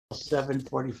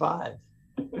7:45.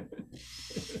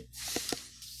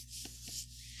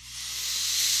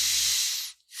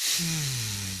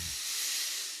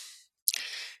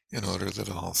 In order that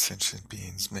all sentient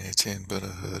beings may attain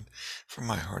Buddhahood, from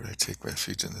my heart I take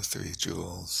refuge in the three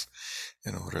jewels.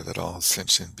 In order that all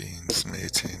sentient beings may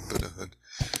attain Buddhahood,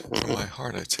 from my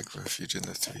heart I take refuge in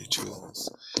the three jewels.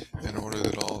 In order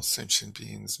that all sentient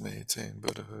beings may attain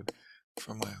Buddhahood,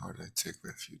 from my heart I take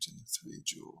refuge in the three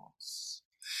jewels.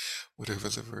 Whatever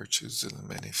the virtues in the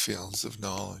many fields of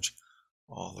knowledge,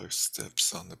 all are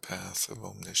steps on the path of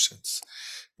omniscience.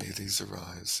 May these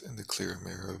arise in the clear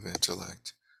mirror of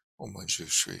intellect. O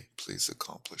Manjushri, please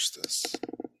accomplish this.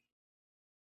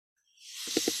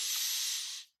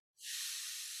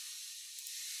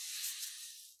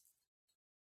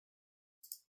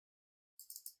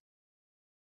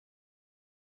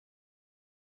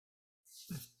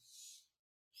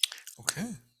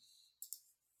 Okay,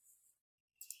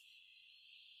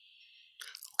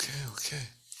 okay.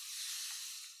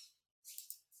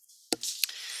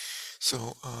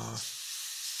 So,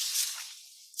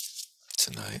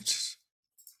 tonight,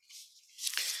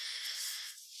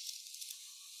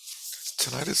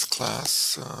 tonight is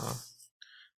class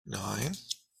 9.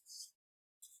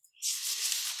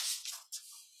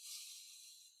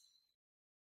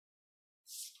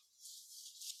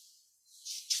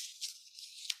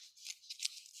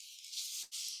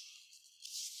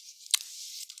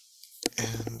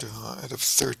 And out of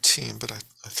 13, but I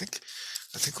think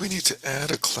we need to add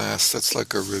a class that's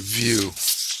like a review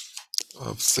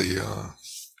of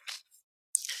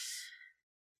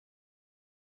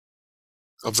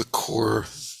the core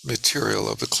material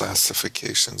of the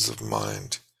classifications of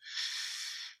mind,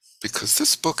 because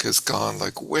this book has gone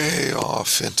like way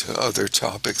off into other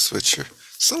topics, which are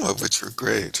some of which are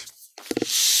great,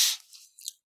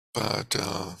 but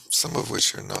some of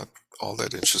which are not all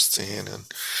that interesting, and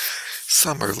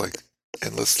some are like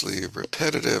endlessly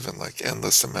repetitive and like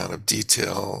endless amount of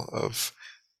detail of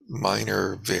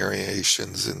minor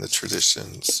variations in the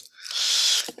traditions.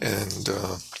 And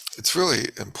it's really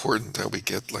important that we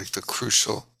get like the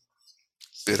crucial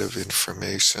bit of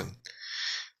information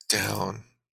down,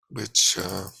 which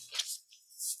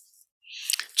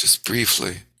just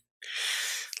briefly,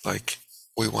 like,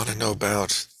 we want to know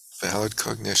about valid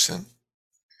cognition,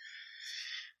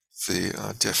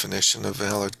 the definition of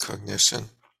valid cognition.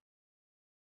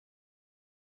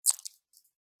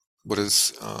 What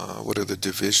are the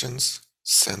divisions?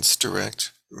 Sense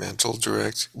direct, mental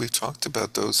direct. We've talked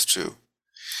about those two.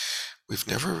 We've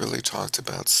never really talked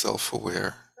about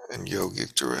self-aware and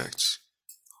yogic direct.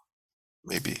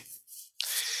 Maybe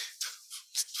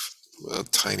a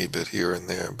tiny bit here and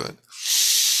there, but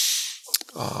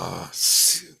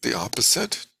the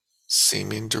opposite,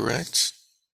 seeming direct.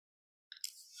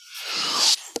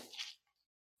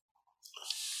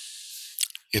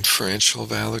 Inferential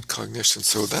valid cognition.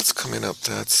 So that's coming up.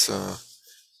 That's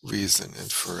reason,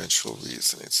 inferential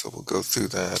reasoning. So we'll go through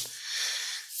that.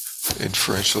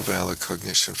 Inferential valid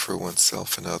cognition for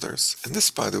oneself and others. And this,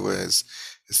 by the way, is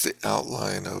the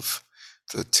outline of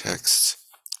the text,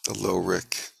 the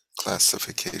Lowick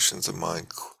classifications of mind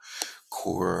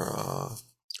core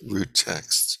root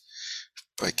text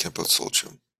by Khenpo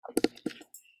Tsultrim.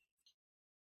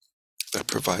 That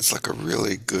provides like a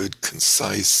really good,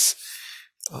 concise,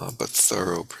 but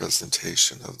thorough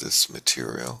presentation of this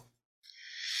material.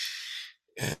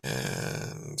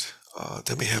 And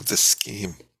then we have the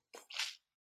scheme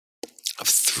of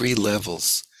 3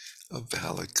 levels of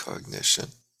valid cognition,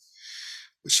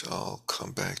 which I'll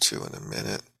come back to in a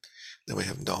minute. Then we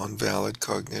have non-valid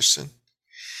cognition.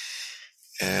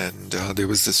 And there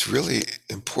was this really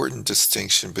important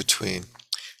distinction between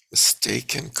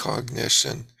mistaken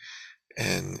cognition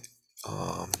and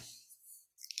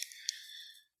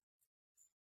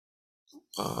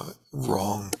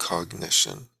wrong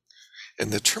cognition.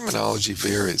 And the terminology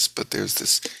varies, but there's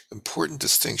this important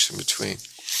distinction between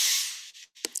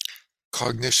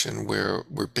cognition where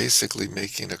we're basically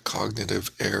making a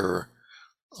cognitive error,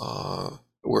 or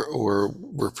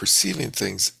we're perceiving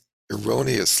things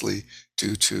erroneously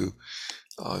due to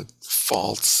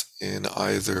faults in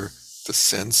either the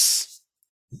sense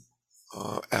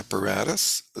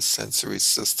apparatus, the sensory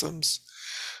systems,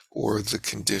 or the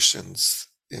conditions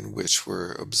in which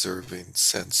we're observing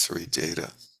sensory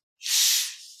data.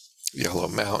 Yellow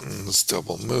mountains,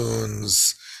 double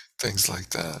moons, things like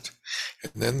that.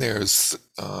 And then there's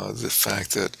the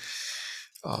fact that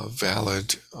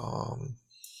valid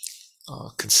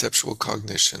conceptual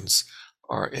cognitions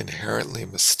are inherently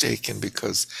mistaken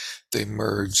because they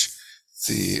merge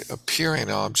the appearing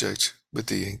object with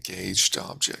the engaged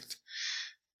object.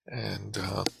 And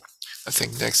I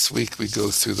think next week we go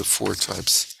through the 4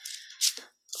 types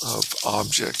of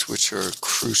object, which are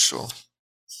crucial.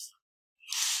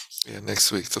 Yeah,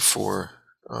 next week,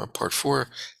 part 4,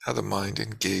 how the mind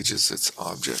engages its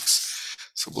objects.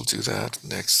 So we'll do that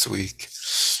next week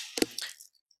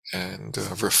and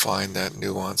refine that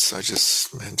nuance I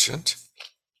just mentioned.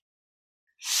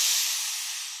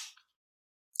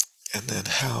 And then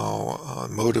how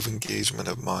mode of engagement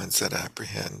of minds that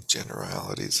apprehend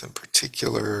generalities and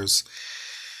particulars,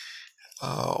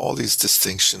 all these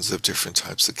distinctions of different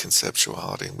types of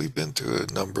conceptuality. We've been through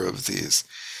a number of these.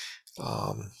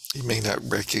 You may not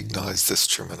recognize this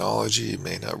terminology. You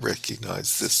may not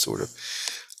recognize this sort of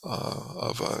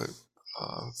a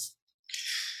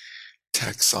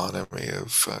taxonomy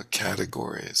of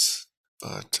categories,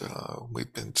 but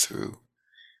we've been through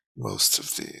most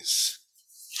of these.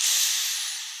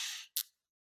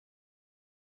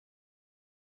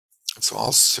 So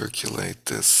I'll circulate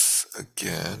this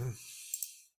again,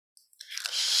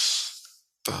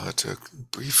 but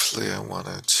briefly I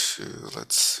wanted to,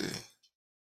 let's see.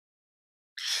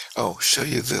 Oh, show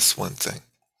you this one thing.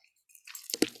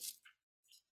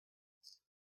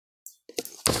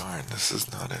 Darn, this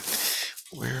is not it.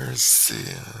 Where's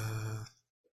the...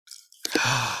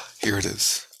 Here it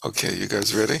is. Okay, you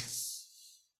guys ready?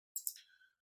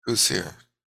 Who's here?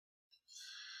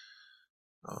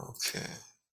 Okay.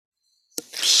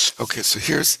 Okay, so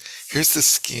here's the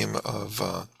scheme of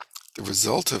the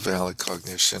result of valid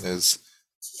cognition is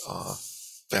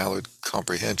valid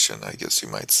comprehension, I guess you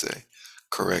might say,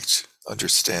 correct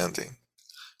understanding,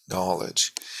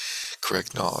 knowledge,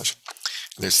 correct knowledge.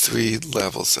 And there's 3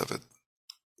 levels of it.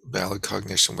 Valid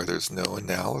cognition where there's no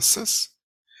analysis,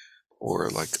 or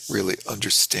like really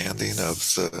understanding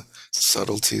of the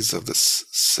subtleties of the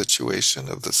situation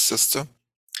of the system,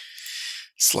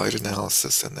 slight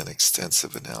analysis, and then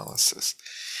extensive analysis.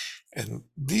 And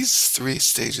these 3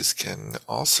 stages can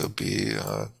also be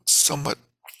somewhat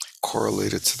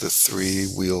correlated to the 3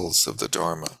 wheels of the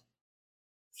Dharma.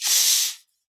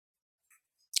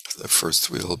 The first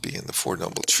wheel being the Four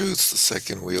Noble Truths, the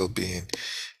second wheel being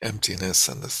emptiness,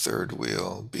 and the third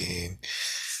wheel being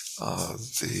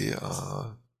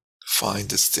the fine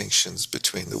distinctions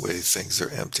between the way things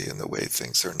are empty and the way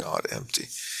things are not empty.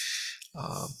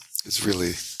 Is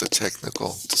really the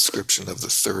technical description of the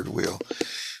third wheel,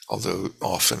 although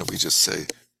often we just say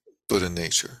Buddha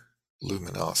nature,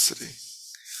 luminosity.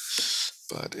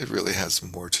 But it really has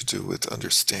more to do with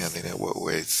understanding in what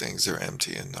way things are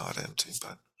empty and not empty.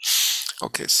 But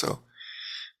okay, so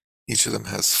each of them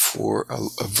has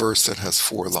a verse that has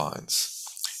 4 lines.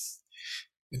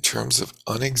 In terms of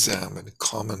unexamined,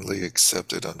 commonly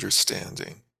accepted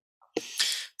understanding,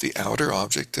 the outer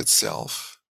object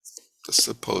itself, the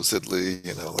supposedly,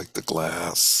 like the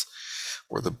glass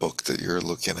or the book that you're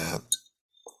looking at,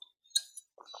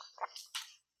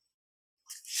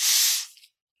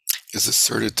 is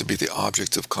asserted to be the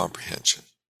object of comprehension.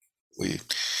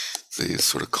 The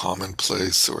sort of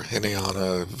commonplace or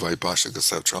Hinayana Vaibhashika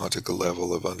Sautrantika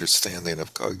level of understanding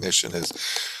of cognition is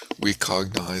we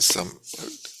cognize some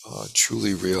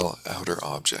truly real outer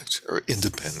object or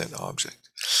independent object.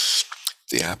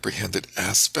 The apprehended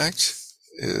aspect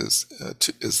is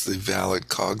the valid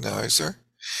cognizer.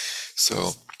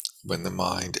 So when the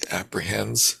mind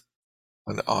apprehends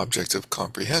an object of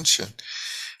comprehension,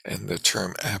 and the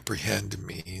term apprehend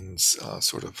means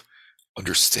sort of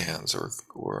understands or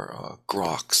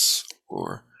groks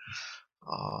or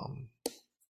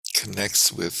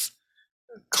connects with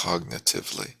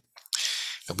cognitively.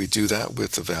 And we do that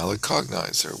with the valid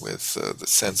cognizer, with the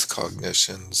sense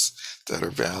cognitions that are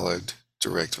valid,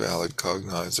 direct valid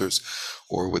cognizers,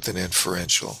 or with an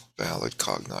inferential valid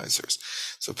cognizers.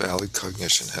 So valid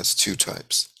cognition has 2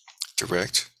 types.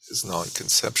 Direct is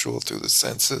non-conceptual through the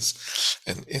senses,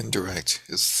 and indirect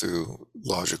is through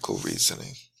logical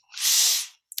reasoning.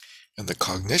 And the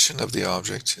cognition of the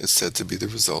object is said to be the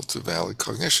result of valid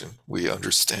cognition. We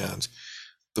understand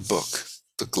the book,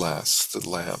 the glass, the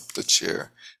lamp, the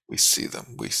chair. We see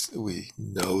them. We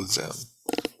know them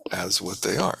as what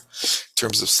they are. In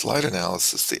terms of slight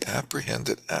analysis, the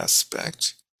apprehended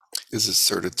aspect is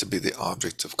asserted to be the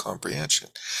object of comprehension.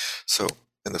 So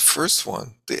in the first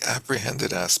one, the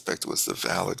apprehended aspect was the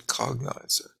valid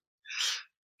cognizer.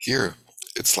 Here,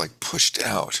 it's like pushed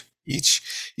out. Each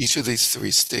of these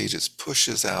 3 stages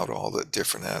pushes out all the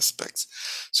different aspects.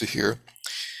 So here,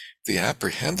 the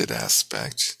apprehended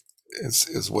aspect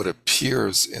is what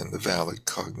appears in the valid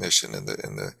cognition, in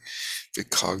the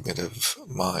cognitive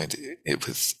mind.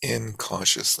 Within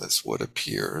consciousness, what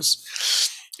appears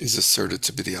is asserted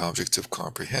to be the object of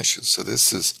comprehension. So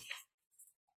this is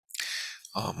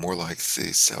more like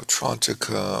the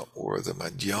Sautrantika or the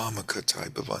Madhyamaka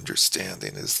type of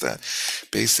understanding, is that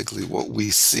basically what we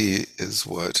see is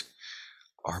what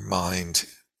our mind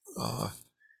uh,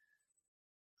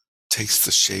 takes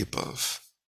the shape of.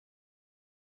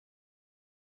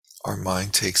 Our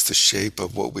mind takes the shape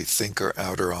of what we think are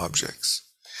outer objects,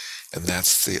 and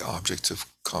that's the object of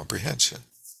comprehension.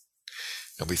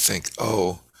 And we think,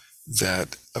 oh,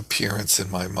 that appearance in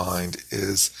my mind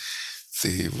is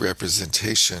the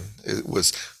representation. It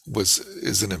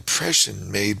is an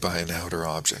impression made by an outer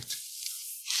object.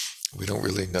 We don't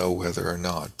really know whether or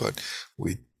not, but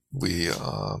we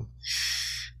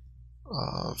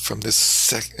from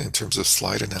this in terms of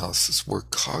slide analysis, we're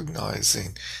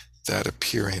cognizing that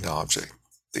appearing object,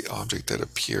 the object that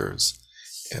appears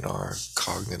in our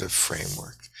cognitive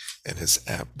framework, and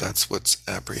that's what's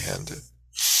apprehended.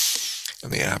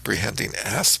 And the apprehending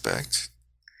aspect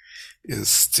is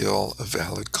still a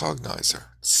valid cognizer.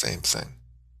 Same thing.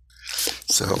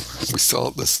 So we saw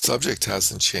the subject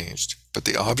hasn't changed, but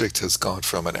the object has gone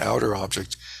from an outer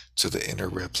object to the inner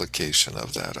replication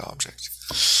of that object.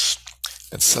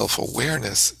 And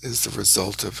self-awareness is the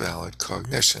result of valid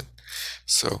cognition.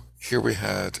 So here we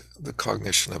had the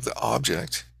cognition of the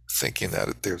object, thinking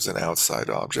that there's an outside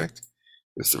object,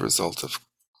 is the result of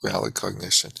valid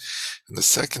cognition. And the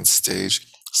second stage,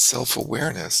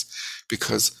 self-awareness,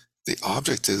 because the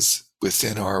object is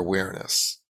within our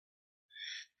awareness.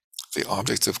 The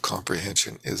object of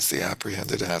comprehension is the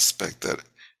apprehended aspect that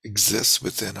exists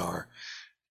within our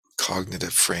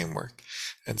cognitive framework.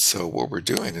 And so what we're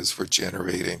doing is we're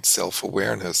generating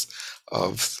self-awareness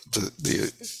of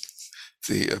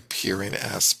the appearing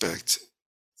aspect,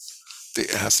 the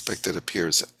aspect that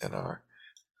appears in our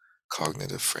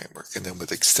cognitive framework. And then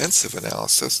with extensive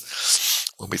analysis,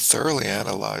 when we thoroughly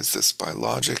analyze this by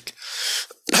logic,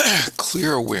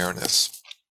 clear awareness,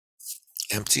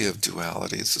 empty of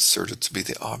duality, is asserted to be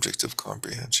the object of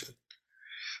comprehension.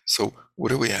 So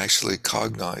what are we actually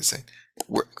cognizing?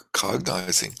 We're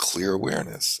cognizing clear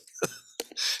awareness,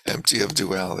 empty of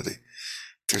duality.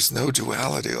 There's no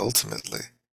duality ultimately.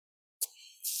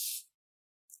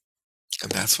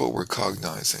 And that's what we're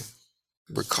cognizing.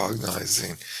 We're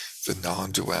cognizing the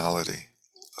non-duality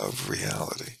of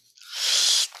reality.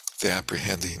 The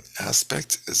apprehending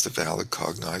aspect is the valid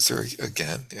cognizer.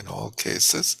 Again, in all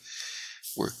cases,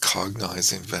 we're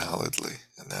cognizing validly,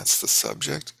 and that's the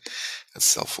subject. And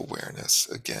self-awareness,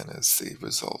 again, is the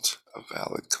result of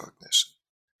valid cognition.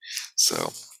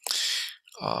 So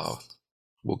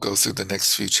we'll go through the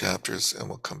next few chapters and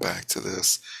we'll come back to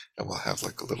this, and we'll have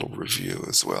like a little review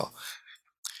as well.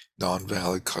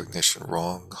 Non-valid cognition,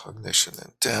 wrong cognition,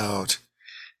 and doubt,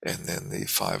 and then the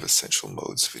 5 essential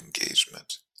modes of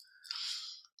engagement.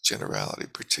 Generality,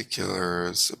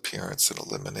 particulars, appearance and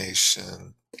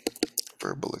elimination,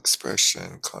 verbal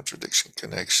expression, contradiction,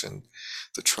 connection,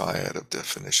 the triad of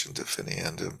definition,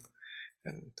 definiendum,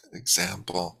 and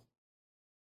example.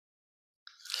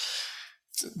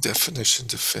 Definition,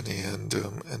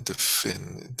 definiendum, and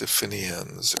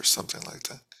definiens, or something like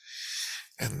that.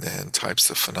 And then types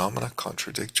of phenomena,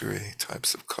 contradictory,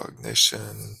 types of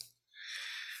cognition,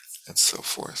 and so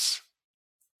forth.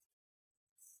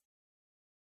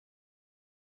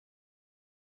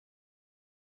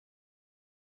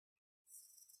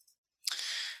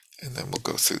 And then we'll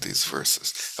go through these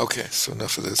verses. Okay, so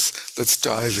enough of this. Let's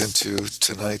dive into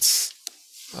tonight's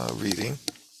reading.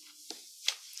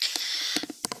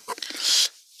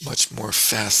 Much more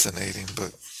fascinating,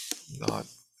 but not,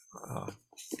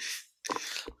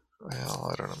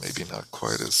 well, I don't know, maybe not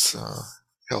quite as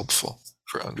helpful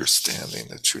for understanding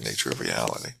the true nature of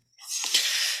reality.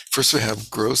 First, we have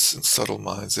Gross and Subtle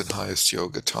Minds in Highest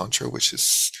Yoga Tantra, which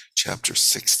is chapter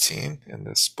 16 in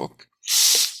this book.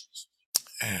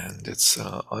 And it's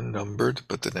unnumbered,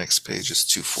 but the next page is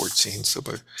 214. So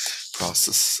by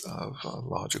process of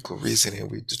logical reasoning,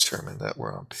 we determine that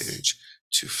we're on page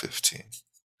 215.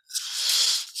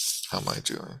 How am I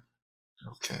doing?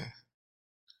 Okay.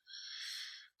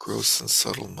 Gross and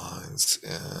Subtle Minds.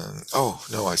 And oh,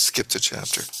 no, I skipped a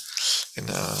chapter. In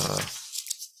the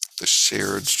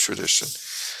shared tradition.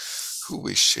 Who are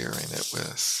we sharing it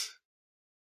with?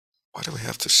 Why do we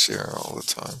have to share all the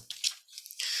time?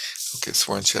 Okay,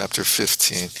 so we're in chapter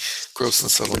 15, Gross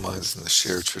and Subtle Minds in the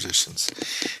Shared Traditions.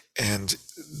 And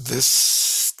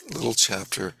this little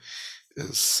chapter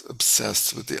is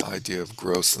obsessed with the idea of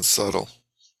gross and subtle.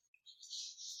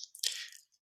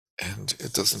 And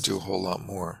it doesn't do a whole lot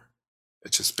more.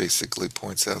 It just basically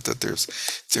points out that there's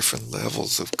different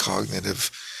levels of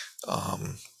cognitive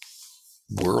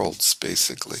worlds,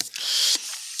 basically.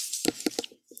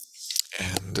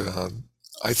 And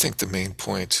I think the main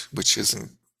point, which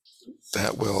isn't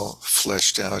that well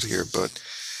fleshed out here, but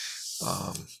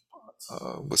um,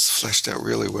 was fleshed out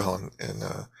really well in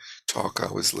a talk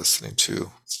I was listening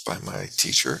to by my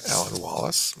teacher, Alan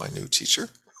Wallace, my new teacher,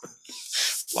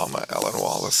 Lama Alan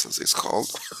Wallace, as he's called,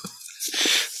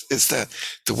 is that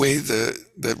the way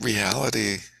that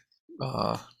reality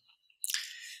uh,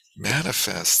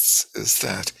 manifests is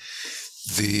that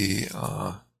the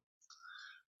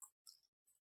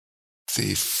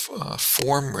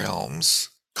form realms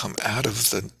come out of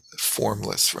the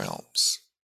formless realms.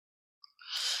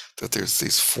 That there's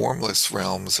these formless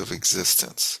realms of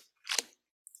existence,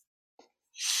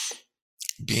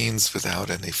 beings without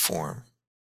any form.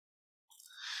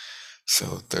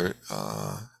 So there,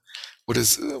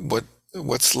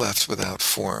 what's left without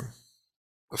form?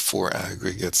 The four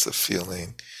aggregates of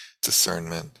feeling,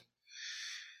 discernment,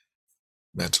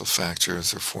 mental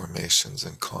factors or formations,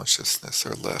 and consciousness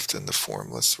are left in the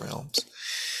formless realms.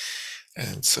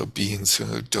 And so beings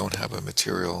who don't have a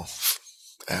material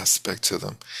aspect to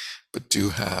them, but do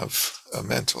have a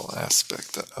mental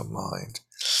aspect, a mind.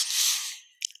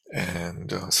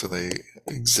 And so they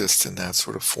exist in that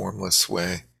sort of formless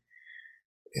way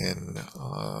in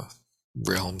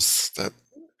realms that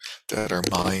are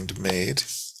mind made.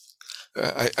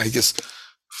 I guess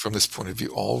from this point of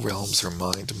view, all realms are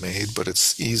mind made, but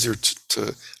it's easier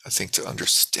to I think, to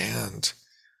understand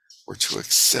or to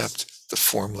accept the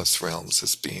formless realms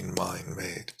as being mind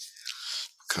made,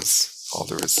 because all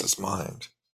there is mind.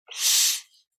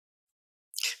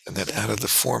 And then out of the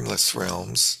formless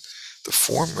realms, the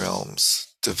form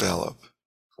realms develop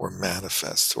or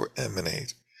manifest or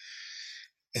emanate.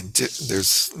 And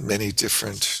there's many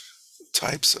different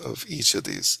types of each of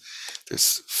these.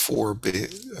 There's four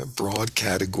broad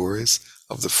categories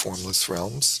of the formless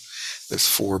realms. There's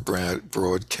four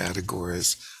broad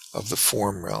categories of the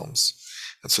form realms.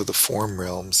 And so the form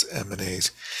realms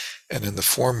emanate. And in the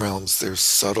form realms, there's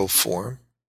subtle form,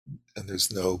 and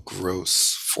there's no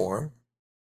gross form.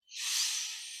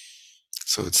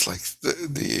 So it's like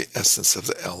the essence of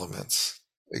the elements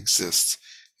exists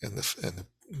in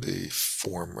the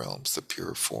form realms, the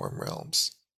pure form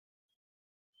realms.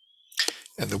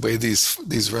 And the way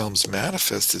these realms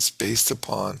manifest is based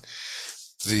upon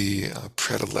the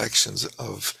predilections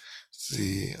of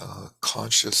the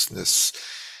consciousness,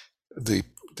 the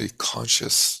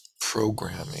conscious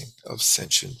programming of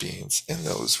sentient beings in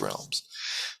those realms.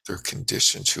 They're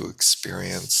conditioned to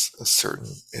experience a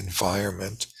certain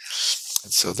environment,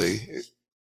 and so they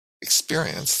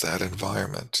experience that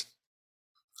environment.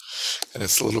 And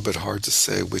it's a little bit hard to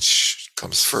say which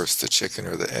comes first, the chicken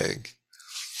or the egg.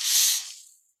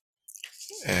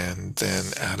 And then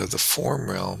out of the form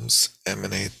realms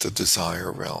emanate the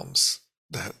desire realms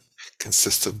that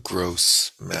consist of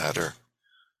gross matter,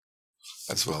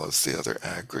 as well as the other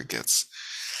aggregates.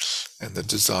 And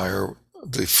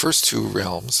the first two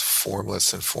realms,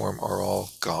 formless and form, are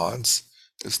all gods.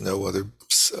 There's no other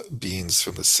beings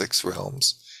from the six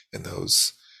realms in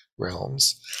those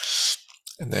realms.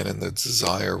 And then in the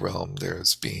desire realm,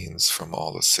 there's beings from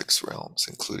all the six realms,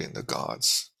 including the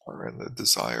gods, are in the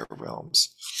desire realms.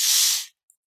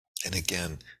 And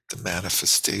again, the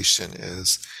manifestation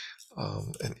is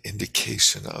an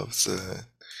indication of the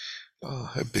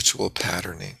habitual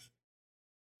patterning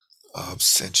of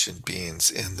sentient beings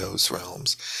in those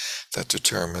realms that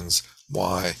determines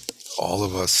why all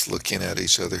of us looking at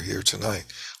each other here tonight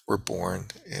were born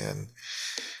in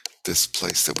this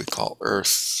place that we call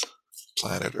Earth,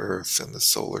 planet Earth, and the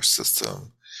solar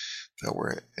system that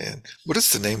we're in. What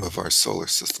is the name of our solar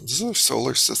system? Does our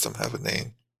solar system have a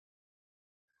name?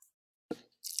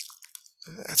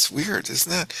 That's weird,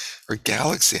 isn't that? Our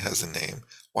galaxy has a name.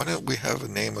 Why don't we have a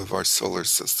name of our solar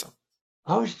system?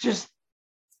 I was just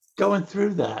going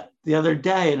through that the other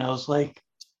day, and I was like,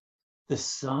 the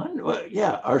sun? Well,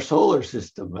 yeah, our solar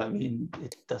system. I mean,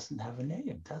 it doesn't have a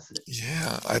name, does it?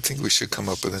 Yeah, I think we should come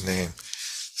up with a name.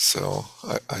 So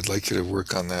I'd like you to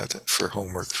work on that for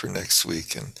homework for next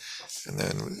week, and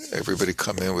then everybody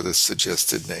come in with a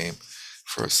suggested name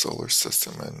for a solar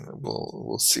system, and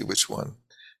we'll see which one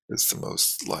is the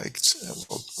most liked, and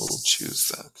we'll choose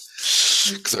that.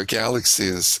 Because our galaxy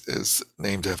is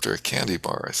named after a candy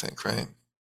bar, I think, right?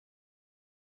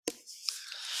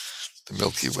 The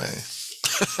Milky Way,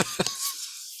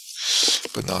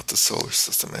 but not the solar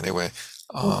system. Anyway,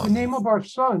 Well, the name of our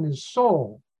sun is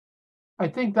Sol. I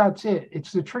think that's it.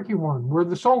 It's the tricky one. We're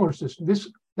the solar system.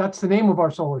 That's the name of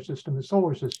our solar system, the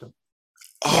solar system.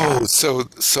 oh, so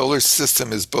solar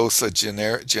system is both a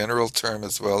general term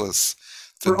as well as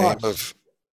the For name us. of.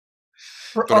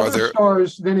 For But are other there?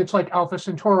 stars, then it's like Alpha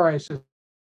Centauri system.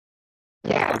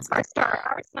 Yeah, our star,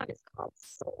 our sun is called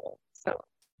Soul. So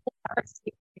ours,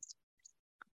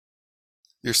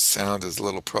 Your sound is a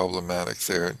little problematic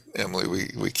there, Emily.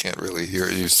 We can't really hear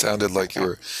you. You sounded like you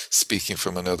were speaking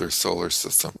from another solar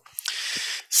system.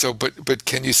 So, but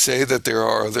can you say that there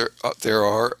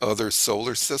are other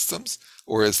solar systems,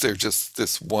 or is there just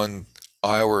this one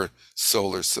our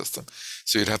solar system?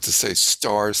 So you'd have to say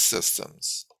star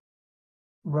systems.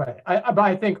 Right. But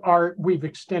I think we've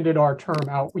extended our term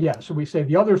out. Yeah. So we say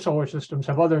the other solar systems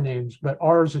have other names, but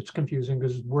ours it's confusing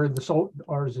because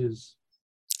ours is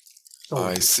solar.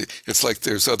 I see. It's like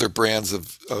there's other brands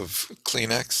of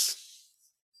Kleenex.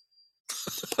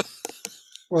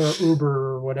 Or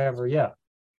Uber or whatever. Yeah.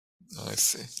 I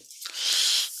see.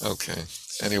 Okay.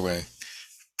 Anyway,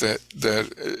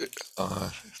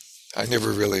 I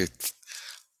never really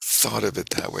thought of it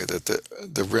that way, that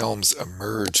the realms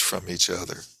emerge from each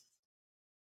other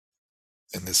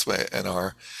in this way, and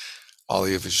our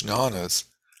Alaya Vijnanas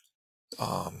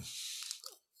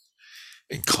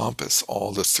encompass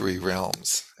all the three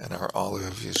realms, and our Alaya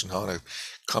Vijnana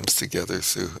comes together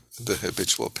through the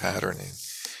habitual patterning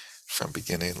from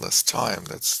beginningless time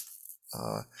that's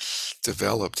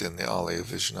developed in the Alaya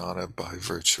Vijnana by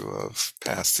virtue of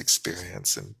past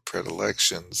experience and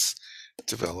predilections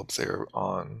developed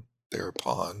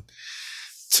thereupon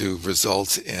to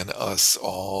result in us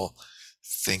all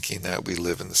thinking that we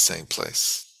live in the same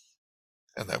place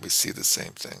and that we see the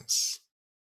same things.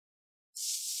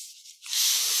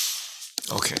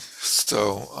 Okay,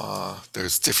 so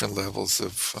there's different levels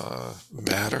of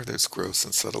matter. There's gross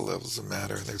and subtle levels of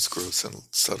matter, and there's gross and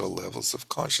subtle levels of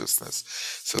consciousness.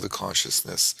 So the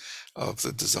consciousness of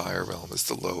the desire realm is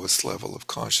the lowest level of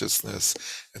consciousness,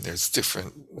 and there's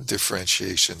different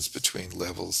differentiations between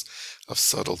levels of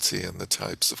subtlety and the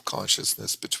types of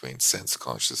consciousness between sense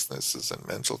consciousnesses and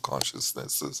mental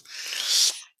consciousnesses.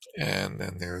 And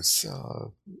then there's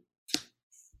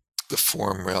the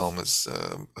form realm is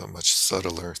a much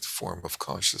subtler form of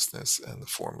consciousness, and the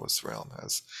formless realm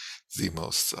has the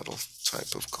most subtle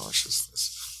type of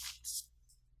consciousness.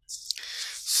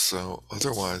 So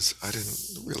otherwise, I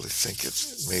didn't really think it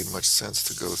made much sense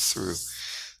to go through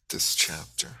this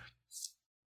chapter.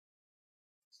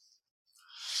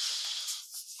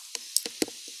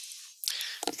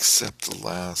 Except the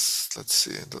last, let's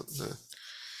see,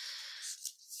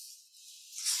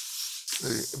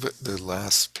 the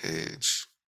last page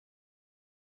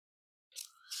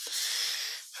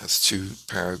has two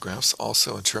paragraphs.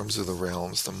 Also, in terms of the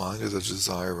realms, the mind of the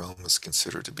desire realm is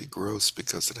considered to be gross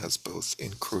because it has both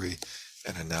inquiry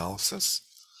and analysis.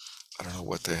 I don't know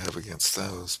what they have against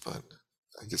those, but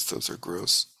I guess those are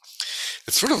gross.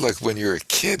 It's sort of like when you're a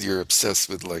kid, you're obsessed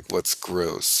with like what's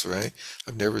gross, right?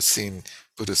 I've never seen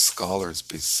Buddhist scholars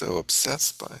be so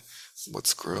obsessed by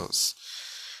what's gross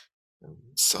and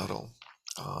subtle.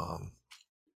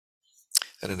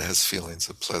 And it has feelings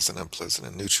of pleasant, unpleasant,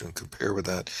 and neutral. And compare with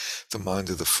that, the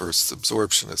mind of the first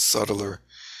absorption is subtler.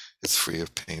 It's free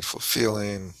of painful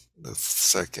feeling. The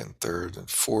second, third, and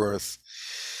fourth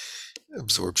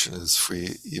absorption is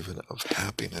free even of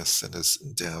happiness and is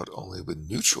endowed only with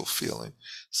neutral feeling.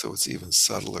 So it's even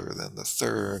subtler than the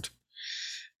third.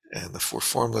 And the four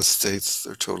formless states,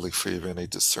 they're totally free of any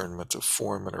discernment of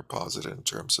form and are posited in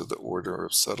terms of the order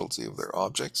of subtlety of their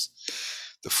objects.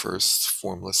 The first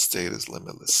formless state is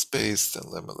limitless space, then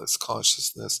limitless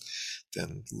consciousness,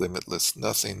 then limitless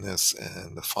nothingness,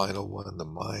 and the final one, the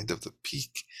mind of the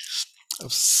peak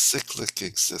of cyclic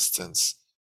existence,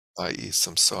 i.e.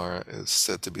 samsara, is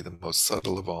said to be the most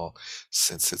subtle of all,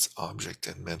 since its object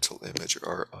and mental image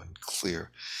are unclear,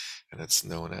 and it's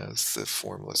known as the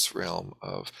formless realm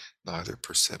of neither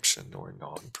perception nor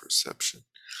non-perception,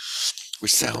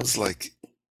 which sounds like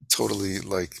totally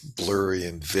like blurry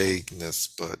and vagueness,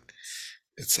 but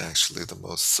it's actually the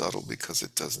most subtle because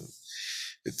it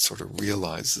sort of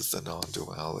realizes the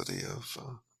non-duality of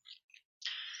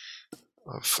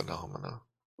phenomena.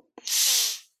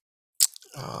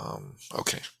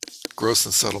 Okay, gross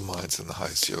and subtle minds in the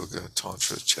highest yoga,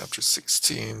 Tantra, chapter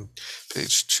 16,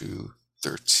 page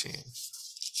 213.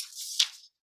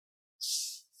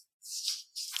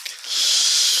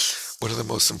 One of the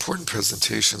most important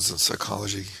presentations in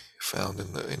psychology found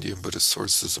in the Indian Buddhist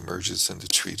sources emerges in the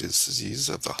treatises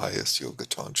of the highest yoga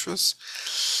tantras,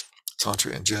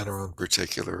 Tantra in general, in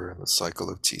particular, and the cycle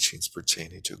of teachings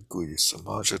pertaining to Guhya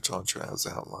Samaja Tantra, as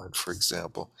outlined, for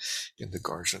example, in the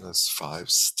Garjana's 5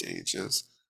 stages,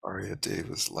 Arya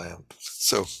Deva's lamp.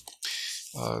 So,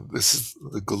 this is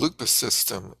the Gelugpa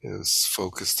system is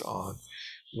focused on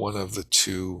one of the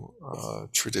two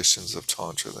traditions of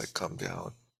Tantra that come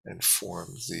down and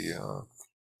form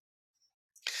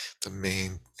the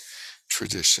main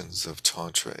traditions of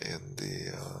Tantra in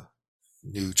the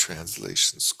new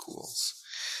translation schools.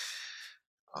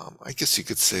 I guess you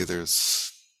could say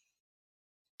there's,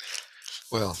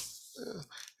 well,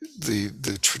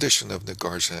 the tradition of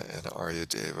Nagarjuna and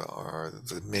Aryadeva are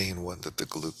the main one that the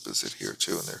Gelugpas adhere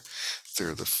to, and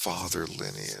they're the father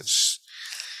lineage.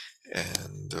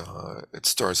 And it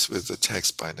starts with a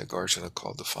text by Nagarjuna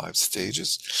called The Five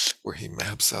Stages, where he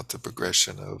maps out the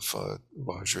progression of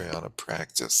Vajrayana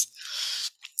practice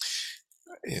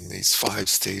in these 5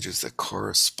 stages that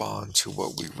correspond to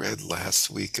what we read last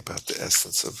week about the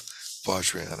essence of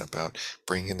Vajrayana, about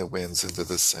bringing the winds into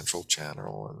the central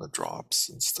channel and the drops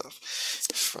and stuff,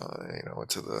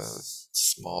 into the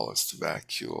smallest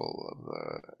vacuole of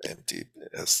the empty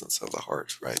essence of the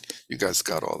heart, right? You guys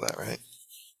got all that, right?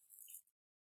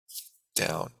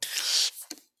 Down.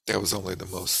 That was only the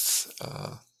most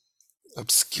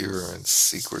obscure and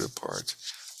secretive part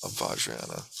of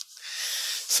Vajrayana.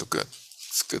 So good.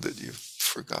 It's good that you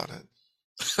forgot it.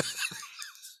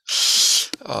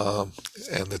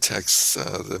 And the text,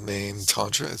 the main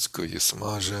Tantra is Guhya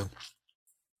Samaja.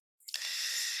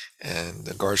 And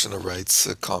Nagarjuna writes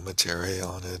a commentary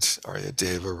on it.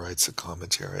 Aryadeva writes a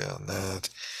commentary on that.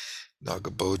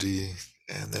 Nagabodhi,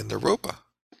 and then Naropa.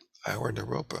 Our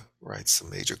Naropa writes a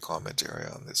major commentary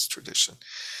on this tradition.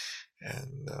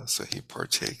 And so he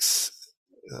partakes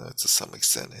to some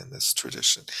extent in this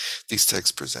tradition. These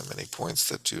texts present many points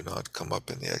that do not come up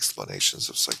in the explanations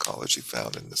of psychology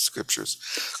found in the scriptures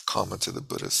common to the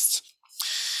Buddhist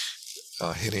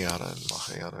Hinayana and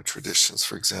Mahayana traditions.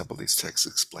 For example, these texts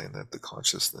explain that the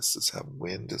consciousnesses have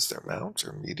wind as their mount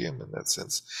or medium. In that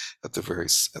sense, at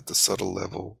the subtle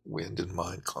level, wind and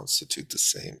mind constitute the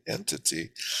same entity.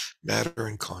 Matter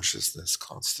and consciousness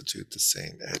constitute the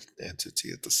same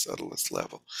entity at the subtlest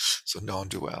level. So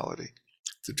non-duality.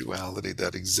 The duality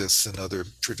that exists in other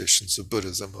traditions of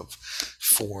Buddhism of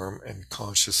form and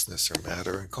consciousness, or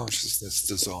matter and consciousness,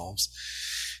 dissolves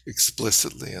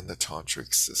explicitly in the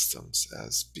tantric systems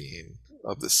as being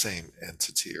of the same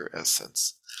entity or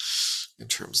essence, in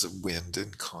terms of wind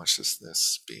and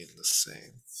consciousness being the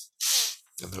same,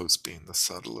 and those being the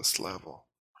subtlest level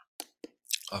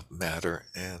of matter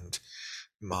and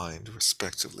mind,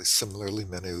 respectively. Similarly,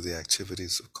 many of the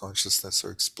activities of consciousness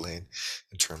are explained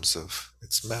in terms of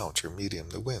its mount or medium,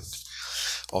 the wind.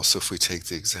 Also, if we take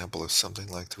the example of something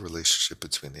like the relationship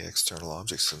between the external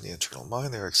objects and the internal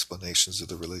mind, there are explanations of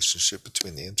the relationship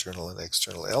between the internal and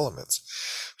external elements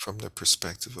from the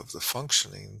perspective of the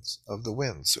functionings of the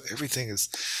wind. So everything is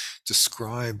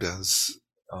described as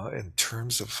in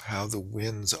terms of how the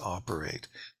winds operate.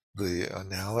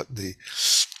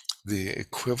 The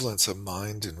equivalence of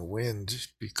mind and wind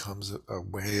becomes a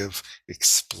way of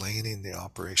explaining the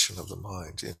operation of the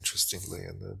mind, interestingly,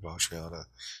 in the Vajrayana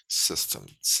system.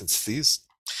 Since these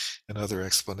and other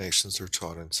explanations are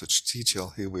taught in such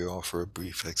detail, here we offer a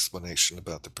brief explanation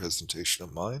about the presentation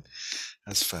of mind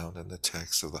as found in the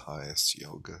text of the highest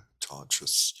Yoga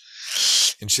Tantras.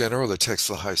 In general, the text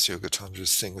of the highest Yoga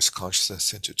Tantras distinguish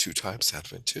consciousness into 2 types,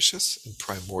 adventitious and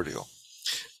primordial.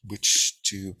 Which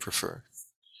do you prefer?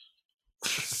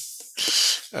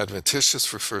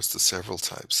 Adventitious refers to several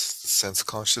types. The sense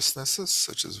consciousnesses,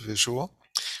 such as visual,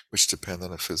 which depend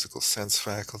on a physical sense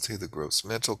faculty. The gross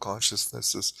mental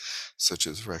consciousnesses, such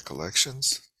as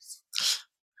recollections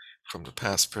from the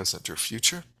past, present, or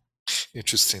future.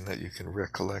 Interesting that you can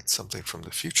recollect something from the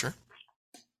future,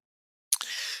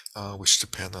 which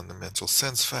depend on the mental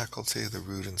sense faculty, the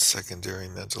root and secondary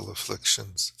mental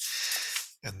afflictions,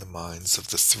 and the minds of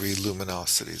the 3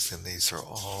 luminosities. And these are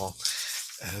all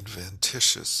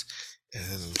adventitious.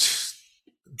 And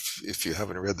if you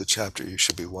haven't read the chapter, you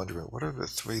should be wondering, what are the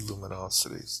 3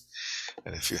 luminosities?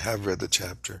 And if you have read the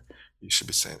chapter, you should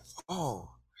be saying, oh,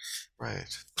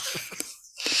 right.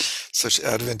 Such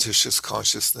adventitious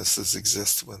consciousnesses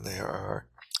exist when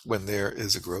there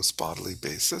is a gross bodily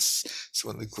basis. So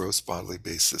when the gross bodily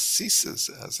basis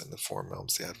ceases, as in the 4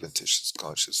 realms, the adventitious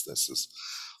consciousnesses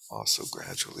also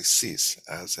gradually cease,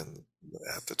 as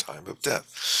at the time of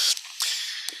death.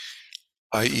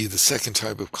 I.e., the second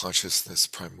type of consciousness,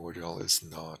 primordial, is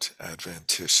not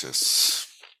adventitious.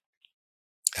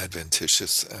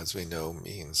 Adventitious, as we know,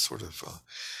 means sort of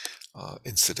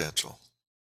incidental,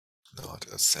 not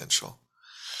essential.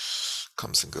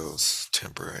 Comes and goes,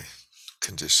 temporary,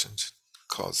 conditioned,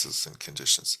 causes and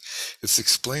conditions. It's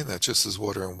explained that just as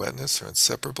water and wetness are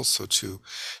inseparable, so too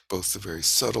both the very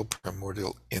subtle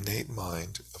primordial innate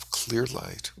mind of clear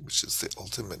light, which is the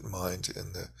ultimate mind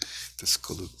in this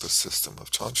Gelugpa system of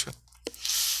Tantra,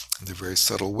 and the very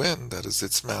subtle wind, that is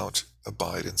its mount,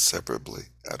 abide inseparably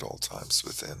at all times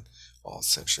within all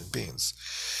sentient beings.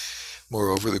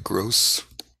 Moreover, the gross,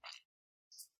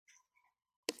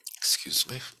 excuse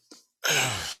me,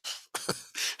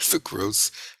 the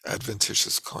gross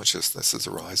adventitious consciousnesses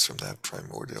arise from that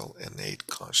primordial innate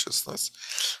consciousness,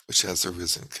 which has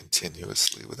arisen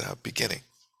continuously without beginning.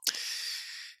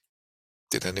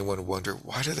 Did anyone wonder,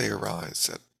 why do they arise?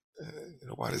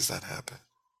 Why does that happen?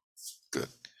 Good.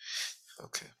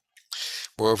 Okay.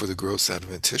 Moreover, the gross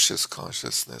adventitious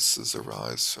consciousnesses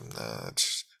arise from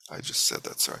that. I just said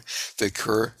that, sorry. They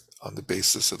occur on the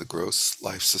basis of the gross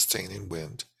life-sustaining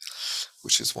wind,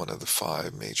 which is one of the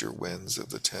 5 major winds of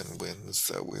the 10 winds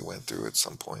that we went through at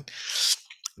some point,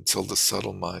 until the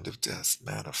subtle mind of death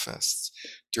manifests.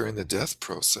 During the death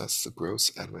process, the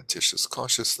gross adventitious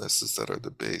consciousnesses that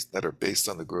are based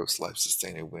on the gross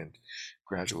life-sustaining wind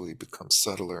gradually become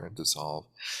subtler and dissolve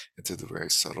into the very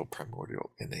subtle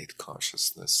primordial innate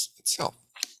consciousness itself.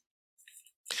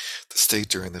 The state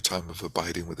during the time of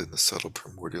abiding within the subtle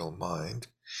primordial mind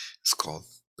is called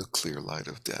the clear light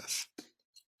of death.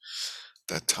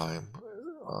 That time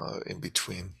in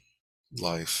between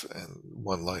one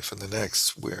life and the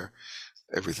next, where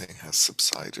everything has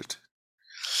subsided.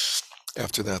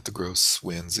 After that, the gross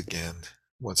winds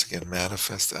once again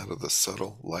manifest out of the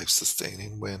subtle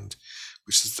life-sustaining wind,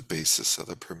 which is the basis of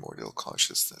the primordial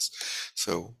consciousness.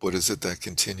 So what is it that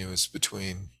continues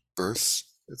between births?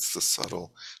 It's the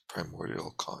subtle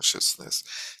primordial consciousness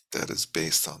that is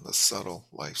based on the subtle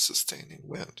life-sustaining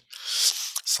wind.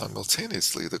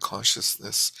 Simultaneously, the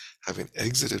consciousness, having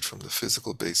exited from the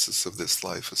physical basis of this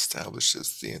life,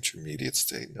 establishes the intermediate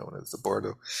state known as the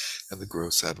bardo, and the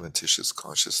gross adventitious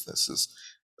consciousnesses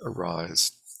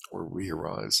arise or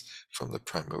re-arise from the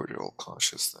primordial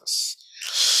consciousness.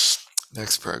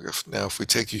 Next paragraph. Now, if we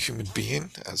take a human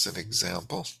being as an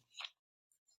example,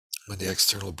 when the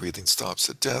external breathing stops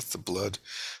at death, the blood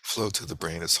flow to the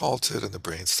brain is halted and the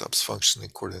brain stops functioning.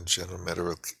 According to general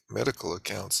medical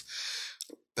accounts,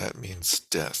 that means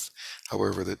death.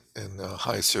 However, in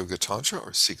Highest Yoga Tantra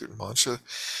or Secret Mantra,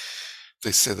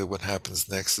 they say that what happens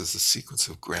next is a sequence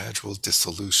of gradual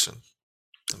dissolution.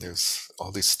 And there's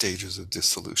all these stages of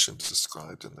dissolution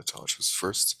described in the Tantras.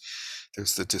 First,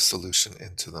 there's the dissolution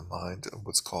into the mind of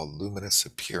what's called luminous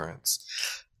appearance,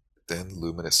 then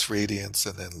luminous radiance,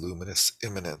 and then luminous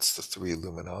immanence, the 3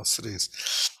 luminosities,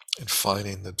 and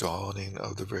finding the dawning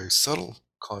of the very subtle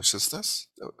consciousness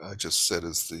that I just said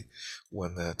is the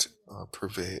one that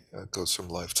goes from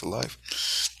life to life,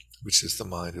 which is the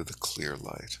mind of the clear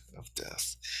light of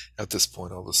death. At this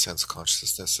point, all the sense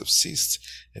consciousness have ceased,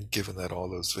 and given that all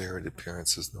those varied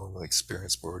appearances normally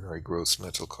experienced by ordinary gross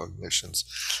mental cognitions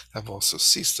have also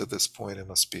ceased at this point, it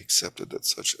must be accepted that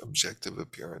such objective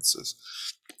appearances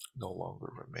no longer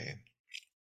remain.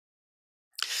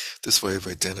 This way of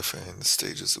identifying the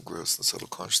stages of gross and subtle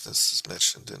consciousness is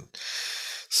mentioned in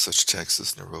such texts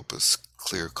as Naropa's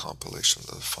clear compilation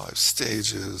of the 5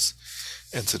 stages.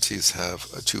 Entities have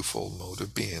a twofold mode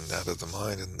of being, that of the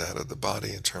mind and that of the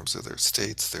body. In terms of their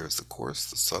states, there is the coarse,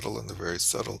 the subtle, and the very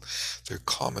subtle. Their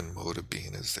common mode of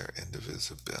being is their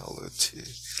indivisibility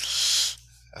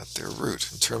at their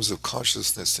root. In terms of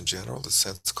consciousness in general, the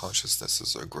sense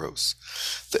consciousnesses are gross.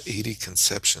 The 80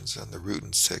 conceptions and the root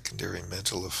and secondary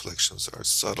mental afflictions are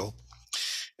subtle,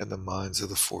 and the minds of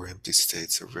the 4 empty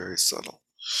states are very subtle.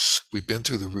 We've been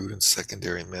through the root and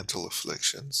secondary mental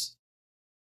afflictions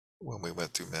when we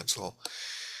went through mental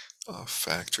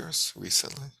factors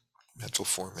recently, mental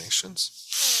formations.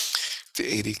 The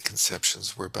 80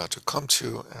 conceptions we're about to come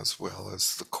to, as well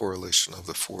as the correlation of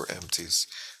the 4 empties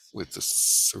with the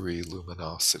 3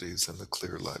 luminosities and the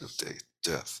clear light of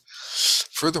death.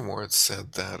 Furthermore, it's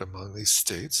said that among these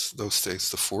states, the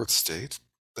 4th state,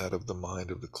 that of the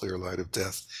mind of the clear light of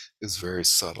death, is very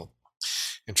subtle.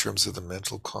 In terms of the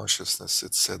mental consciousness,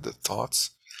 it's said that thoughts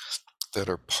that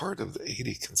are part of the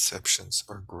 80 conceptions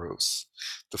are gross.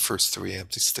 The first 3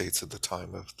 empty states at the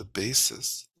time of the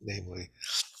basis, namely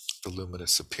the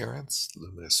luminous appearance,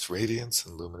 luminous radiance,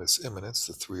 and luminous immanence,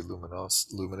 the 3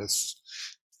 luminosities,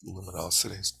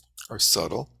 are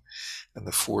subtle, and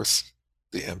the 4th,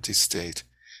 the empty state,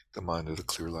 the mind of the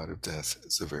clear light of death,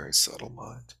 is a very subtle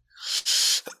mind.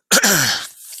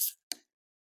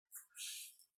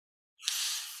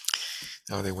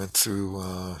 Now they went through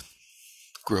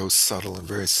gross, subtle, and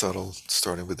very subtle,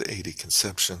 starting with the 80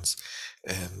 conceptions,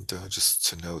 and just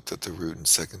to note that the root and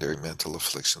secondary mental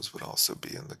afflictions would also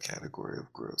be in the category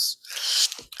of gross.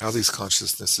 How these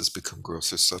consciousnesses become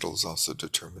gross or subtle is also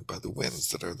determined by the winds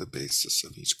that are the basis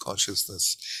of each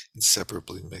consciousness,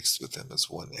 inseparably mixed with them as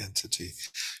one entity,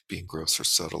 being gross or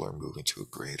subtle or moving to a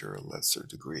greater or lesser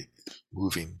degree.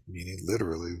 Moving meaning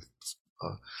literally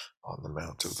on the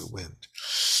mount of the wind.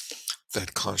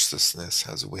 that consciousness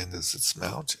has wind as its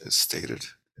mount, is stated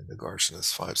in the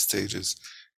Nagarjuna's 5 stages.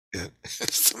 It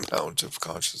is the mount of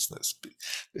consciousness,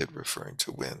 it referring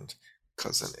to wind,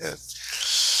 cousin it.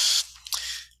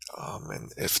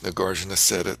 And if Nagarjuna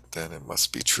said it, then it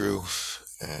must be true.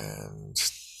 And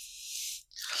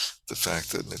the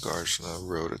fact that Nagarjuna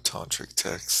wrote a tantric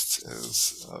text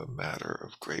is a matter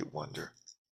of great wonder,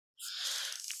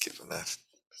 given that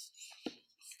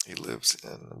he lives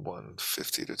in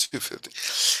 150 to 250.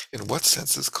 In what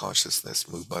sense is consciousness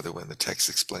moved by the wind? The text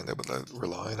explained that without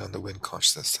relying on the wind,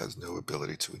 consciousness has no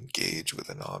ability to engage with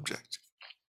an object.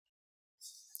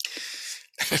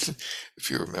 And if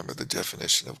you remember, the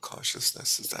definition of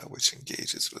consciousness is that which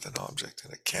engages with an object,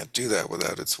 and it can't do that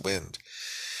without its wind.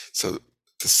 So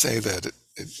to say that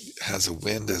it has a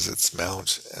wind as its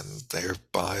mount, and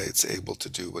thereby it's able to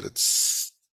do what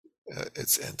its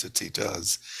entity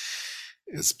does,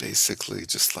 is basically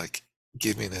just like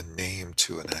giving a name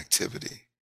to an activity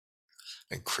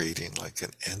and creating like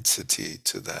an entity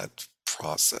to that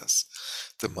process.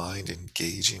 The mind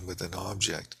engaging with an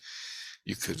object.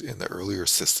 You could, in the earlier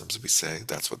systems, we say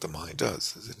that's what the mind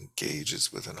does, is it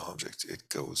engages with an object. It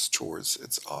goes towards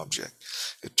its object.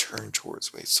 It turns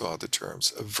towards, we saw the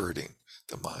terms averting.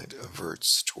 The mind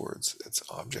averts towards its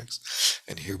objects.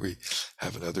 And here we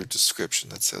have another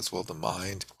description that says, well, the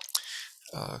mind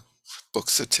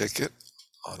books a ticket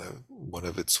on one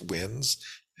of its winds,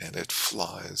 and it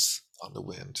flies on the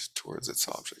wind towards its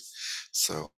object.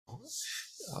 So,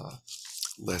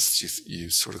 lest you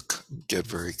sort of get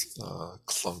very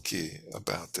clunky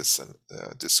about this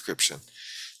description,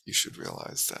 you should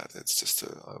realize that it's just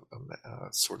a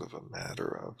sort of a matter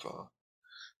of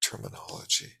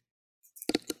terminology.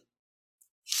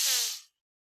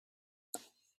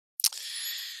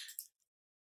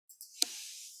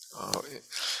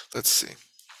 Let's see.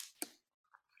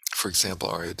 For example,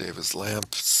 Aryadeva's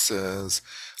lamp says,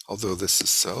 although this is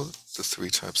so, the 3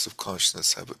 types of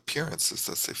consciousness have appearances,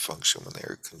 thus they function when they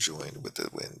are conjoined with the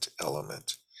wind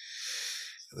element.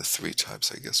 And the 3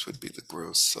 types, I guess, would be the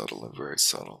gross, subtle, and very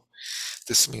subtle.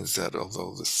 This means that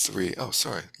although the 3,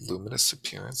 luminous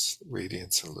appearance,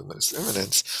 radiance, and luminous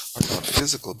eminence are not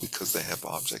physical because they have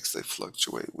objects, they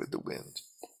fluctuate with the wind.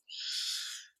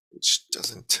 Which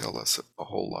doesn't tell us a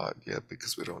whole lot yet,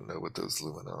 because we don't know what those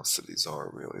luminosities are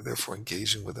really. Therefore,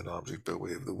 engaging with an object by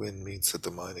way of the wind means that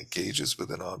the mind engages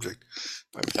with an object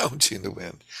by mounting the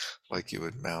wind, like you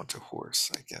would mount a horse,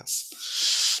 I guess.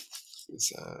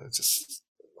 It's just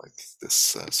like this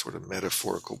sort of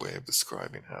metaphorical way of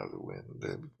describing how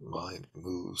the mind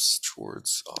moves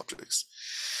towards objects.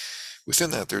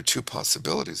 Within that, there are 2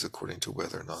 possibilities according to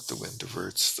whether or not the wind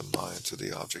diverts the mind to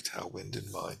the object, how wind and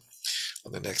mind,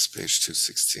 on the next page,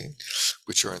 216,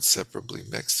 which are inseparably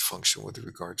mixed, function with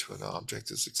regard to an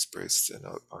object is expressed in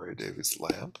Aryadeva's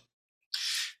lamp.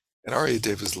 And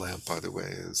Aryadeva's lamp, by the way,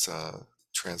 is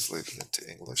translated into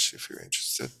English. If you're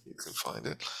interested, you can find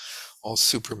it. All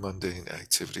supramundane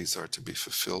activities are to be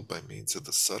fulfilled by means of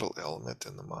the subtle element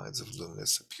in the minds of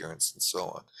luminous appearance and so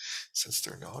on, since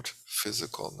they're not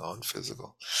physical,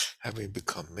 non-physical, having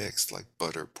become mixed like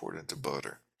butter poured into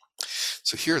butter.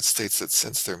 So here it states that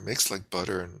since they're mixed like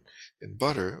butter and in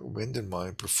butter, wind and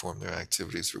mind perform their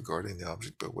activities regarding the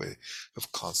object by way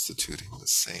of constituting the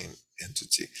same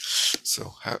entity.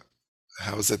 So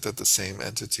how is it that the same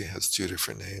entity has 2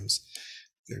 different names?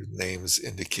 Their names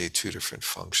indicate 2 different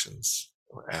functions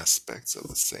or aspects of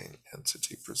the same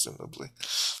entity, presumably,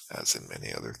 as in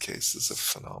many other cases of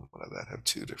phenomena that have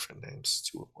 2 different names,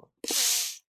 2 or more.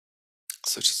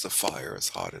 Such as the fire is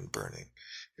hot and burning.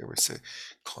 Here we say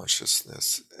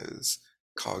consciousness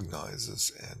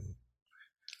cognizes and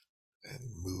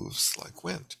moves like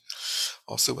wind.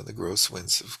 Also, when the gross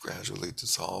winds have gradually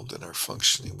dissolved and are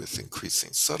functioning with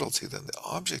increasing subtlety, then the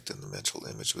object and the mental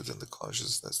image within the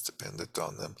consciousness dependent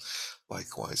on them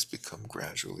likewise become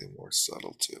gradually more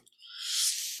subtle too.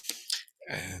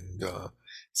 And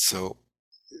so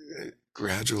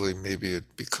gradually maybe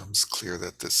it becomes clear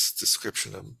that this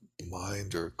description of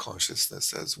mind or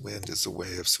consciousness as wind is a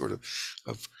way of sort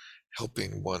of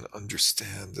helping one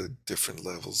understand the different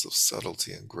levels of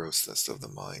subtlety and grossness of the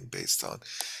mind based on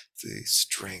the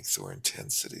strength or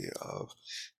intensity of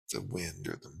the wind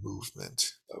or the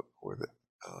movement or the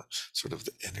sort of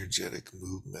the energetic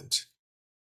movement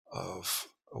of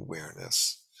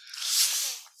awareness.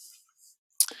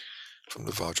 From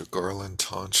the Vajragarland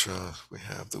Tantra, we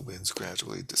have the winds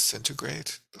gradually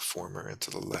disintegrate, the former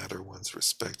into the latter ones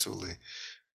respectively,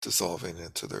 dissolving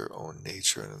into their own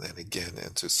nature, and then again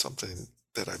into something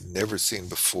that I've never seen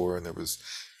before, and there was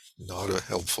not a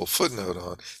helpful footnote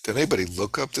on. Did anybody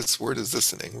look up this word? Is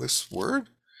this an English word?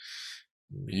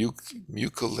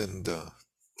 Mucalinda.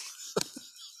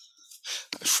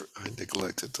 I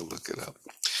neglected to look it up.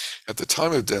 At the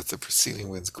time of death, the preceding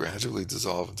winds gradually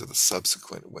dissolve into the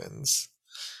subsequent winds,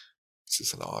 which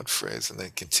is an odd phrase, and they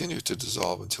continue to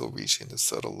dissolve until reaching the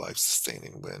subtle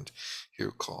life-sustaining wind,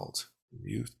 here called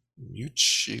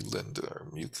Mucilinda or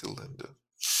Mucilinda.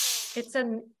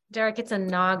 Derek, it's a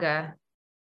naga.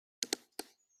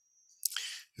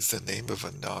 Is the name of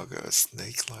a naga, a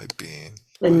snake-like being.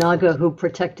 The Naga who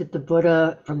protected the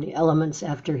Buddha from the elements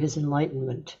after his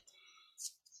enlightenment.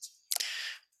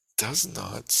 Does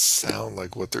not sound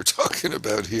like what they're talking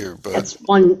about here, but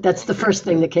That's the first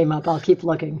thing that came up. I'll keep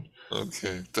looking.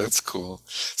 okay, that's cool.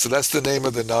 So that's the name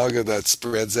of the naga that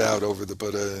spreads out over the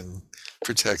Buddha and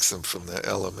protects him from the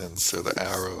elements or the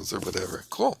arrows or whatever.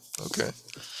 Cool. Okay.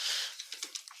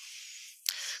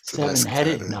 So that's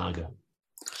Seven-headed kinda- naga.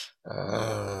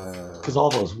 Because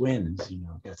all those winds,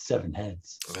 got 7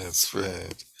 heads. That's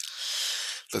right.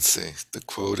 Let's see. The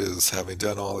quote is, having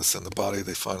done all this in the body,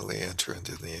 they finally enter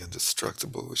into the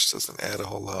indestructible, which doesn't add a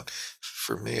whole lot.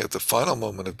 For me, at the final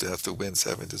moment of death, the winds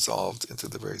having dissolved into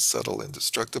the very subtle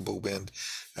indestructible wind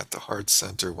at the heart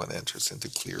center, one enters into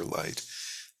clear light.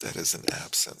 That is an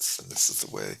absence. And this is the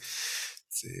way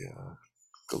the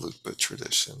Gelugpa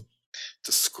tradition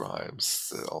describes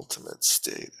the ultimate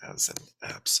state as an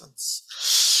absence.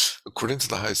 According to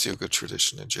the highest yoga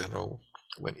tradition in general,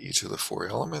 when each of the 4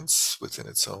 elements within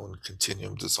its own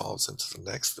continuum dissolves into the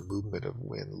next, the movement of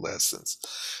wind lessens.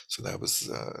 So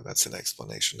that's an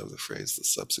explanation of the phrase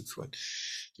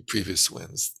the previous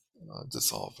winds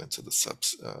dissolve into the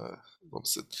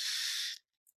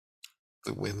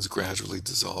the winds gradually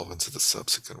dissolve into the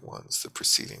subsequent ones, the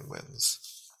preceding winds.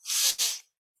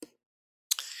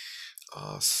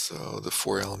 So the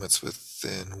 4 elements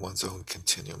within one's own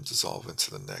continuum dissolve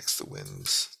into the next.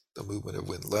 The movement of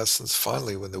wind lessens.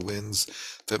 Finally, when the winds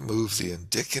that move the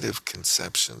indicative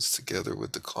conceptions together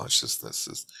with the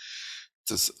consciousnesses.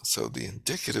 So the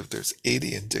indicative, there's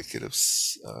 80 indicative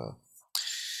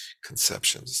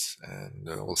conceptions, and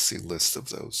we'll see a list of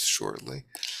those shortly.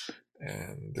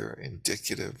 And they're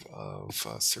indicative of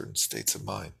certain states of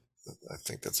mind. I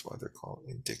think that's why they're called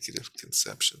indicative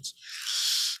conceptions.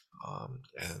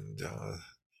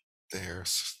 They're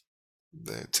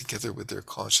together with their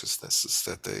consciousnesses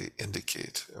that they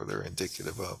indicate or they're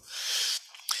indicative of.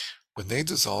 When they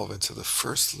dissolve into the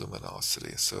first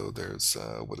luminosity, so there's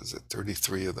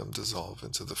 33 of them dissolve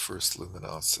into the first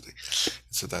luminosity.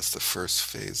 So that's the first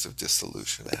phase of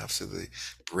dissolution. After the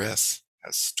breath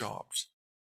has stopped,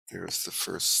 there's the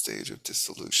first stage of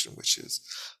dissolution, which is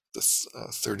the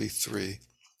 33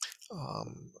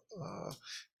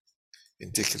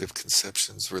 indicative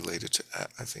conceptions related to,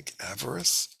 I think,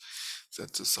 avarice,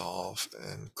 that dissolve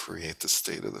and create the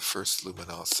state of the first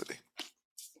luminosity.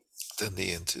 Then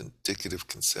the indicative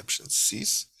conceptions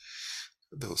cease,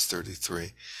 those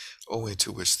 33, owing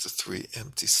to which the 3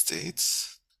 empty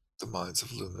states, the minds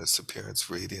of luminous appearance,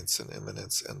 radiance, and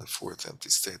immanence, and the 4th empty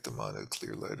state, the mind of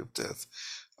clear light of death,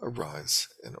 arise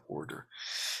in order.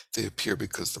 They appear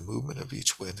because the movement of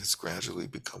each wind has gradually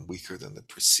become weaker than the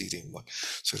preceding one.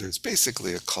 So there's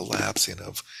basically a collapsing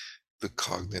of the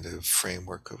cognitive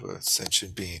framework of a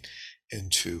sentient being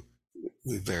into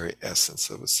the very essence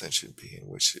of a sentient being,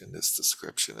 which in this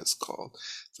description is called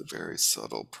the very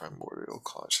subtle primordial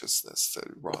consciousness that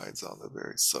rides on the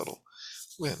very subtle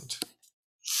wind.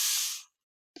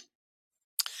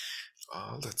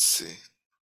 Let's see.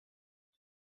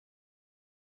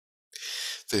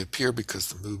 They appear because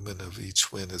the movement of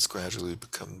each wind has gradually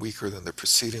become weaker than the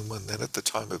preceding one. Then at the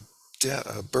time of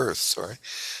birth,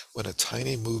 when a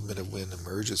tiny movement of wind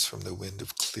emerges from the wind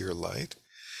of clear light.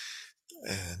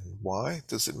 And why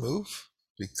does it move?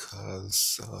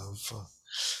 Because of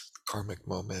karmic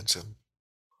momentum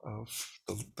of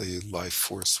the life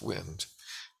force wind.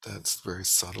 That's very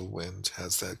subtle wind,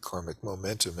 has that karmic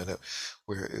momentum in it,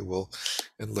 where it will,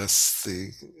 unless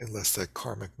that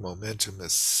karmic momentum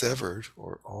is severed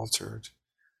or altered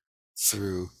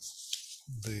through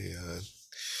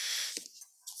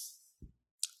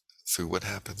what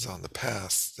happens on the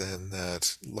path, then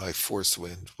that life force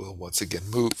wind will once again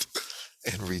move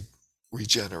and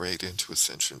regenerate into a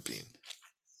sentient being.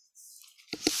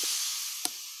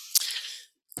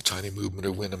 A tiny movement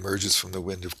of wind emerges from the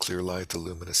wind of clear light, the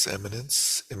luminous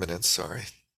immanence, the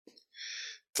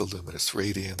luminous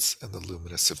radiance, and the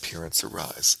luminous appearance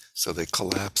arise. So they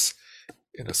collapse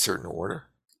in a certain order: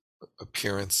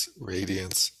 appearance,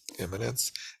 radiance,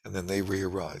 immanence, and then they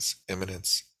re-arise: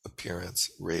 immanence, appearance,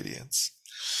 radiance.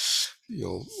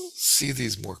 You'll see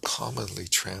these more commonly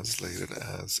translated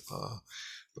as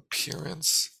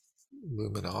appearance,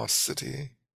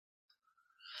 luminosity,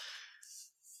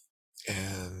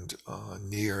 and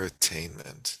near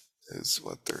attainment is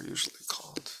what they're usually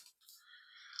called.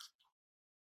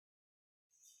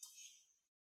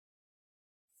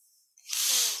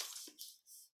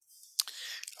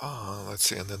 Let's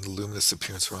see, and then the luminous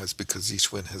appearance rise because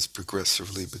each wind has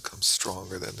progressively become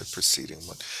stronger than the preceding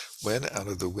one. When out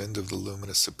of the wind of the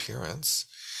luminous appearance,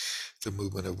 the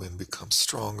movement of wind becomes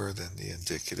stronger, then the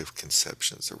indicative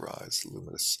conceptions arise. The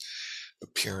luminous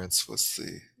appearance was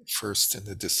the first in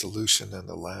the dissolution and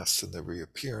the last in the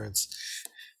reappearance.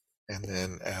 And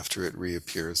then after it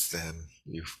reappears, then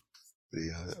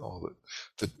all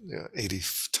the 80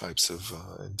 types of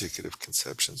indicative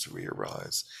conceptions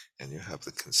re-arise, and you have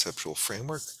the conceptual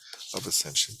framework of a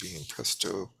sentient being,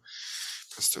 presto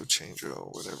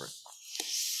changeo, whatever.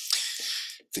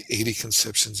 The 80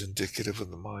 conceptions indicative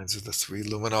of the minds of the three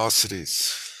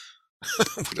luminosities.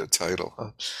 What a title,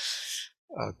 huh?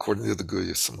 According to the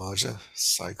Guhya Samaja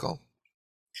cycle,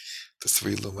 the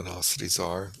three luminosities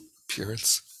are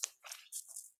appearance,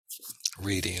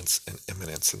 radiance, and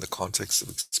immanence. In the context of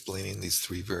explaining these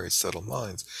three very subtle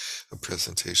minds, a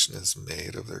presentation is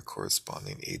made of their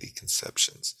corresponding 80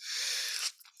 conceptions.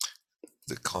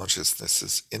 The consciousness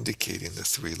is indicating the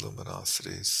three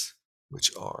luminosities,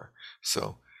 which are,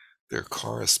 so their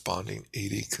corresponding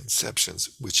 80 conceptions,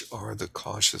 which are the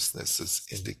consciousnesses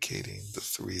indicating the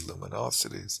three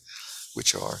luminosities,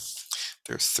 which are,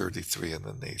 there's 33 in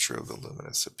the nature of the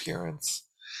luminous appearance,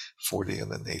 40 in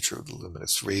the nature of the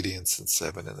luminous radiance, and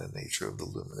 7 in the nature of the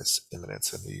luminous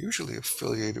immanence. And they're usually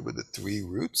affiliated with the three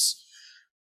roots,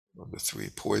 or the three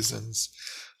poisons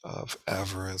of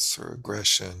avarice or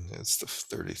aggression. It's the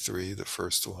 33, the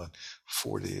first one.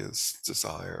 40 is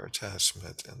desire,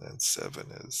 attachment, and then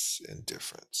 7 is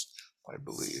indifference, I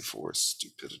believe, or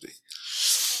stupidity.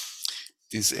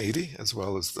 These 80, as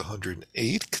well as the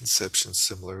 108 conceptions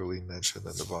similarly mentioned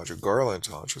in the Vajragarbha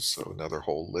Tantra, so another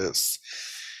whole list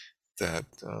that,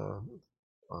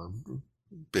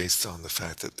 based on the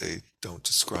fact that they don't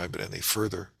describe it any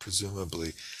further,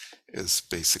 presumably is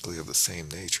basically of the same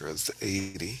nature as the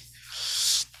 80,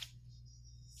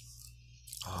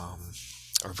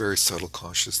 are very subtle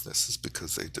consciousnesses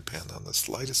because they depend on the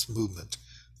slightest movement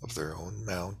of their own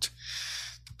mount,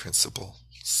 the principal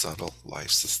subtle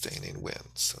life-sustaining wind.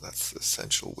 So that's the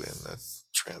essential wind that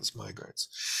transmigrates.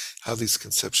 How these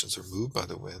conceptions are moved by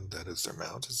the wind, that is their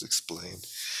mount, is explained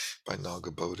by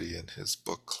Nagabodhi in his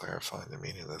book Clarifying the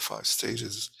Meaning of the Five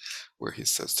Stages, where he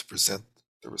says to present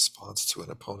the response to an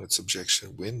opponent's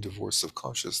objection, wind divorce of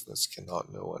consciousness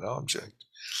cannot know an object.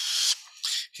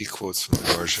 He quotes from the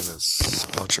Darshana's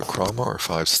Panchakrama, or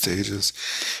five stages.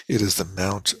 It is the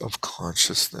mount of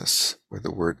consciousness, where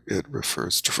the word it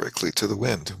refers directly to the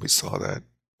wind. We saw that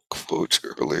quote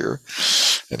earlier.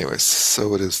 Anyway,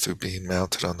 so it is through being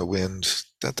mounted on the wind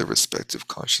that the respective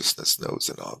consciousness knows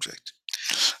an object.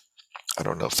 I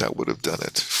don't know if that would have done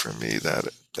it for me, that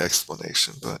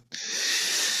explanation, but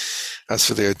as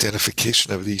for the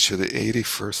identification of each of the 80,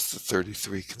 first the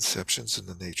 33 conceptions in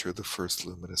the nature of the first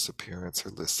luminous appearance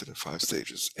are listed in five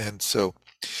stages. And so,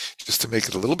 just to make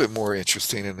it a little bit more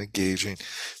interesting and engaging,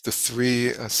 the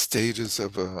three stages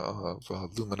of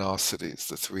luminosities,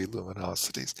 the three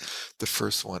luminosities. The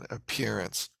first one,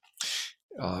 appearance.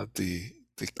 The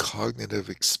cognitive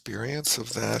experience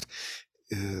of that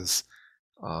is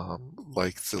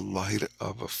like the light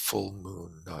of a full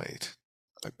moon night.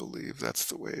 I believe that's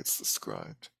the way it's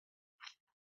described.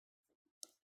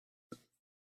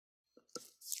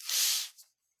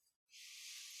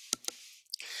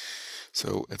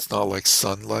 So it's not like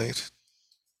sunlight,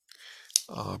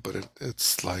 but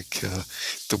it's like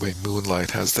the way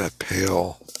moonlight has that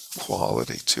pale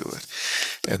quality to it.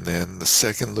 And then the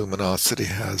second luminosity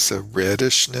has a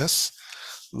reddishness,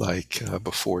 like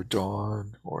before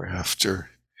dawn or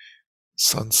after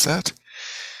sunset.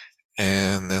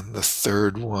 And then the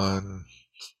third one,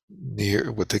 near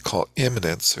what they call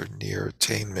immanence or near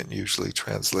attainment, usually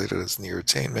translated as near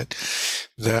attainment,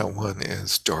 that one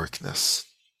is darkness.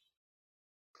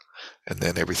 And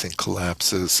then everything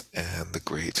collapses and the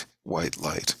great white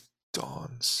light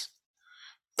dawns.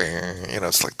 You know,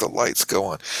 it's like the lights go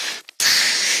on.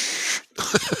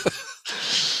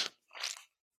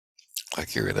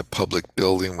 Like you're in a public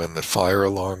building when the fire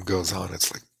alarm goes on,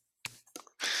 it's like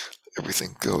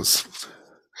everything goes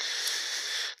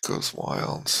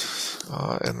wild.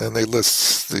 And then they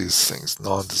list these things: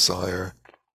 non-desire,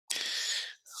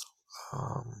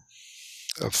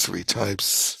 of three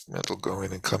types, mental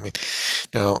going and coming.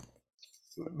 Now,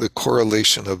 the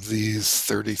correlation of these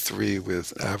 33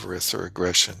 with avarice or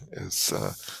aggression is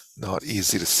not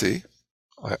easy to see.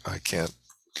 I can't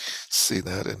see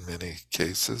that in many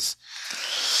cases.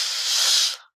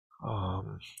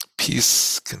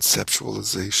 Peace,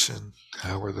 conceptualization,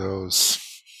 how are those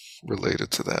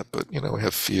related to that? But, we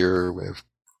have fear, we have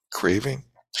craving,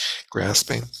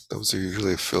 grasping. Those are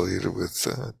usually affiliated with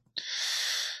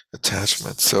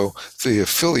attachment. So the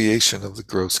affiliation of the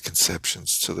gross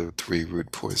conceptions to the three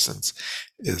root poisons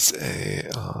is a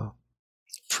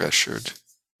pressured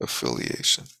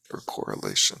affiliation or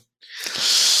correlation.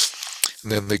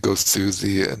 And then they go through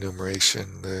the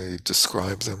enumeration, they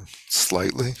describe them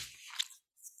slightly,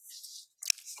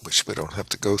 which we don't have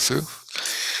to go through.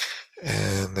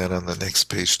 And then on the next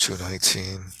page,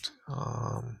 219,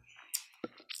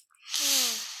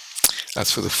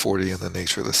 that's for the 40 and the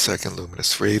nature of the second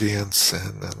luminous radiance.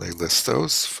 And then they list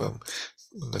those from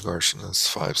Nagarjuna's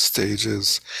 5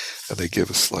 stages, and they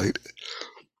give a slight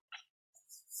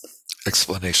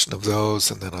explanation of those.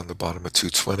 And then on the bottom of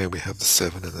 220, we have the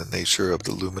 7 and the nature of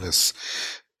the luminous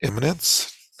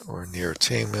immanence or near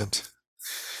attainment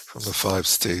from the 5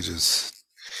 stages.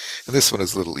 And this one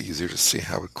is a little easier to see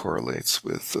how it correlates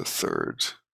with the third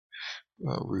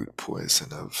root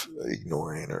poison of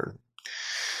ignoring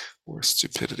or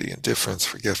stupidity, indifference,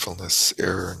 forgetfulness,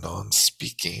 error,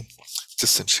 non-speaking,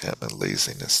 disenchantment,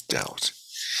 laziness, doubt.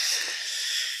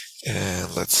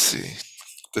 And let's see.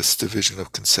 This division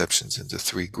of conceptions into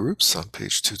 3 groups on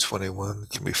page 221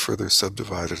 can be further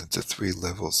subdivided into 3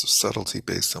 levels of subtlety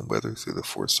based on whether through the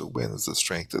force of winds the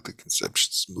strength of the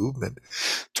conception's movement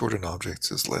toward an object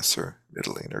is lesser,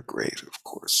 middling, or great, of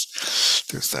course.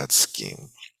 There's that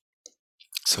scheme.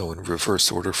 So in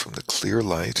reverse order from the clear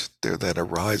light, there then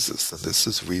arises, and this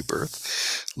is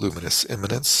rebirth, luminous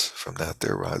immanence. From that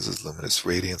there arises luminous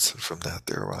radiance, and from that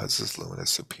there arises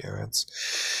luminous appearance,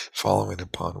 following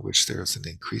upon which there is an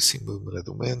increasing movement of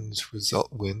the winds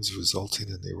resulting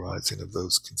in the arising of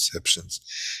those conceptions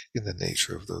in the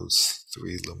nature of those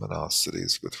 3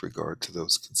 luminosities. With regard to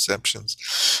those conceptions,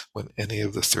 when any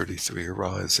of the 33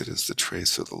 arise, it is the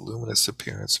trace of the luminous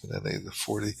appearance. When any of the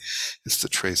 40 is the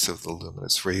trace of the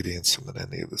luminous radiance, and when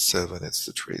any of the 7, it's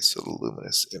the trace of the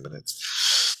luminous immanence.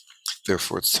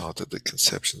 Therefore, it's taught that the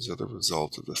conceptions are the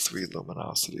result of the 3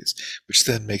 luminosities, which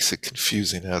then makes it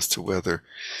confusing as to whether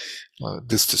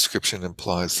this description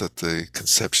implies that the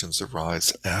conceptions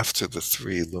arise after the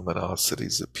 3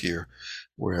 luminosities appear,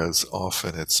 whereas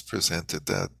often it's presented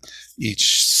that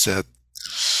each set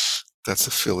that's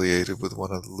affiliated with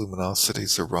one of the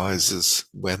luminosities arises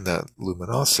when that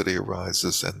luminosity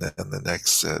arises, and then the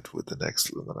next set with the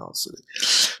next luminosity.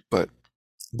 But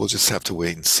we'll just have to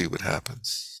wait and see what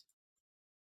happens.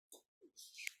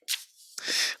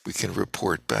 We can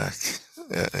report back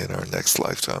in our next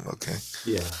lifetime, okay?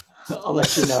 Yeah. I'll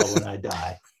let you know when I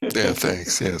die. Yeah,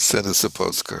 thanks. Yeah, send us a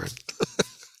postcard.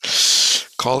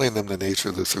 Calling them the nature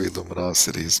of the 3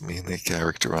 luminosities mean they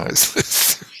characterize the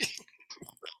 3.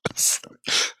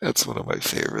 That's one of my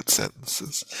favorite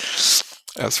sentences.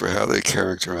 As for how they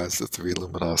characterize the 3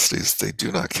 luminosities, they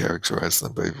do not characterize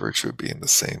them by virtue of being the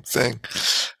same thing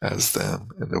as them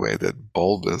in the way that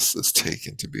bulbous is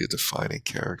taken to be a defining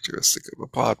characteristic of a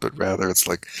pot, but rather it's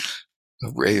like a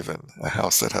raven, a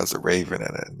house that has a raven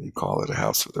in it, and you call it a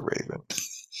house with a raven.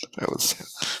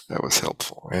 That was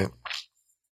helpful, right?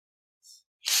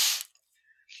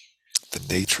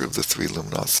 The nature of the 3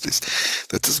 luminosities.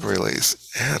 That doesn't really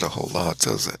add a whole lot,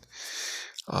 does it?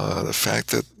 The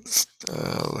fact that,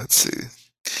 let's see,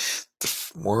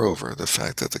 moreover, the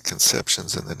fact that the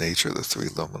conceptions and the nature of the 3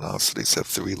 luminosities have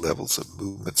 3 levels of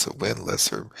movements of wind,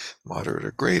 lesser, moderate,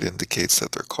 or great, indicates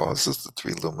that their causes, the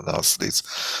 3 luminosities,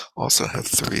 also have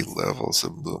 3 levels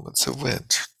of movements of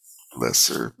wind,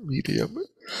 lesser, medium,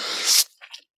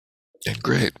 and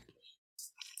great.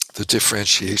 The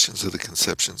differentiations of the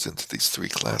conceptions into these 3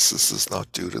 classes is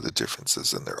not due to the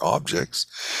differences in their objects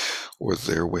or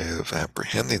their way of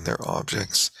apprehending their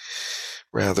objects.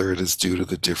 Rather, it is due to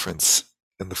the difference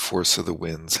in the force of the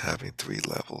winds having 3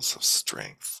 levels of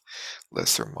strength,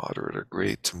 lesser, moderate, or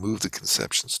great, to move the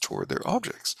conceptions toward their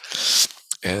objects.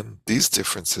 And these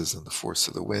differences in the force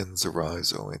of the winds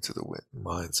arise owing to the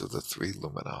minds of the 3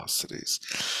 luminosities.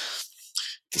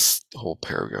 This whole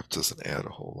paragraph doesn't add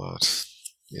a whole lot.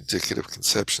 The indicative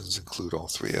conceptions include all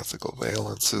 3 ethical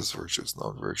valences, virtuous,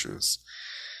 non-virtuous,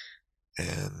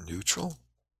 and neutral.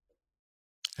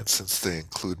 And since they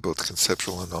include both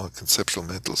conceptual and non-conceptual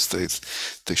mental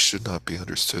states, they should not be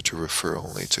understood to refer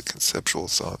only to conceptual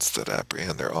thoughts that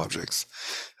apprehend their objects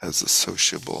as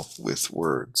associable with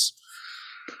words.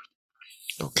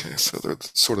 Okay, so they're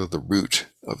sort of the root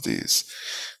of these.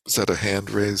 Was that a hand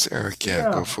raise, Eric? Yeah,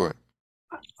 go for it.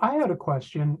 I had a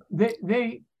question.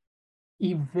 They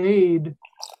evade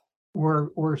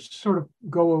or sort of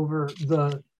go over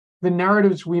the the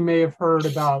narratives we may have heard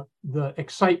about the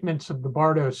excitements of the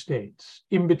Bardo states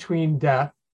in between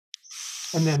death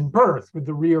and then birth with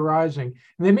the re-arising.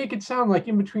 And they make it sound like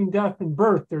in between death and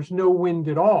birth, there's no wind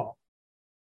at all.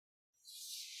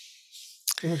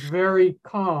 And it's very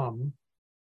calm.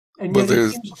 And yet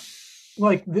it seems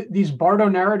like these Bardo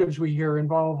narratives we hear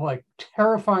involve like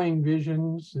terrifying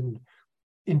visions and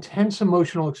intense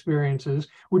emotional experiences,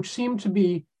 which seem to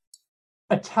be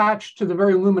attached to the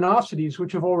very luminosities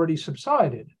which have already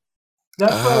subsided.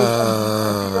 That's why I was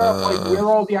trying to figure out like where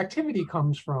all the activity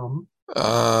comes from in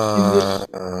this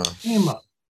schema.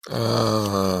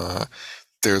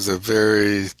 There's a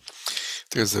very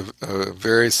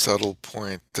subtle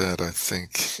point that I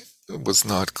think was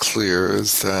not clear,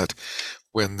 is that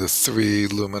when the three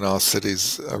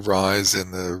luminosities arise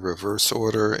in the reverse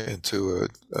order into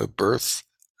a birth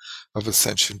of a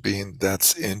sentient being,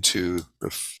 that's into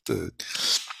the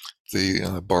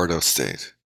Bardo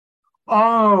state.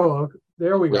 Oh,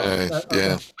 there we go. Right, Okay.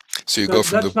 yeah. So you go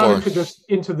from that's the not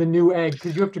into the new egg,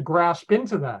 because you have to grasp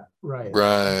into that, right?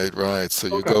 Right. So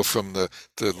you go from the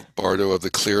Bardo of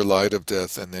the clear light of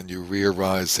death, and then you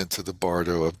re-arise into the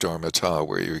Bardo of Dharmata,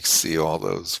 where you see all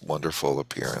those wonderful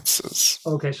appearances.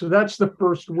 Okay, so that's the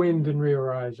first wind in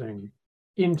re-arising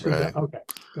into the, okay,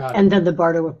 got it. And then the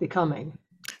Bardo of becoming.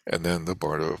 And then the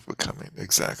Bardo of becoming,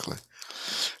 exactly.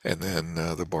 And then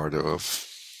the Bardo of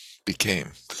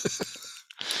became,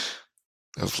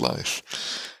 of life.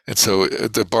 And so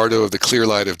the Bardo of the clear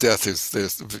light of death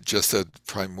there's just a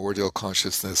primordial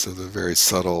consciousness of the very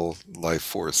subtle life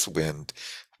force wind,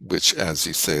 which, as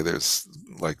you say, there's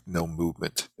like no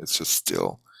movement. It's just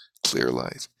still clear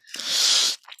light.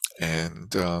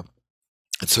 And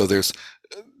so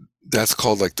that's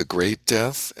called like the great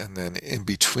death. And then in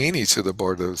between each of the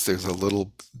Bardos, there's a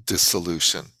little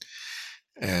dissolution.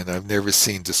 And I've never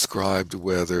seen described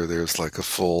whether there's like a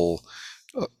full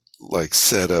like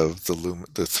set of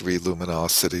the three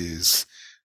luminosities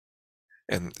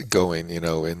and going,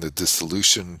 in the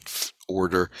dissolution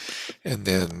order, and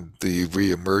then the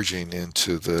re-emerging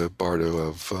into the Bardo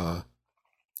of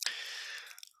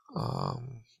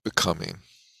becoming.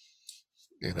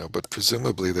 But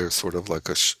presumably there's sort of like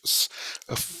a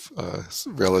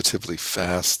relatively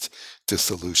fast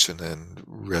dissolution and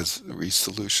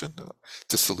resolution,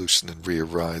 dissolution and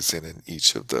re-arising in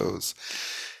each of those.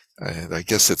 And I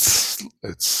guess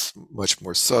it's much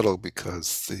more subtle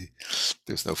because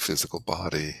there's no physical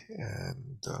body,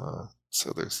 and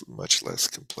so there's much less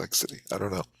complexity. I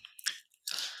don't know.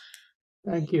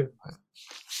 Thank you.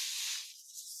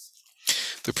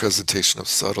 The presentation of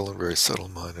subtle and very subtle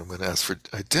mind, and when asked for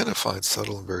identified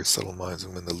subtle and very subtle minds,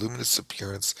 and when the luminous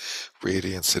appearance,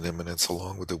 radiance, and immanence,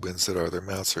 along with the winds that are their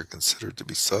mounts, are considered to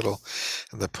be subtle,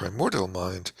 and the primordial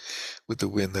mind, with the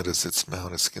wind that is its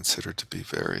mount, is considered to be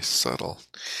very subtle.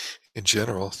 In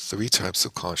general, three types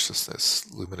of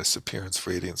consciousness, luminous appearance,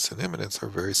 radiance, and immanence, are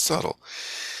very subtle,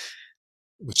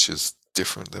 which is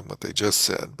different than what they just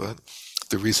said, but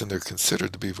the reason they're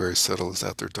considered to be very subtle is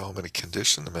that their dominant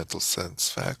condition, the mental sense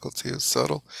faculty, is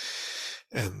subtle,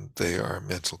 and they are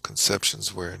mental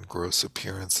conceptions wherein gross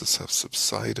appearances have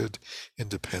subsided in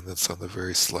dependence on the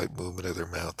very slight movement of their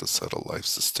mouth, the subtle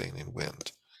life-sustaining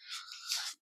wind.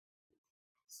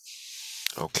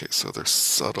 Okay, so they're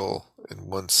subtle in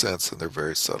one sense and they're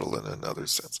very subtle in another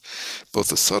sense. Both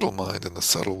the subtle mind and the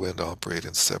subtle wind operate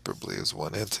inseparably as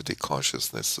one entity.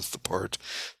 Consciousness is the part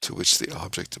to which the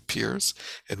object appears,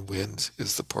 and wind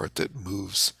is the part that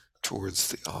moves towards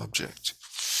the object.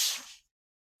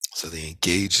 So the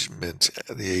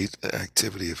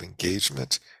activity of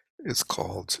engagement is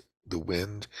called the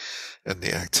wind, and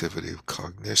the activity of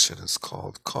cognition is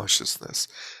called consciousness,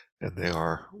 and they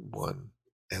are one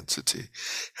entity.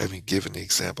 Having given the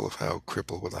example of how a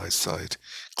cripple with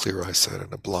clear eyesight,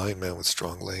 and a blind man with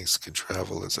strong legs can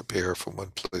travel as a pair from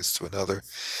one place to another,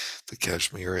 the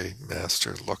Kashmiri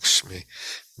master Lakshmi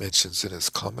mentions in his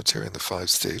commentary in the 5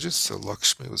 stages. So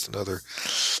Lakshmi was another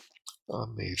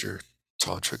major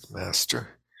tantric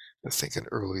master, I think an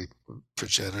early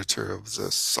progenitor of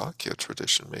the Sakya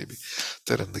tradition, maybe,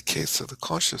 that in the case of the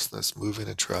consciousness, moving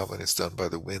and traveling is done by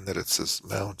the wind that it's its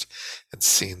mount, and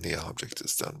seeing the object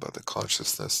is done by the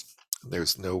consciousness. And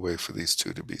there's no way for these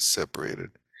two to be separated.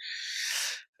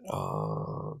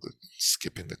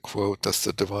 Skipping the quote, thus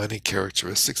the divining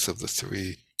characteristics of the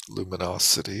three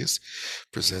luminosities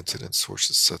presented in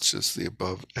sources such as the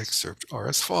above excerpt are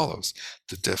as follows.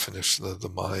 The definition of the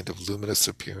mind of luminous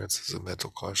appearance is a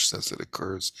mental consciousness that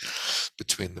occurs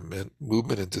between the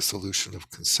movement and dissolution of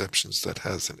conceptions that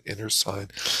has an inner sign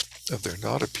of there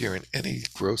not appearing any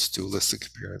gross dualistic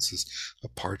appearances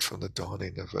apart from the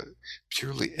dawning of a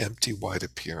purely empty white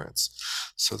appearance.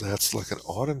 So that's like an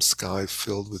autumn sky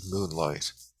filled with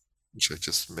moonlight, which I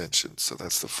just mentioned. So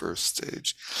that's the first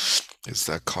stage, is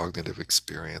that cognitive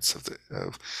experience of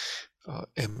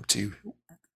empty,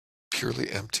 purely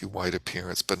empty white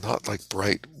appearance, but not like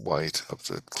bright white of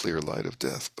the clear light of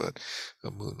death, but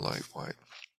a moonlight white.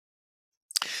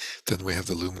 Then we have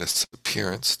the luminous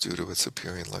appearance, due to its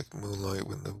appearing like moonlight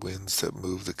when the winds that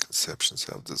move the conceptions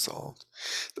have dissolved.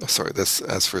 That's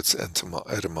as for its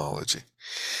etymology.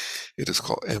 It is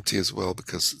called empty as well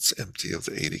because it's empty of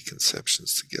the 80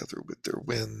 conceptions together with their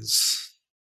winds.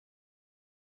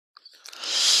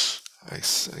 I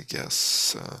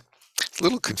guess it's a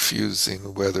little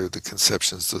confusing whether the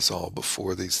conceptions dissolve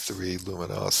before these three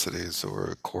luminosities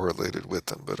or correlated with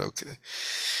them, but okay.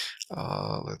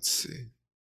 Let's see.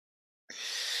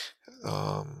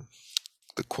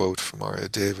 The quote from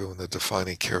Aryadeva in the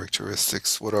defining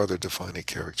characteristics. What are the defining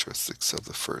characteristics of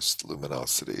the first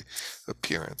luminosity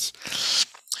appearance?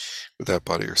 Without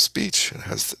body or speech, it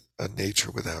has a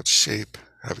nature without shape,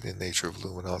 having the nature of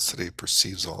luminosity,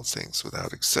 perceives all things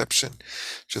without exception,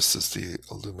 just as the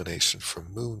illumination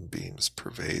from moonbeams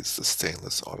pervades the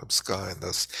stainless autumn sky, and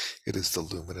thus it is the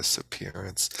luminous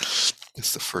appearance.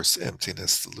 It's the first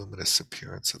emptiness, the luminous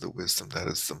appearance of the wisdom that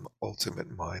is the ultimate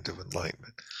mind of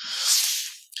enlightenment.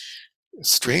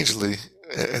 Strangely,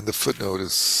 and the footnote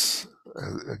is,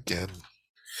 again,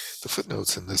 the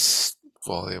footnotes in this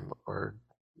volume are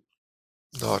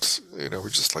not, we're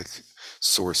just like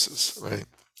sources, right?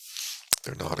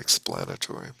 They're not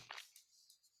explanatory.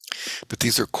 But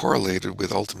these are correlated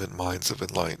with ultimate minds of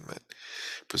enlightenment,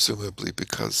 presumably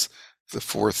because the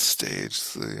fourth stage,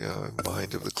 the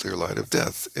mind of the clear light of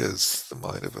death, is the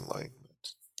mind of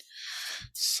enlightenment.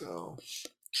 So,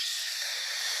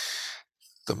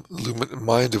 the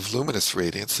mind of luminous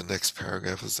radiance, the next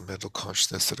paragraph, is the mental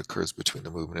consciousness that occurs between the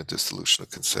movement and dissolution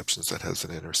of conceptions that has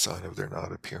an inner sign of there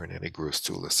not appearing any gross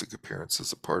dualistic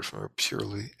appearances apart from a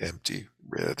purely empty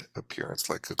red appearance,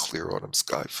 like a clear autumn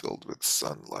sky filled with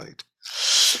sunlight.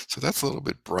 So that's a little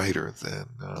bit brighter than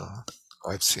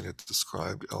I've seen it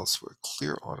described elsewhere.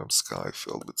 Clear autumn sky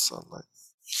filled with sunlight.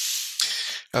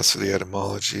 As for the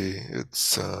etymology,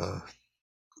 it's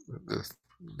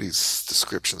these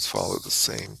descriptions follow the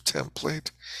same template,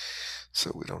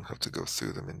 so we don't have to go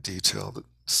through them in detail.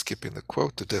 Skipping the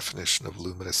quote, the definition of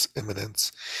luminous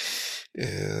immanence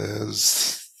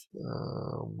is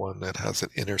one that has an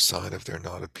inner sign of there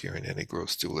not appearing any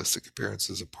gross dualistic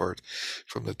appearances apart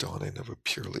from the dawning of a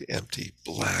purely empty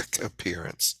black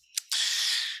appearance.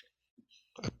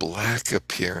 A black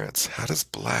appearance. How does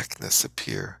blackness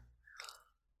appear?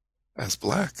 As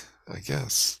black, I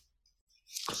guess.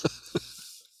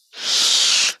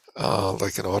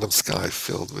 Like an autumn sky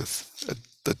filled with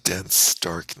the dense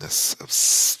darkness of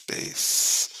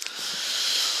space.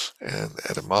 And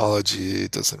etymology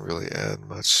doesn't really add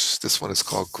much. This one is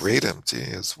called Great Empty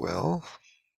as well.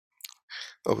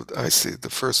 Oh, I see. The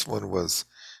first one was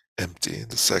empty.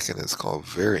 The second is called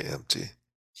Very Empty.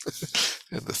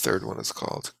 And the third one is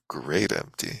called Great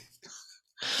Empty.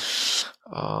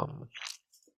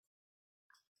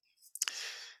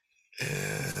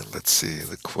 And let's see,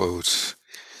 the quote,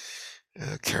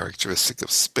 characteristic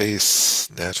of space,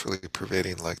 naturally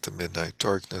pervading like the midnight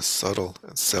darkness, subtle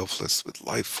and selfless, with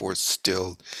life force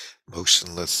stilled,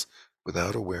 motionless,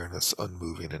 without awareness,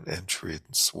 unmoving and entry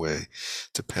and sway,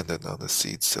 dependent on the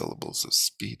seed syllables of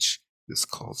speech, is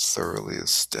called thoroughly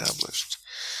established.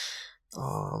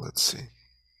 Let's see.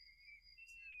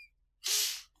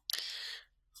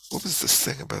 What was this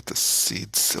thing about the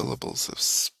seed syllables of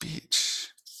speech?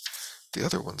 The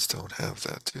other ones don't have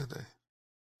that, do they?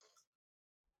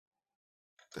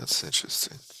 That's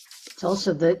interesting. It's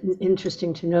also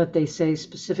interesting to note they say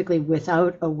specifically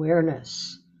without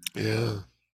awareness. Yeah.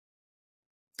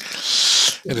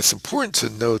 And it's important to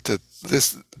note that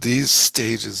these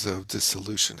stages of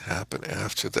dissolution happen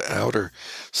after the outer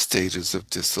stages of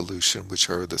dissolution, which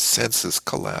are the senses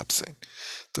collapsing.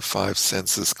 The five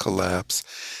senses collapse,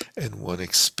 and one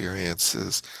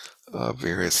experiences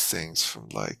various things from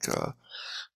like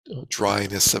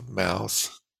dryness of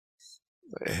mouth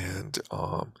and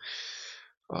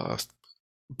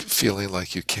feeling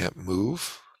like you can't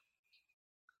move,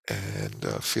 and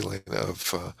feeling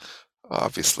of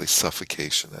obviously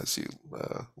suffocation as you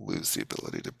lose the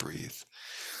ability to breathe.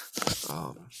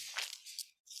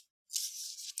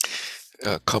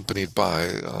 accompanied by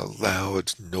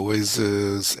loud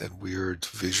noises and weird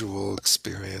visual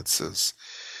experiences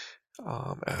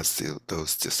as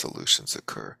those dissolutions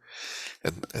occur.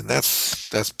 And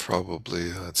that's probably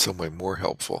in some way more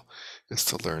helpful, is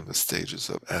to learn the stages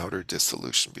of outer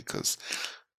dissolution, because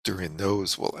during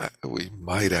those we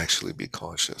might actually be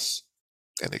conscious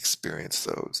and experience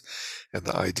those. And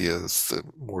the idea is, the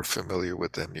more familiar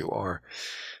with them you are,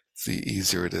 the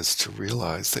easier it is to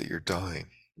realize that you're dying,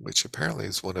 which apparently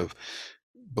is one of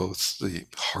both the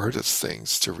hardest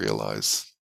things to realize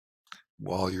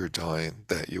while you're dying,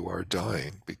 that you are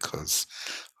dying, because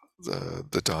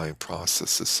the dying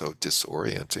process is so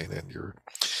disorienting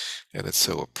and it's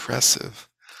so oppressive.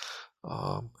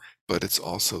 But it's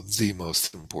also the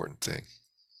most important thing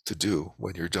to do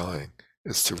when you're dying,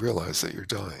 is to realize that you're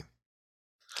dying.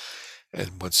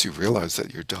 And once you realize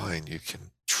that you're dying, you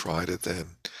can try to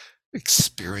then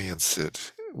experience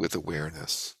it with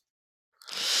awareness.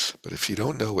 But if you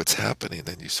don't know what's happening,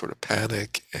 then you sort of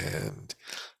panic, and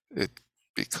it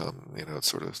it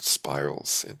sort of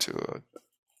spirals into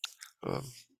a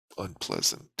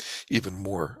unpleasant, even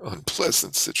more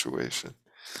unpleasant situation.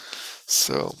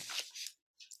 So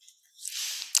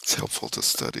it's helpful to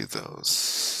study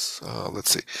those.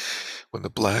 Let's see. When the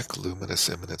black luminous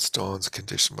immanence dawns,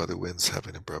 conditioned by the winds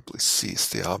having abruptly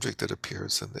ceased, the object that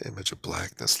appears in the image of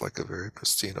blackness, like a very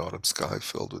pristine autumn sky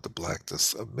filled with the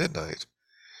blackness of midnight.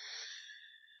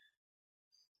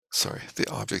 Sorry, the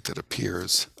object that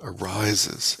appears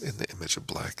arises in the image of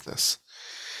blackness.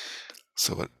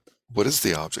 So what is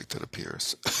the object that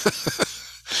appears?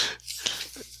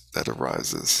 That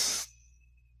arises?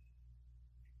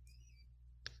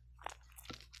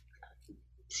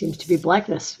 Seems to be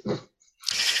blackness.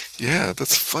 Yeah,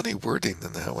 that's funny wording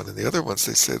in that one. And the other ones,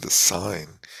 they say the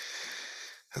sign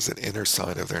has an inner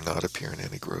sign of there not appearing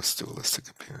any gross dualistic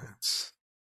appearance.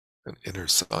 An inner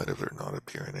sign of there not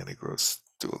appearing any gross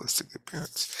dualistic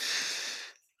appearance.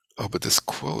 Oh, but this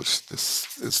quote,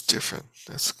 this is different.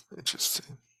 That's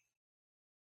interesting.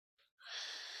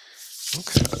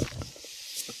 Okay.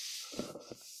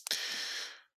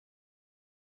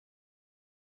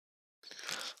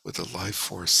 With the life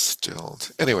force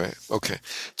stilled. Anyway, okay.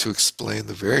 To explain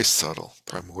the very subtle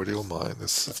primordial mind,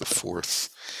 this is the fourth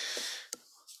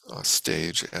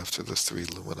stage after the three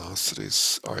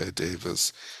luminosities.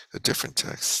 Aryadeva's, a different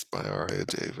text by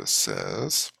Aryadeva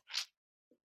says,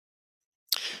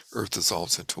 earth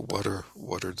dissolves into water,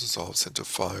 water dissolves into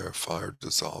fire, fire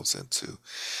dissolves into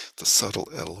the subtle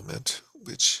element,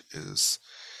 which is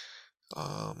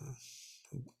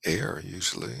air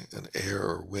usually, and air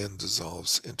or wind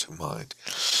dissolves into mind.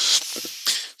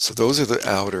 So those are the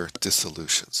outer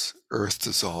dissolutions. Earth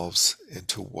dissolves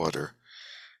into water.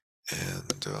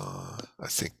 And I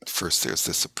think first there's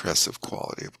this oppressive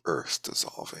quality of earth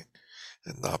dissolving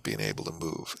and not being able to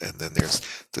move. And then there's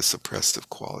this oppressive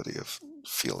quality of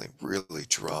feeling really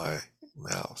dry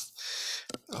mouth.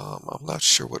 I'm not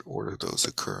sure what order those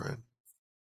occur in.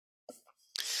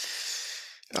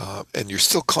 And you're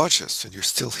still conscious, and you're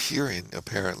still hearing,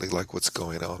 apparently, like what's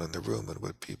going on in the room and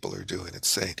what people are doing and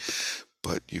saying,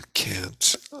 but you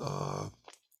can't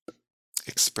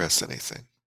express anything,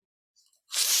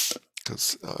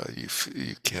 because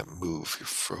you can't move, you're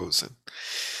frozen.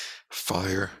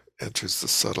 Fire enters the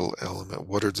subtle element.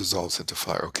 Water dissolves into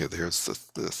fire. Okay, there's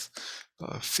the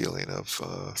feeling of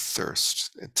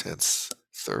thirst, intense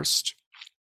thirst.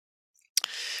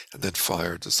 And then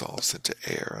fire dissolves into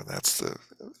air, and that's the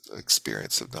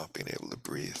experience of not being able to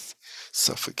breathe,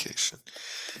 suffocation.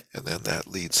 And then that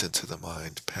leads into the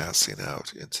mind passing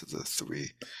out into the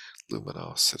three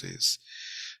luminosities.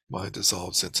 Mind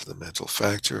dissolves into the mental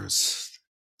factors,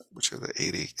 which are the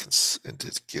 80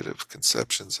 indicative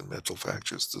conceptions, and mental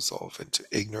factors dissolve into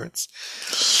ignorance.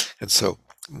 And so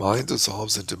mind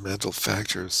dissolves into mental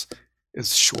factors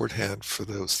is shorthand for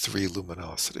those three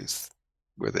luminosities,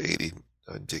 where the 80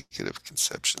 indicative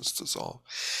conceptions dissolve.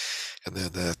 And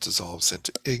then that dissolves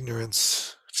into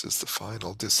ignorance, which is the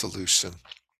final dissolution,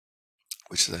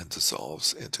 which then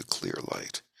dissolves into clear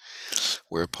light,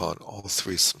 whereupon all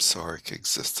three samsaric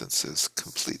existences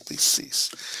completely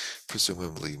cease,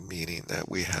 presumably meaning that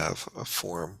we have a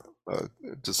form, a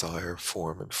desire,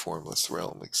 form, and formless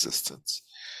realm existence.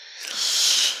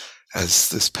 As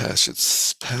this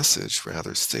passage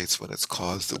rather states, when it's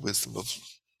caused, the wisdom of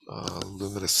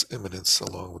luminous immanence,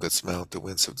 along with its mount, the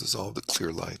winds have dissolved, the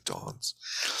clear light dawns.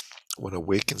 One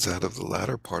awakens out of the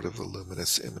latter part of the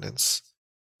luminous immanence,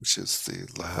 which is the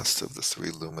last of the three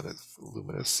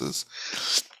luminuses,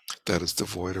 that is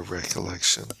devoid of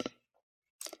recollection,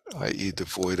 i.e.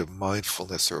 devoid of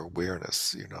mindfulness or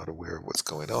awareness. You're not aware of what's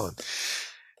going on.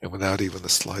 and without even the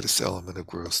slightest element of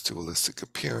gross dualistic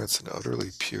appearance, an utterly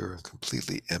pure and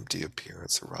completely empty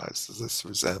appearance arises. This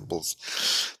resembles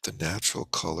the natural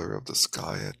color of the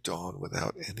sky at dawn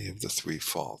without any of the three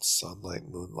faults, sunlight,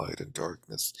 moonlight, and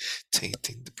darkness,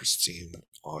 tainting the pristine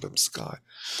autumn sky.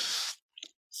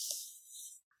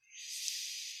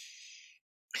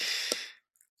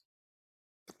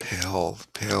 Pale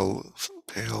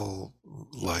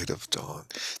light of dawn.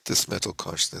 This mental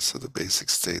consciousness of the basic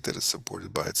state that is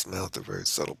supported by its mouth, the very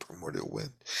subtle primordial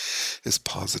wind, is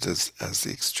posited as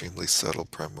the extremely subtle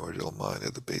primordial mind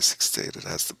of the basic state. It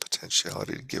has the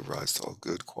potentiality to give rise to all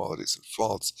good qualities and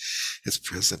faults. It's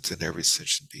present in every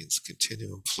sentient being's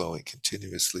continuum, flowing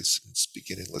continuously since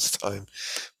beginningless time,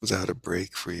 without a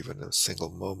break for even a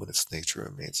single moment. Its nature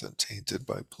remains untainted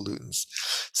by pollutants.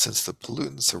 Since the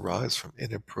pollutants arise from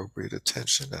inappropriate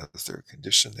attention as their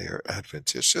condition, they are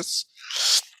adventitious,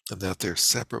 and that they're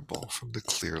separable from the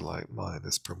clear light mind.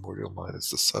 This primordial mind is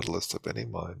the subtlest of any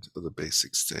mind of the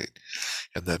basic state,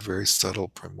 and that very subtle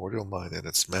primordial mind in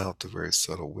its mouth, the very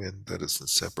subtle wind that is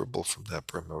inseparable from that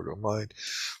primordial mind,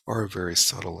 are a very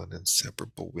subtle and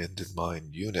inseparable wind and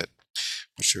mind unit,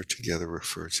 which are together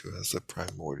referred to as the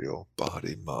primordial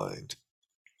body mind.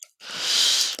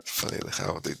 Funny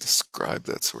how they describe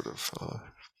that sort of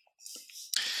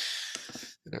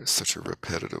such a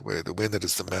repetitive way. The wind that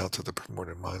is the mouth of the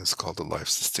primordial mind is called the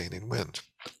life-sustaining wind.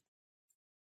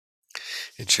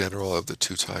 In general, of the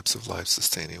two types of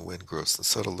life-sustaining wind, gross and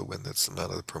subtle, the wind that's the mouth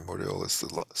of the primordial is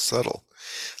the subtle.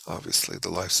 Obviously, the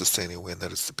life-sustaining wind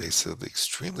that is the base of the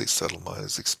extremely subtle mind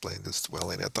is explained as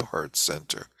dwelling at the heart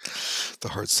center. The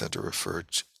heart center referred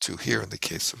to here in the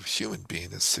case of a human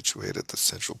being is situated at the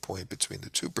central point between the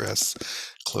two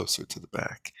breasts, closer to the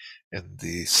back. And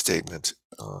the statement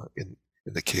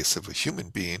in the case of a human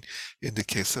being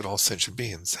indicates that all sentient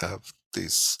beings have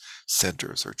these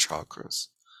centers or chakras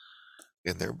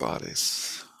in their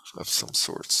bodies of some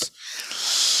sorts,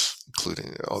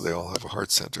 including, they all have a heart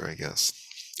center, I guess.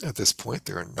 At this point,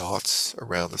 there are knots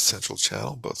around the central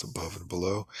channel, both above and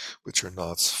below, which are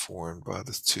knots formed by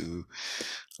the two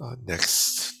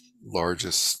next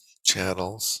largest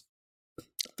channels,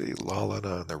 the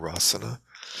Lalana and the Rasana,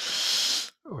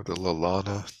 or the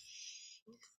Lalana,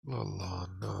 and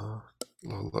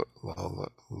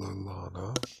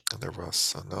the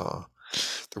Rasana,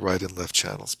 the right and left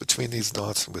channels. Between these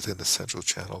knots and within the central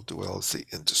channel dwells the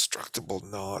indestructible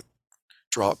knot.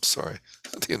 The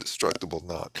indestructible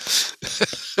knot.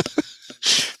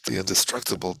 The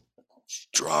indestructible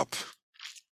drop.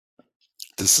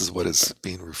 This is what is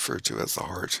being referred to as the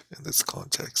heart in this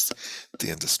context. The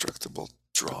indestructible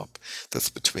drop. That's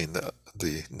between the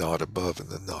knot above and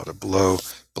the knot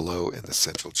below in the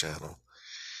central channel,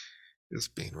 is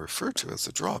being referred to as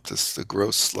a drop. The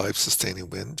gross life-sustaining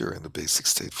wind during the basic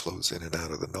state flows in and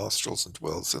out of the nostrils and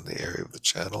dwells in the area of the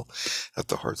channel at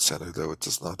the heart center, though it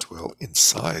does not dwell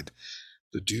inside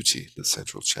the duty, the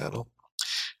central channel,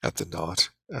 at the knot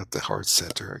at the heart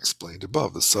center explained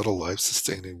above. The subtle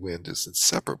life-sustaining wind is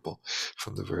inseparable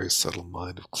from the very subtle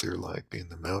mind of clear light, being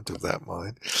the mount of that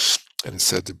mind, and is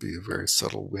said to be a very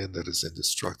subtle wind that is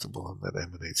indestructible and that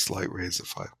emanates light rays of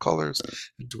 5 colors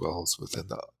and dwells within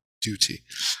the duty,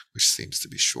 which seems to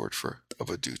be short of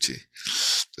a duty,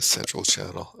 the central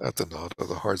channel at the knot of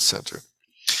the heart center.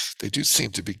 They do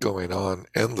seem to be going on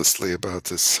endlessly about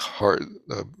this heart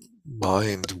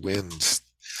mind wind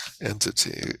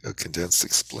entity, a condensed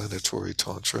explanatory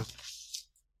tantra,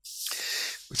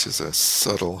 which is a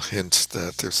subtle hint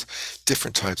that there's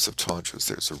different types of tantras.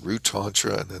 There's a root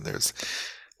tantra, and then there's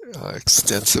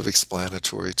extensive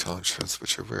explanatory tantras,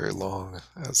 which are very long,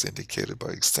 as indicated by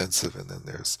extensive, and then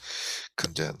there's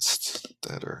condensed,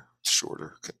 that are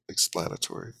shorter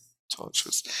explanatory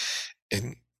tantras.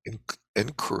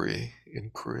 Inquiry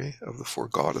of the Four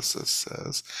Goddesses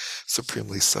says,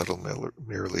 supremely subtle,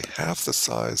 merely half the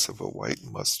size of a white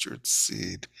mustard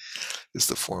seed, is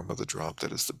the form of the drop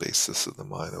that is the basis of the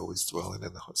mind, always dwelling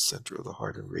in the center of the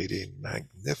heart and radiating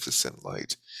magnificent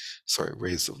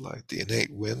rays of light. The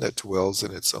innate wind that dwells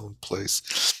in its own place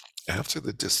after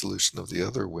the dissolution of the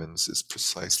other winds is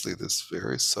precisely this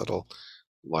very subtle,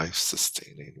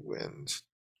 life-sustaining wind.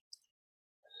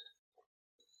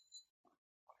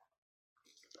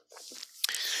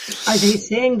 Are they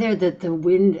saying there that the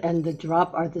wind and the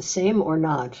drop are the same or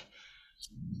not?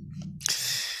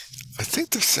 I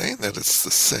think they're saying that it's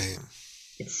the same.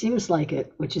 It seems like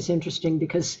it, which is interesting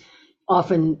because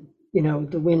often,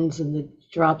 the winds and the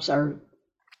drops are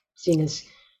seen as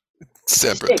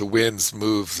separate. distinct. The winds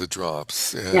move the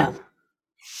drops. Yeah.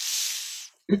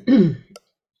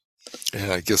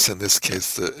 And I guess in this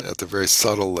case, at the very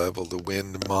subtle level, the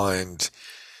wind mind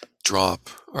drop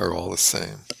are all the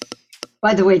same.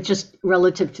 By the way, just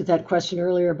relative to that question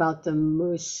earlier about the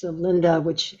Musalinda,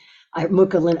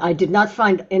 Mukalinda, I did not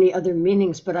find any other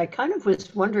meanings, but I kind of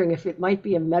was wondering if it might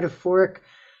be a metaphoric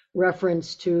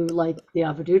reference to like the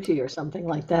Avaduti or something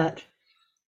like that.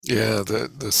 Yeah,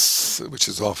 this which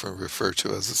is often referred to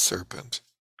as a serpent,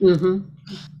 Mm-hmm.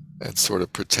 and sort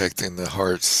of protecting the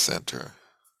heart center.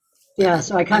 Yeah,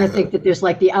 so I kind of think that there's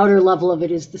like the outer level of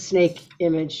it is the snake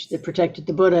image that protected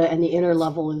the Buddha, and the inner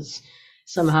level is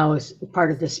somehow is part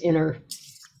of this inner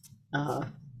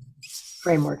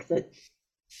framework that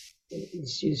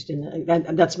is used in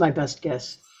that's my best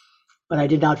guess, but I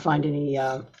did not find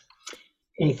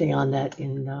anything on that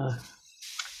in the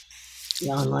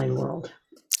online world.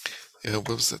 Yeah, what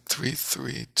was it?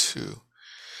 332.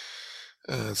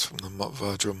 It's from the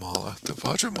Vajramala. The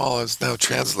Vajramala is now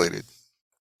translated.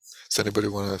 Does anybody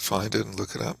want to find it and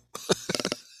look it up?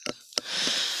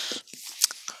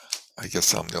 I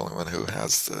guess I'm the only one who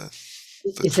has the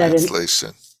Is that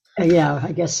translation. Yeah,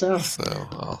 I guess so. So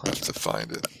I'll have to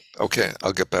find it. Okay,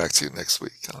 I'll get back to you next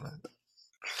week on it.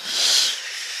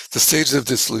 The stages of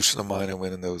dissolution of mind and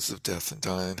wind and those of death and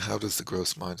dying. How does the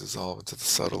gross mind dissolve into the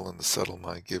subtle, and the subtle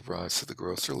mind give rise to the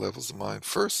grosser levels of mind?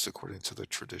 First, according to the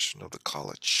tradition of the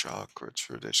Kala Chakra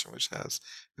tradition, which has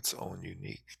its own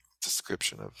unique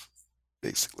description of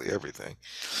basically everything.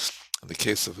 In the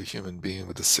case of a human being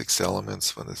with the 6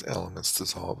 elements, when the elements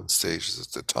dissolve in stages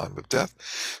at the time of death,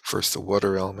 first the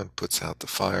water element puts out the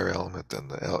fire element, then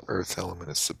the earth element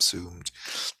is subsumed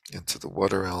into the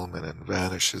water element and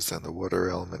vanishes, then the water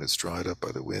element is dried up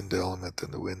by the wind element, then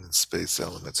the wind and space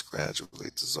elements gradually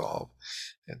dissolve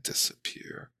and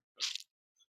disappear.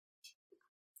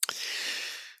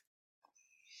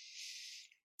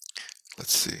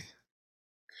 Let's see.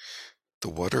 The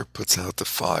water puts out the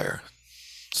fire.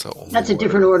 So that's a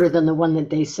different order than the one that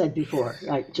they said before.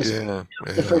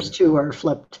 The first 2 are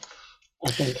flipped,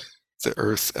 I think. The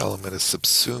earth element is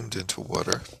subsumed into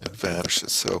water and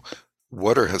vanishes. So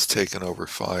water has taken over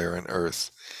fire and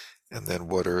earth, and then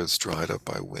water is dried up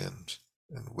by wind,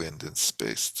 and wind and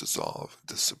space dissolve and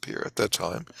disappear. At that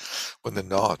time, when the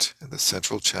knot in the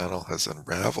central channel has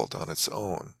unraveled on its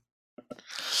own,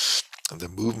 and the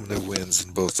movement of winds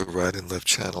in both the right and left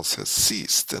channels has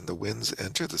ceased, then the winds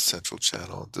enter the central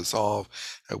channel and dissolve,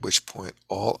 at which point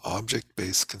all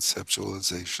object-based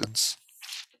conceptualizations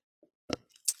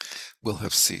will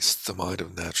have ceased. The mind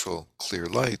of natural clear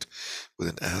light, with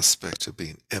an aspect of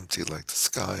being empty like the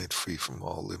sky and free from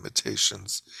all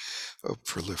limitations of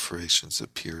proliferations,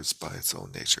 appears by its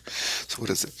own nature. So what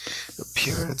is it?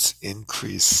 Appearance,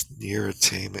 increase, near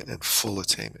attainment, and full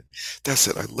attainment. That's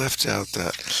it. I left out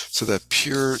that. So that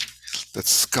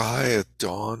sky at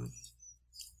dawn,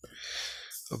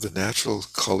 of the natural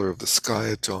color of the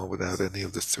sky at dawn without any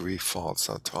of the 3 faults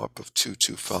on top of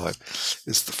 225,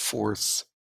 is the 4th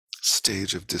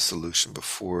stage of dissolution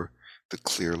before the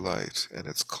clear light, and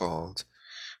it's called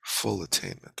full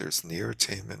attainment. There's near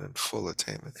attainment and full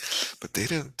attainment, but they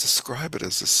didn't describe it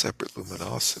as a separate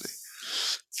luminosity.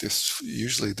 There's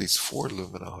usually these 4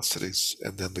 luminosities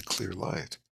and then the clear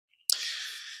light.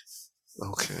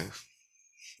 Okay,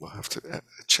 we'll have to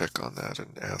check on that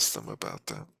and ask them about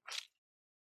that.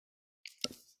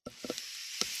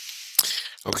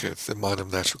 Okay, the mind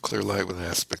of natural clear light with an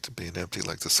aspect of being empty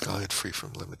like the sky and free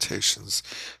from limitations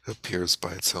appears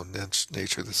by its own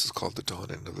nature. This is called the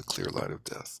dawning of the clear light of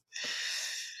death.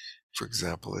 For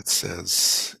example, it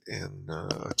says in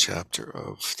a chapter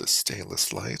of the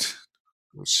Stainless Light,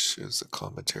 which is a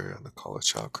commentary on the Kala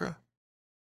Chakra,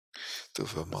 the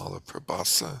Vimala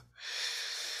Prabhasa,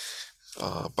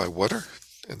 by water,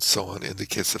 and so on,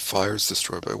 indicates that fire is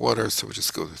destroyed by water, so we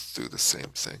just go through the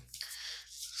same thing.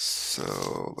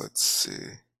 So let's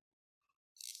see.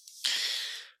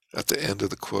 At the end of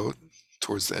the quote,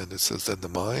 towards the end, it says, then the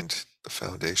mind, the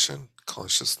foundation,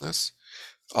 consciousness,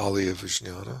 Alaya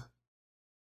Vijnana,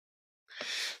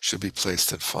 should be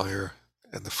placed in fire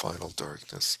and the final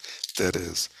darkness. That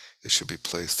is, it should be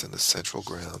placed in the central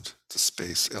ground, the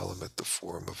space element, the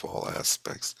form of all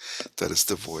aspects, that is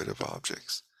devoid of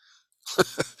objects.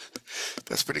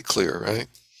 That's pretty clear, right?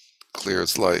 Clear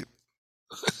as light.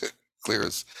 Clear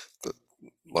as the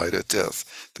light at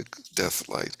death, the death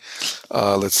light.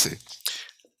 Let's see.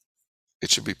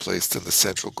 It should be placed in the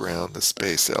central ground, the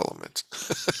space element.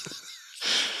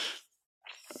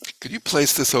 Could you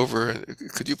place this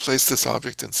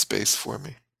object in space for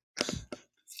me?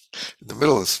 In the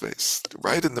middle of space,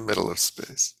 right in the middle of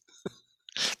space.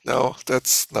 No,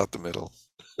 that's not the middle.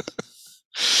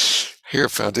 Here,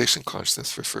 foundation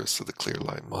consciousness refers to the clear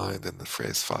light mind, and the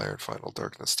phrase fire and final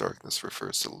darkness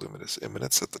refers to luminous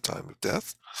immanence at the time of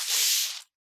death.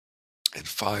 And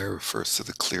fire refers to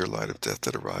the clear light of death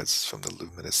that arises from the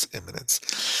luminous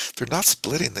immanence. They're not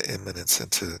splitting the immanence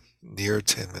into near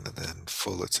attainment and then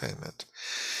full attainment.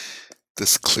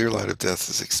 This clear light of death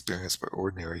is experienced by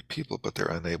ordinary people, but they're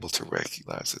unable to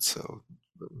recognize it. So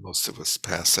most of us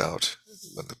pass out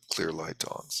when the clear light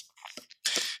dawns,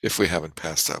 if we haven't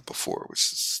passed out before,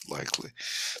 which is likely.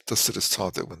 Thus it is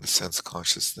taught that when the sense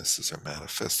consciousnesses are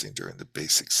manifesting during the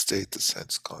basic state, the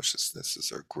sense consciousnesses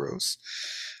are gross.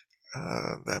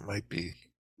 That might be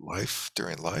life,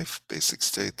 during life, basic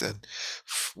state. Then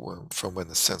from when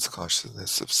the sense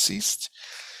consciousness have ceased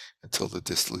until the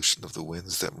dissolution of the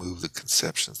winds that move the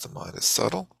conceptions, the mind is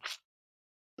subtle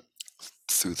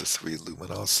through the three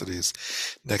luminosities.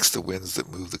 Next, the winds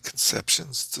that move the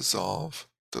conceptions dissolve,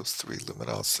 those three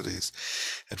luminosities.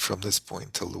 And from this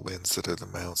point till the winds that are the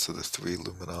mounts of the three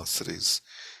luminosities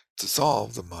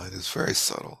dissolve, the mind is very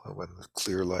subtle. And when the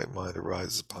clear light mind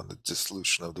arises upon the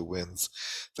dissolution of the winds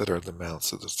that are the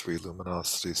mounts of the three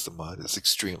luminosities, the mind is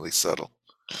extremely subtle.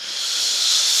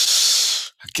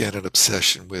 Again, an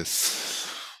obsession with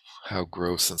how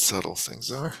gross and subtle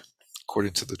things are.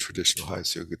 According to the traditional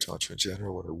highest yoga tantra in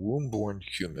general, when a womb-born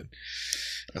human,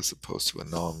 as opposed to a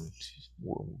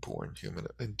non-womb-born human,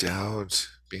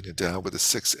 being endowed with the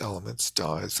six elements,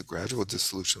 dies, the gradual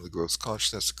dissolution of the gross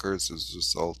consciousness occurs as a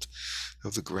result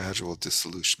of the gradual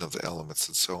dissolution of the elements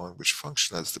and so on, which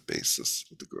function as the basis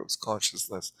of the gross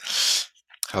consciousness.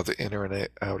 How the inner and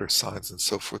outer signs and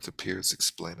so forth appears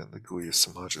explained in the Guhya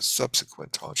Samaja's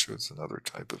subsequent tantra is another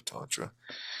type of tantra,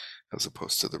 as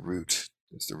opposed to the root.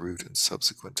 There's the root in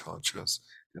subsequent tantras,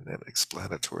 and then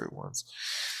explanatory ones.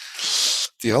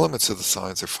 The elements of the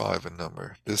signs are 5 in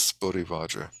number. This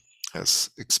Bodhivajra has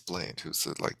explained, who's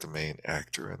like the main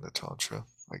actor in the tantra,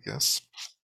 I guess.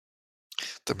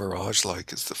 The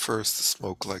mirage-like is the first, the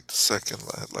smoke-like the second,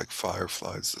 like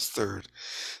fireflies the third,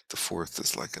 the fourth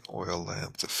is like an oil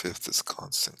lamp, the fifth is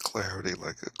constant clarity,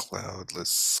 like a cloudless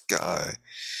sky.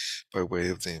 By way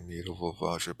of the immutable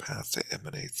Vajrapath, they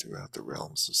emanate throughout the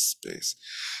realms of space.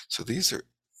 So these are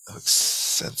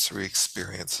sensory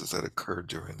experiences that occur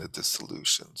during the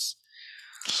dissolutions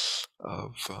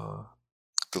of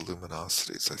the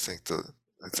luminosities. I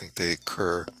think they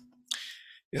occur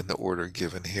in the order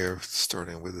given here,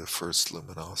 starting with the first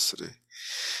luminosity.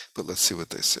 But let's see what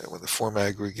they say. When the form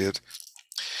aggregate,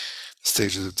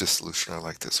 stages of dissolution are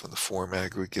like this. When the form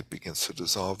aggregate begins to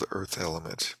dissolve, the earth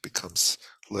element becomes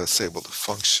less able to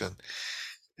function,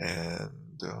 and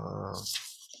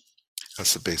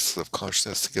that's the basis of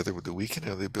consciousness, together with the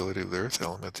weakening of the ability of the earth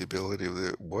element. The ability of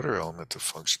the water element to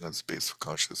function as the base of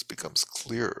consciousness becomes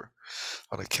clearer.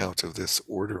 On account of this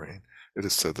ordering, it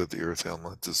is said that the earth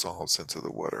element dissolves into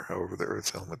the water. However, the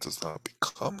earth element does not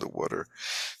become the water.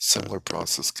 Similar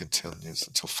process continues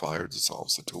until fire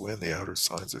dissolves into wind. The outer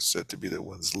signs are said to be that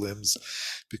one's limbs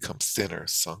become thinner,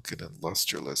 sunken, and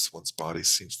lusterless. One's body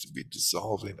seems to be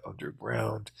dissolving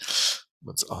underground.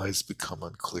 One's eyes become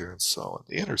unclear, and so on.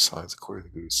 The inner signs, according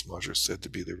to Guru Samaja, are said to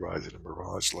be the rising of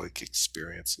mirage-like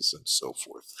experiences, and so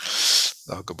forth.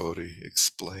 Nagabodhi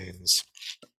explains,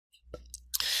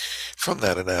 from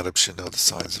that, an adept should know the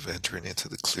signs of entering into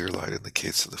the clear light. In the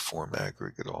case of the form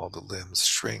aggregate, all the limbs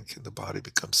shrink and the body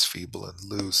becomes feeble and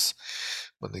loose.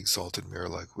 When the exalted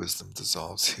mirror-like wisdom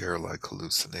dissolves, hair-like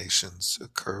hallucinations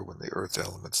occur. When the earth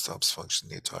element stops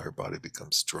functioning, the entire body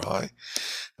becomes dry.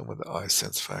 And when the eye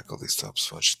sense faculty stops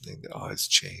functioning, the eyes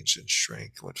change and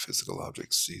shrink. When physical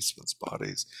objects cease, one's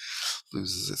body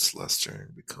loses its luster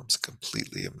and becomes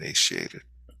completely emaciated.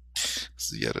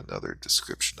 This is yet another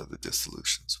description of the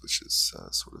dissolutions, which is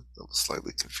sort of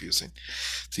slightly confusing.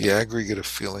 The aggregate of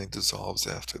feeling dissolves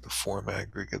after the form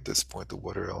aggregate. At this point, the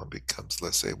water element becomes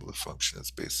less able to function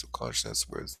as base of consciousness,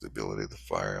 whereas the ability of the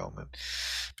fire element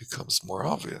becomes more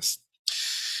obvious.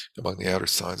 Among the outer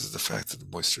signs is the fact that the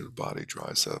moisture of the body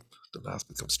dries up, the mouth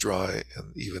becomes dry,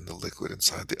 and even the liquid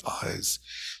inside the eyes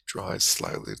dries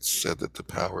slightly. It's said that the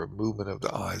power of movement of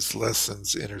the eyes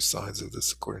lessens. Inner signs of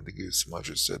this, according to Guru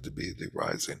Samaja, are said to be the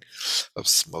rising of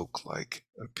smoke-like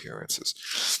appearances.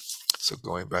 So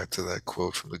going back to that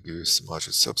quote from the Guru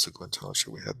Samaja's subsequent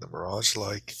tantra, we had the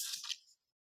mirage-like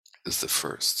is the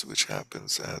first, which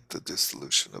happens at the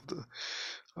dissolution of the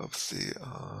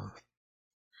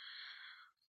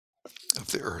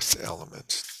earth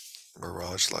element,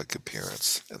 mirage-like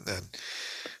appearance. And then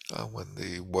when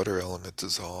the water element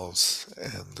dissolves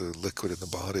and the liquid in the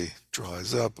body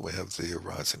dries up, we have the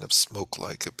arising of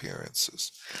smoke-like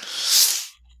appearances.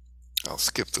 I'll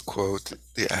skip the quote.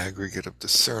 The aggregate of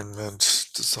discernment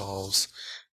dissolves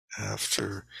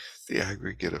after the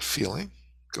aggregate of feeling.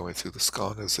 going through the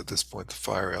skandhas. At this point, the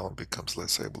fire element becomes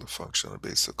less able to function on the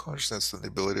basis of consciousness, and the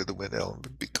ability of the wind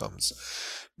element becomes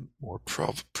more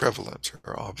prevalent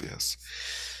or obvious.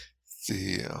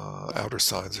 The outer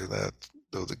signs are that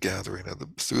through the gathering of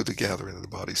the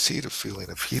body's heat, a feeling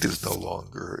of heat is no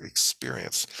longer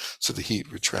experienced. So the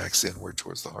heat retracts inward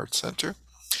towards the heart center,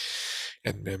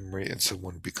 and memory, and so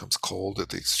one becomes cold at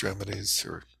the extremities,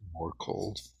 or more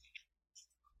cold,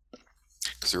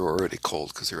 because they're already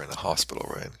cold because they're in a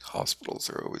hospital, right? Hospitals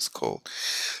are always cold.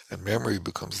 And memory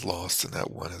becomes lost in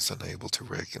that one is unable to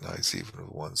recognize even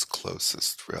one's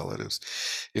closest relatives.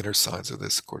 Inner signs of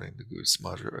this, according to Guru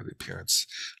Smadra, are the appearance,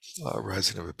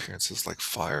 rising of appearances like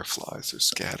fireflies or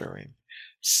scattering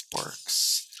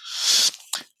sparks.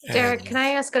 Derek, can I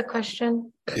ask a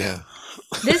question? Yeah.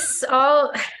 This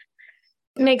all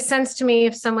makes sense to me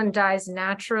if someone dies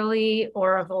naturally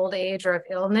or of old age or of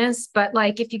illness, but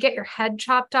like if you get your head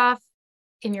chopped off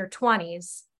in your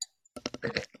 20s,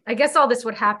 I guess all this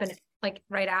would happen like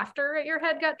right after your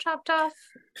head got chopped off.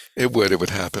 It would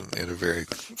happen in a very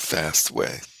fast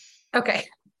way. Okay.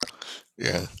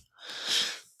 Yeah.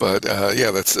 But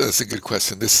yeah, that's a good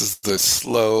question. This is the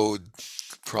slow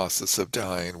process of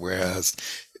dying, whereas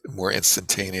more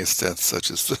instantaneous deaths, such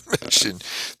as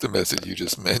the method you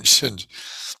just mentioned,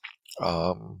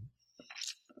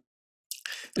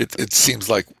 it seems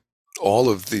like all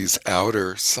of these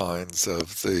outer signs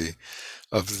of the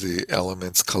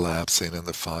elements collapsing and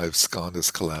the 5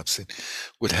 skandhas collapsing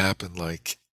would happen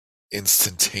like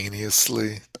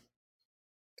instantaneously,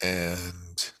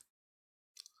 and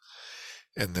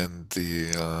then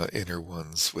the inner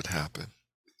ones would happen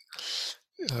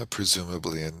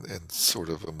presumably in sort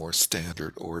of a more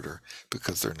standard order,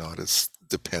 because they're not as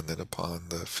dependent upon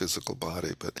the physical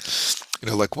body. But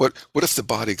like what if the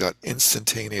body got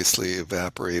instantaneously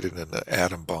evaporated in an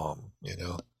atom bomb?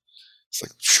 It's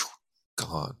like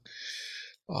gone.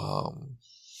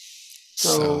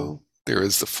 So there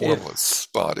is the formless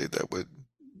body that would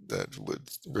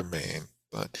remain.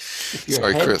 But if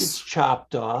your head gets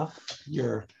chopped off,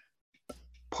 your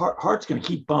heart's going to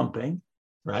keep bumping,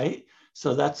 right?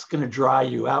 So that's going to dry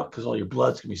you out because all your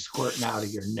blood's going to be squirting out of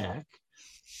your neck.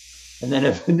 And then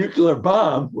if a nuclear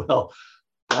bomb, well,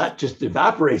 that just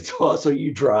evaporates all, so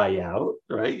you dry out,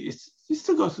 right? You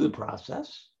still go through the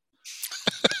process.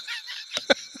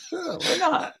 Sure, why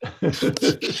not?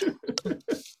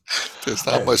 There's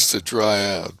not much to dry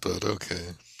out, but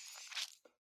okay.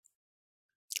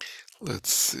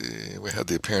 Let's see. We had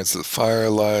the appearance of the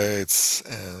firelights,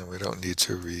 and we don't need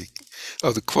to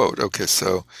the quote. Okay,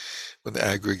 so when the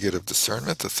aggregate of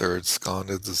discernment, the 3rd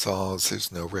skandha, dissolves,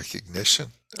 there's no recognition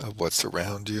of what's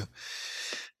around you,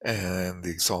 and the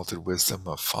exalted wisdom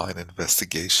of fine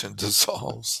investigation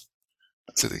dissolves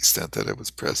to the extent that it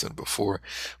was present before.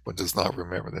 One does not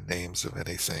remember the names of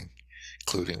anything,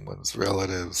 including one's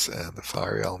relatives, and the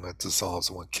fire element dissolves.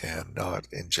 One cannot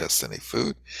ingest any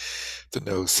food. The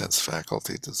nose sense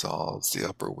faculty dissolves. The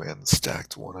upper winds,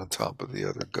 stacked one on top of the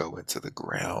other, go into the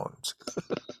ground.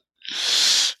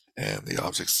 And the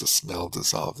objects of smell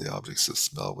dissolve. The objects of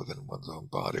smell within one's own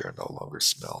body are no longer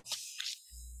smelled.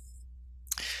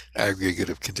 Aggregate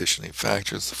of conditioning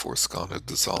factors, the 4th skandha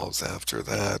dissolves after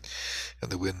that,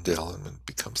 and the wind element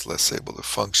becomes less able to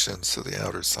function. So the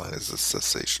outer sign is the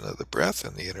cessation of the breath,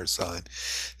 and the inner sign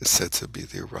is said to be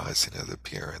the arising of the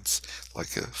appearance,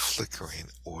 like a flickering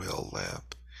oil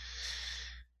lamp.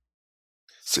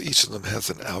 So each of them has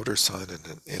an outer sign and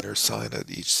an inner sign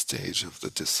at each stage of the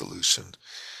dissolution,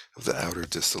 of the outer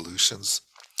dissolutions.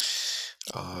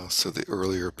 So the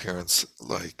earlier appearance,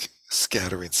 like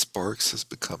scattering sparks, has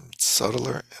become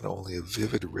subtler, and only a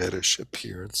vivid reddish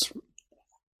appearance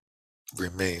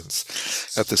remains.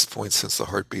 At this point, since the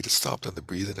heartbeat has stopped and the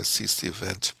breathing has ceased, the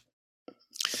event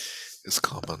is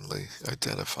commonly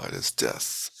identified as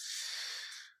death.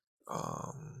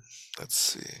 Let's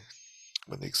see.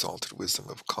 When the exalted wisdom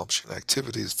of accomplishing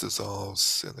activities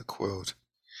dissolves, in the quote,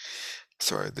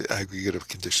 the aggregate of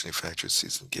conditioning factors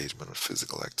sees engagement with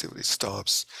physical activity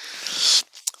stops.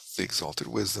 The exalted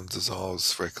wisdom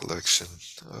dissolves. Recollection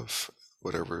of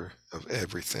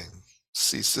everything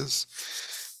ceases,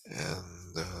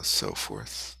 and so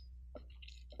forth.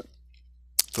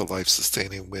 The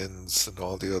life-sustaining winds and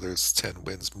all the others, 10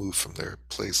 winds, move from their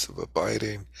place of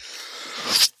abiding,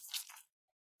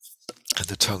 and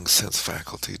the tongue sense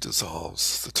faculty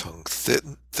dissolves. The tongue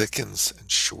thickens and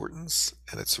shortens,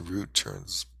 and its root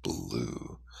turns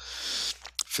blue.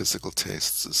 Physical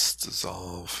tastes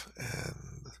dissolve,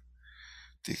 and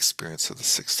the experience of the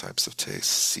 6 types of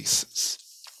taste ceases.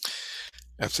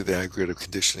 After the aggregate of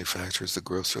conditioning factors, the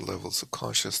grosser levels of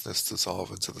consciousness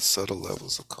dissolve into the subtle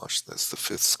levels of consciousness, the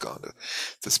fifth skandha.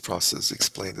 This process is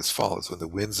explained as follows. When the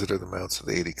winds that are the mounts of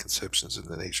the 80 conceptions in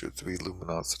the nature of three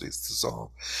luminosities dissolve,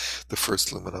 the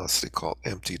first luminosity, called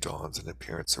empty, dawns, and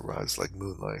appearance arise like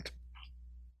moonlight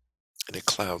in a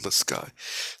cloudless sky.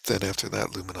 Then after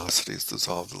that luminosity is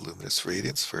dissolved, the luminous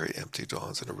radiance, very empty,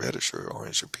 dawns in a reddish or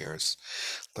orange appearance,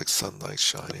 like sunlight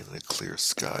shining in a clear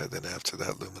sky. Then after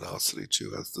that luminosity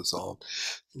too has dissolved,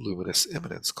 the luminous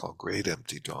eminence, called great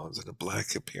empty, dawns, and a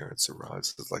black appearance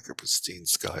arises like a pristine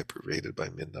sky pervaded by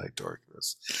midnight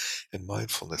darkness. And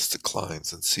mindfulness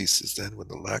declines and ceases. Then when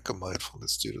the lack of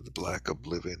mindfulness due to the black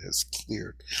oblivion has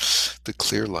cleared, the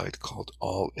clear light, called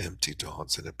all empty,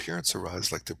 dawns, and appearance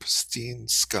arises like the pristine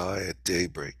sky at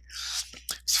daybreak.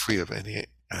 It's free of any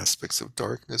aspects of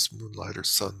darkness, moonlight, or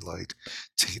sunlight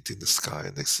tainting the sky,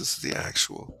 and this is the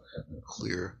actual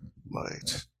clear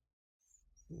light.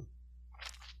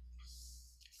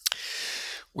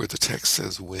 Where the text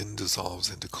says wind dissolves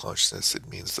into consciousness, it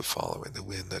means the following. The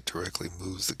wind that directly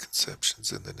moves the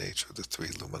conceptions in the nature of the three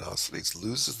luminosities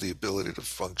loses the ability to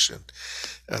function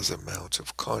as a mount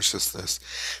of consciousness.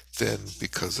 Then,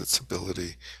 because its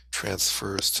ability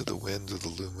transfers to the wind of the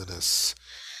luminous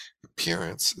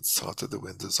appearance, it's thought that the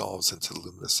wind dissolves into the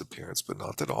luminous appearance, but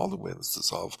not that all the winds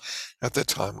dissolve. At that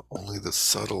time, only the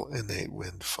subtle innate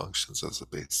wind functions as a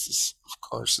basis of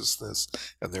consciousness,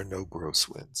 and there are no gross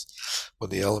winds. When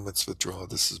the elements withdraw,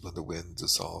 this is when the wind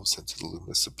dissolves into the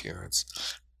luminous appearance.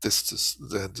 This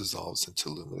then dissolves into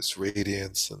luminous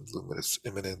radiance and luminous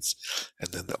immanence,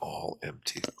 and then the all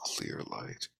empty clear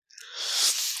light.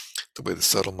 The way the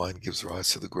subtle mind gives rise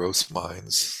to the gross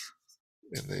minds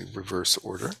in the reverse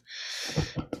order.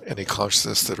 Any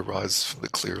consciousness that arises from the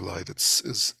clear light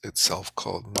is itself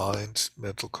called mind,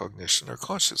 mental cognition, or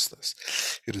consciousness.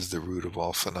 It is the root of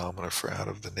all phenomena, for out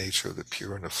of the nature of the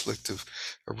pure and afflictive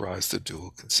arise the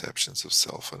dual conceptions of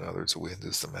self and others. Wind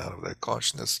is the mount of that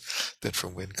consciousness. Then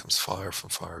from wind comes fire,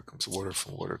 from fire comes water,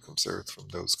 from water comes earth, from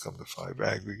those come the five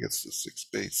aggregates, the six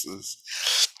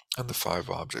bases, and the five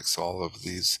objects. All of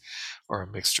these are a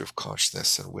mixture of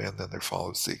consciousness and wind. Then there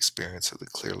follows the experience of the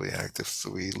clearly active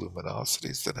three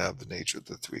luminosities that have the nature of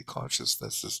the three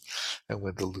consciousnesses, and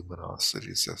when the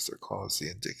luminosities, as they're called, the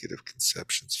indicative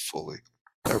conceptions, fully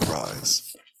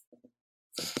arise.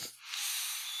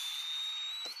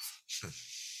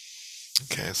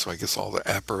 Okay, so I guess all the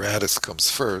apparatus comes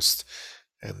first,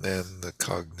 and then the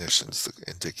cognitions,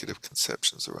 the indicative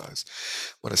conceptions arise.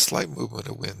 When a slight movement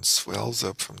of wind swells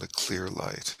up from the clear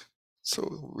light,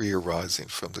 so re-arising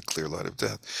from the clear light of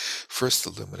death, first the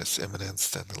luminous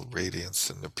immanence, then the radiance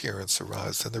and appearance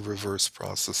arise, then the reverse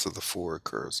process of the four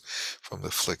occurs, from the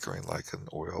flickering like an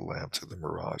oil lamp to the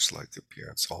mirage-like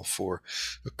appearance. All four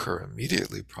occur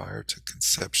immediately prior to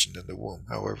conception in the womb.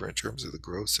 However, in terms of the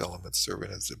gross elements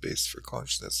serving as the base for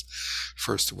consciousness,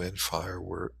 first wind, fire,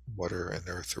 water, and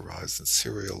earth arise in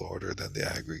serial order, then the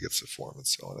aggregates of form and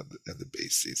so on, and the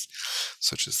bases,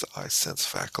 such as the eye sense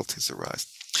faculties, arise.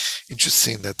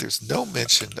 Interesting that there's no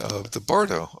mention of the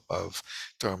bardo of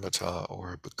dharmata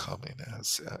or becoming,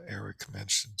 as Eric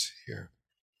mentioned here.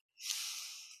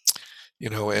 You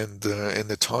know, and in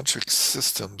the tantric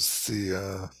systems,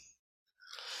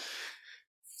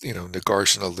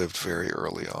 Nagarjuna lived very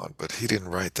early on, but he didn't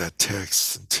write that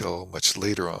text until much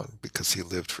later on because he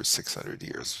lived for 600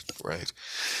 years, right?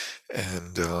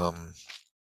 And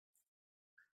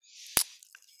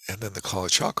then the Kala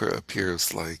Chakra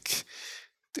appears like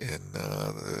in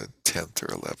the 10th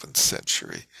or 11th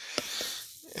century,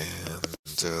 and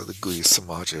the Guhya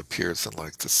Samaja appears in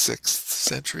like the 6th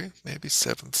century, maybe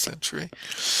 7th century.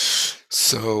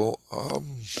 So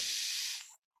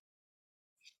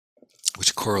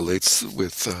which correlates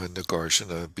with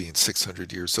Nagarjuna being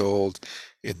 600 years old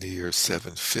in the year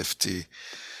 750.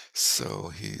 So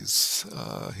he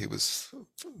was,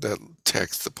 that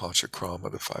text, the Panchakrama,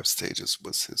 the five stages,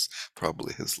 was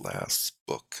probably his last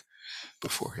book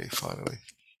before he finally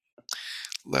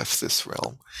left this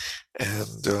realm.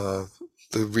 And the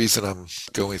reason I'm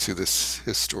going through this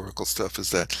historical stuff is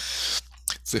that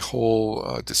the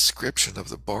whole description of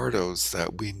the bardos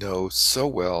that we know so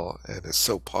well and is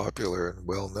so popular and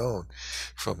well known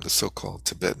from the so-called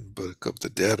Tibetan Book of the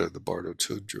Dead, or the Bardo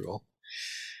Tudril,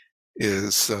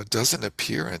 doesn't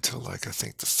appear until I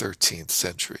think the 13th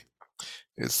century.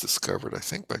 It's discovered, I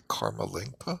think, by Karma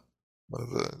Lingpa, one of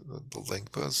the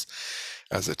Lingpas,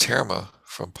 as a terma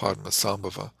from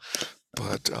Padmasambhava.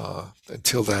 But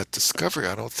until that discovery,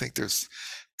 I don't think there's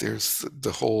there's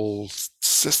the whole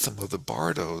system of the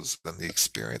bardos, and the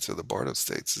experience of the bardo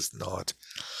states is not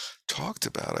talked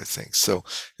about, I think. So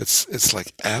it's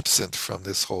like absent from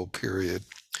this whole period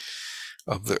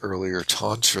of the earlier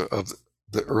tantra, of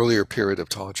the earlier period of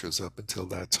tantras up until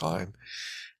that time.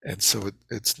 And so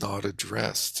it's not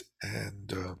addressed.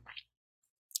 And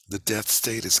the death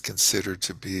state is considered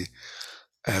to be,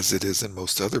 as it is in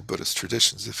most other Buddhist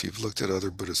traditions. If you've looked at other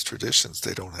Buddhist traditions,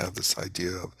 they don't have this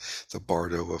idea of the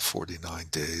bardo of 49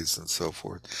 days and so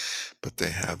forth, but they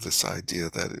have this idea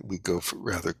that we go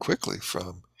rather quickly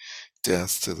from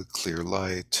death to the clear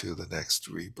light to the next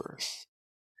rebirth.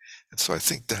 And so I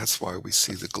think that's why we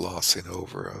see the glossing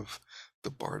over of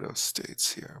the bardo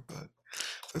states here. But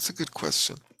that's a good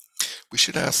question. We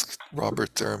should ask Robert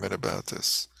Thurman about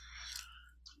this.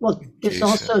 Well, there's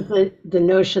also the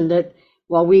notion that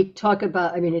while we talk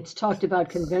about, I mean, it's talked about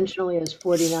conventionally as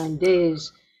 49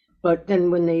 days, but then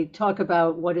when they talk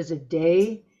about what is a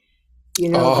day, you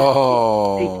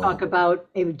know, they talk about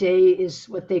a day is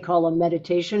what they call a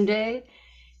meditation day.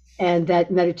 And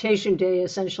that meditation day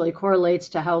essentially correlates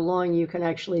to how long you can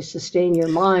actually sustain your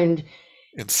mind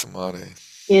in samadhi.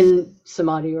 In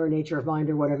samadhi or nature of mind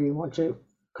or whatever you want to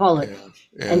call it.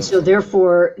 Yeah. And so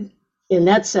therefore, in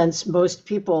that sense, most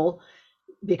people,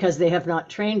 because they have not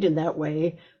trained in that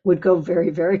way, would go very,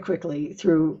 very quickly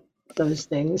through those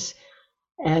things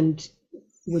and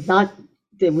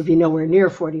there would be nowhere near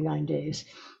 49 days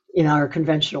in our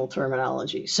conventional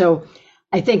terminology. So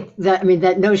I think that, I mean,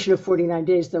 that notion of 49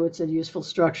 days, though it's a useful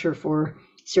structure for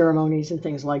ceremonies and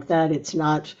things like that, it's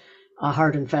not a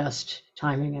hard and fast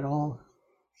timing at all.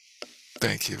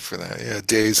 Thank you for that. Yeah,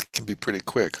 days can be pretty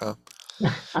quick, huh?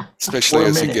 Especially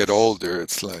as you get older,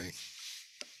 it's like,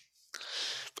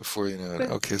 before you know it.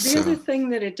 Okay, the other thing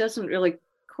that it doesn't really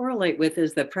correlate with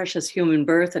is the precious human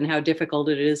birth and how difficult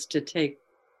it is to take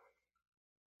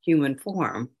human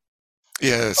form.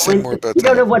 Yeah, say more about that. You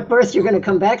don't know what birth you're going to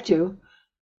come back to.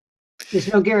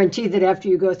 There's no guarantee that after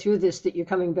you go through this that you're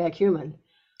coming back human.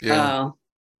 Yeah.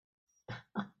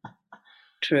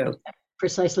 True.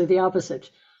 Precisely the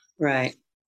opposite. Right.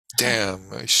 Damn,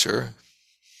 are you sure?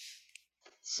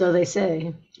 So they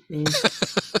say. I mean,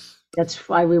 that's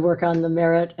why we work on the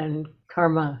merit and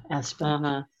karma aspect.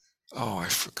 Oh, I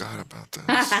forgot about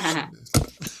that.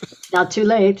 Not too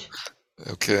late.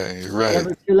 Okay, you're right.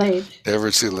 Never too late. Never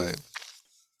too late.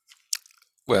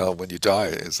 Well, when you die,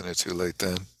 isn't it too late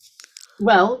then?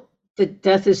 Well, the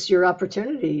death is your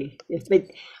opportunity.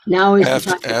 Now is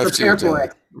the time to prepare for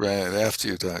it. Right, after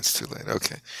you die, it's too late.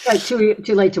 Okay. Yeah,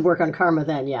 too late to work on karma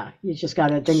then, yeah. You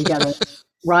gotta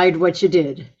ride what you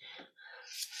did.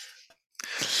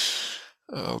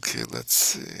 Okay, let's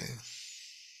see.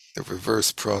 The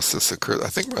reverse process occurs, I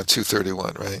think we're on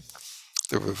 231, right?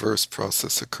 The reverse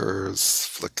process occurs,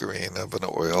 flickering of an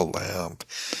oil lamp,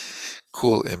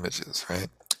 cool images, right?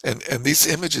 And these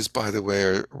images, by the way,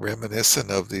 are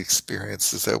reminiscent of the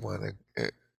experiences that one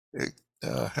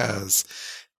has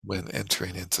when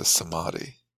entering into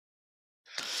samadhi.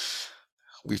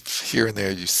 Here and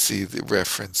there you see the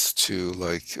reference to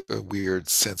like weird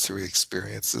sensory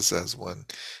experiences as one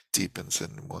deepens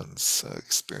in one's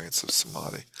experience of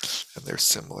samadhi, and they're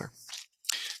similar.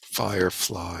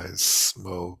 Fireflies,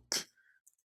 smoke,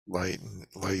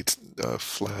 light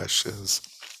flashes.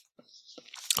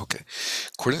 Okay.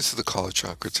 According to the Kala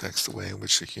Chakra text, the way in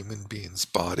which a human being's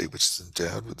body, which is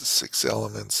endowed with the 6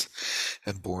 elements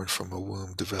and born from a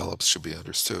womb, develops should be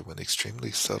understood when the extremely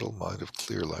subtle mind of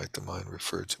clear light, the mind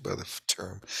referred to by the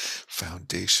term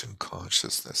foundation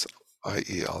consciousness,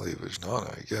 i.e. Alaya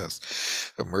Vijnana, I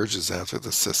guess, emerges after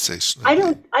the cessation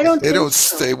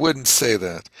of They wouldn't say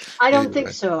that. I don't think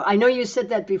so. I know you said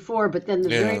that before, but then the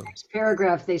very next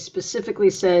paragraph, they specifically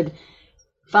said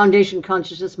foundation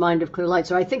consciousness, mind of clear light.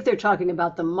 So I think they're talking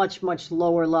about the much, much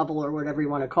lower level, or whatever you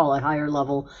want to call it, higher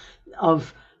level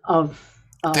of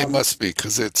they must be,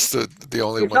 because it's the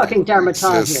only one. You're talking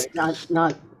Dharmata here,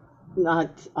 not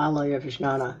Alaya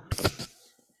Vijnana.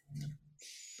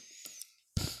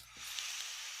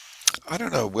 I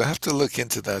don't know. We'll have to look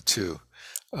into that too.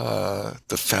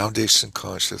 The foundation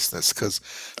consciousness, because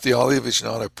the Alaya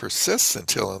Vijnana persists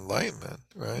until enlightenment,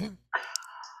 right?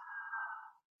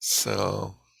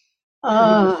 So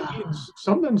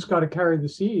something's got to carry the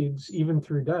seeds even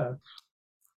through death.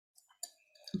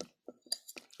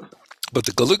 But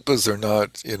the Gelugpas are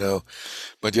not,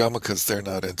 Madhyamakas, they're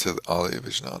not into the Alaya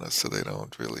Vijnana, so they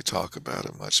don't really talk about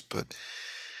it much. But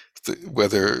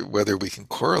whether we can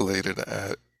correlate it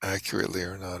accurately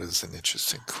or not is an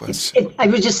interesting question. I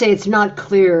would just say it's not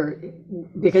clear,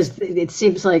 because it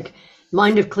seems like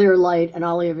Mind of clear light and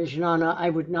Alaya Vijnana, I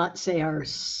would not say are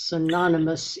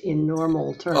synonymous in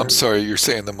normal terms. I'm sorry, you're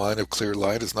saying the mind of clear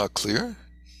light is not clear?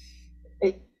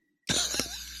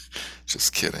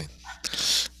 Just kidding.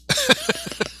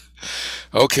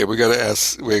 Okay, we gotta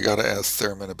ask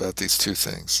Thurman about these two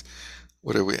things.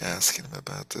 What are we asking him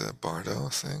about, the Bardo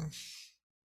thing?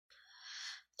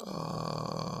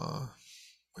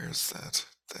 Where's that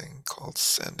thing called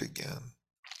send again?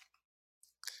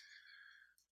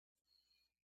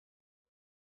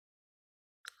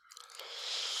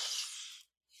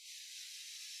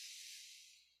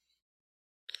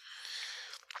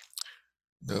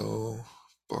 No,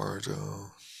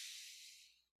 Bardo.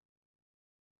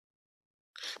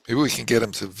 Maybe we can get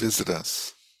him to visit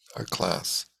us, our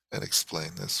class, and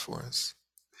explain this for us.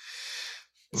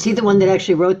 Is he the one that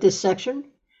actually wrote this section?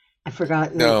 I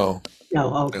forgot. No.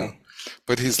 No, okay. No.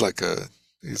 But he's big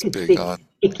speak, on.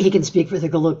 He can speak for the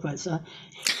Gelugpas, huh?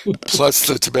 Plus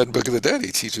the Tibetan Book of the Dead.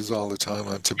 He teaches all the time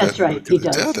on Tibetan That's right, Book of he the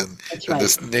does. Dead and right.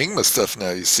 this Nyingma stuff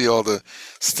now. You see all the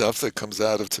stuff that comes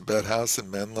out of Tibet House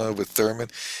and Menla with Thurman.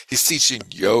 He's teaching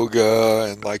yoga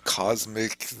and like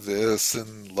cosmic this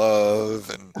and love,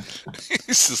 and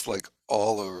he's just like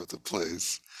all over the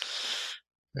place.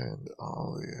 And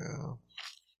yeah.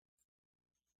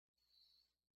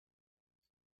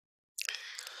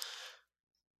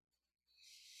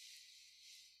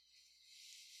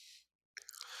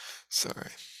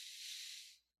 Sorry.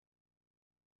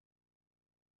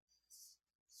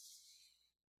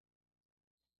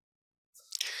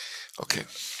 Okay.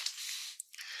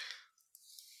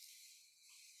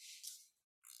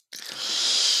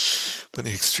 When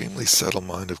the extremely subtle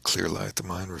mind of clear light, the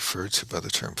mind referred to by the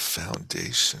term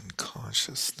foundation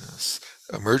consciousness,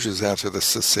 emerges after the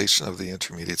cessation of the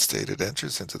intermediate state, it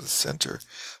enters into the center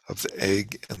of the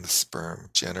egg and the sperm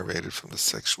generated from the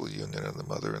sexual union of the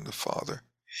mother and the father.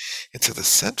 Into the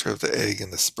center of the egg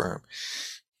and the sperm.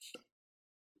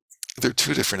 They're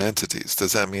two different entities.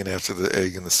 Does that mean after the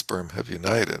egg and the sperm have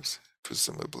united,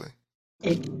 presumably?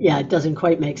 It doesn't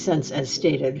quite make sense as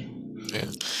stated.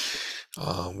 Yeah.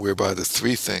 Whereby the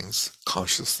three things,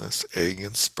 consciousness, egg,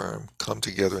 and sperm, come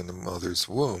together in the mother's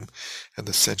womb, and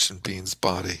the sentient being's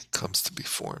body comes to be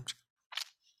formed.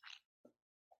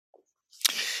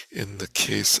 In the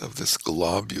case of this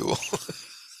globule,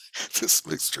 this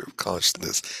mixture of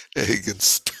consciousness, egg, and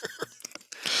sperm,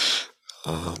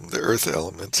 the earth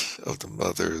element of the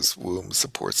mother's womb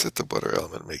supports it, the water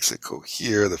element makes it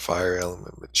cohere, the fire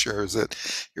element matures it,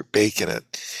 you're baking it.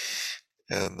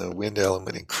 And the wind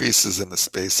element increases, and the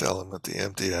space element, the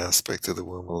empty aspect of the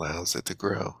womb, allows it to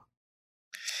grow.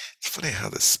 It's funny how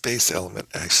the space element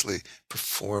actually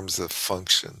performs a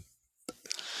function.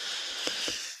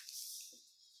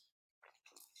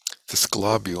 This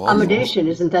globule. Accommodation,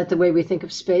 isn't that the way we think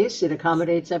of space? It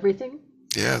accommodates everything?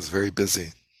 Yeah, it's very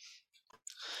busy.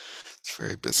 It's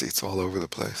very busy. It's all over the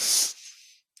place.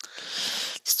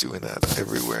 It's doing that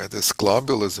everywhere. This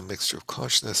globule is a mixture of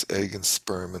consciousness, egg, and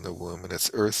sperm in the womb, and its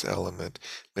earth element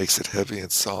makes it heavy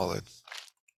and solid.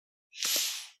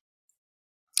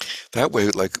 That way,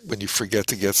 like when you forget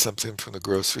to get something from the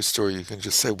grocery store, you can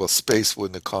just say, well, space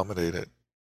wouldn't accommodate it.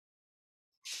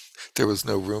 There was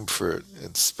no room for it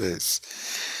in space.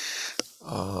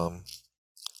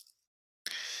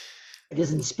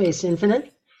 Isn't space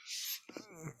infinite?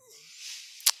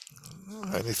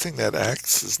 Anything that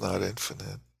acts is not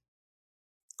infinite.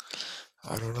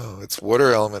 I don't know. Its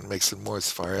water element makes it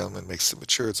moist, fire element makes it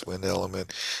mature, its wind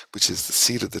element, which is the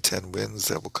seed of the 10 winds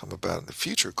that will come about in the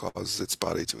future, causes its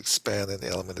body to expand, and the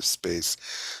element of space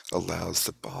allows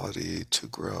the body to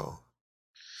grow.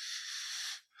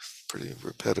 Pretty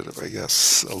repetitive, I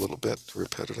guess, a little bit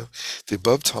repetitive. The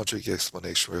above tantric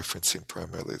explanation, referencing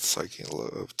primarily the psyche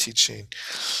of teaching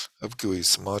of Gui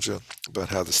Samaja about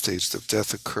how the stages of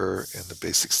death occur in the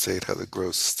basic state, how the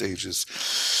gross stages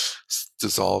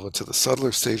dissolve into the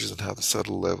subtler stages, and how the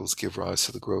subtle levels give rise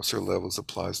to the grosser levels,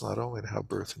 applies not only to how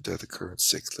birth and death occur in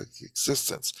cyclic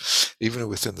existence. Even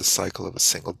within the cycle of a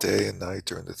single day and night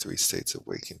during the three states of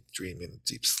waking, dreaming, and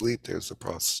deep sleep, there's a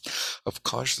process of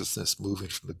consciousness moving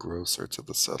from the grosser to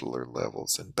the subtler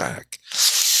levels and back.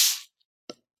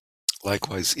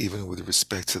 Likewise, even with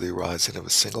respect to the arising of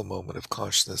a single moment of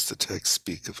consciousness, the texts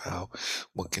speak of how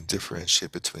one can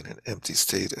differentiate between an empty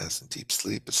state, as in deep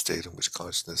sleep, a state in which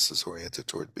consciousness is oriented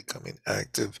toward becoming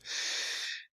active,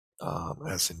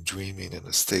 as in dreaming, and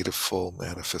a state of full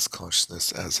manifest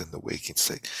consciousness, as in the waking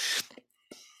state.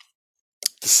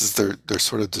 This is they're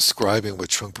sort of describing what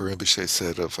Trungpa Rinpoche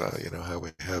said of how we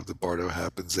have the Bardo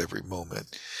happens every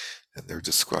moment, and they're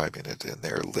describing it in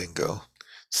their lingo.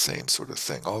 Same sort of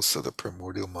thing. Also, the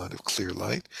primordial mind of clear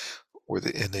light, or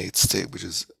the innate state, which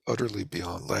is utterly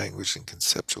beyond language and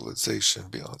conceptualization,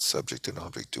 beyond subject and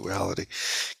object duality,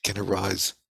 can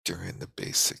arise during the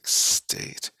basic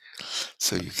state.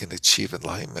 So you can achieve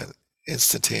enlightenment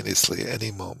instantaneously at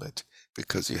any moment,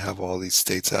 because you have all these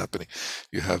states happening.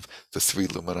 You have the three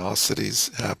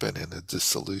luminosities happen in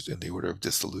the order of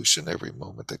dissolution every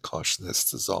moment that consciousness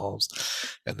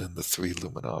dissolves, and then the three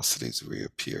luminosities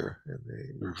reappear in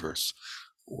the reverse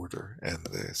order, and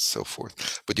so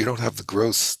forth. But you don't have the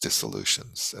gross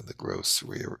dissolutions and the gross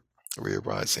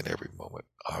re-arising every moment,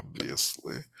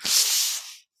 obviously.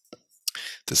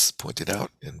 This is pointed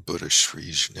out in Buddha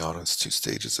Sri Jnana's 2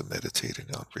 stages of meditating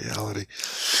on reality.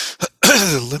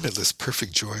 The limitless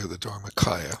perfect joy of the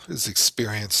Dharmakaya is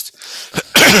experienced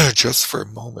just for a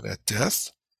moment at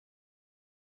death,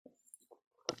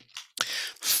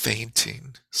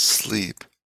 fainting, sleep,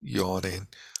 yawning,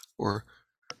 or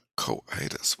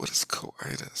coitus. What is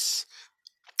coitus?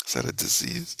 Is that a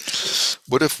disease?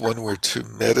 What if one were to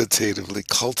meditatively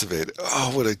cultivate it?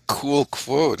 Oh, what a cool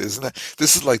quote, isn't it?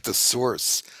 This is like the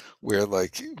source where,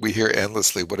 like, we hear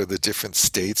endlessly what are the different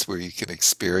states where you can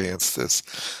experience this,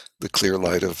 the clear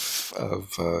light of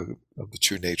the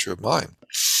true nature of mind.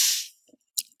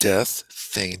 Death,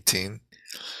 fainting,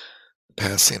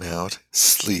 passing out,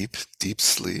 sleep, deep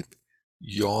sleep,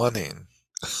 yawning.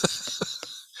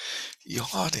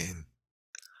 Yawning.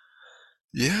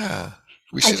 Yeah.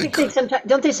 I think they sometimes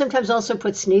don't they sometimes also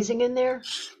put sneezing in there?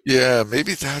 Yeah,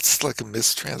 maybe that's like a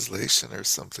mistranslation or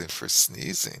something for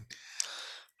sneezing.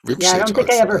 Yeah, I don't think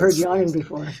I ever heard yawning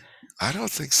before. I don't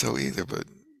think so either, but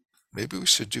maybe we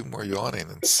should do more yawning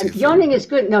and see. And yawning is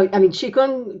good. No, I mean,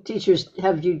 Qigong teachers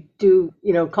have you do,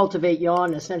 cultivate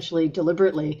yawn essentially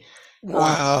deliberately.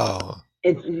 Wow.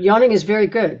 Yawning is very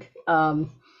good.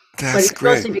 That's but it's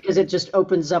great. mostly because it just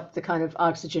opens up the kind of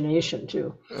oxygenation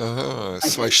too.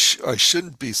 So I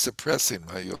shouldn't be suppressing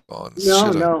my yawns.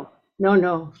 No.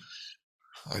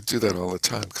 I do that all the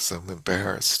time because I'm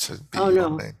embarrassed to be No.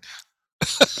 yawning.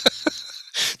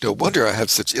 No wonder I have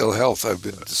such ill health. I've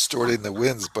been distorting the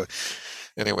winds. But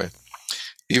anyway,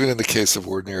 even in the case of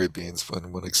ordinary beings,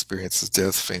 when one experiences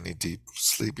death, fainting, deep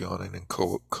sleep, yawning, and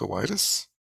coitus,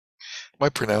 am I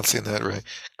pronouncing that right?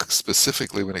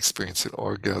 Specifically, when experiencing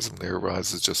orgasm, there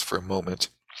arises just for a moment.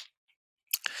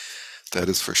 That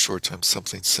is for a short time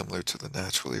something similar to the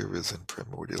naturally arisen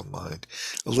primordial mind.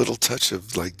 A little touch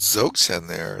of like Dzogchen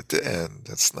there at the end.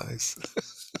 That's nice.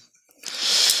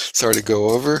 Sorry to go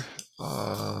over.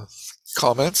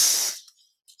 Comments?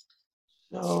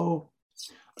 So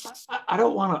I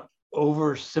don't want to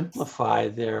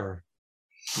oversimplify their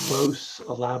gross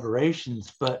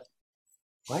elaborations, but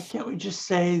why can't we just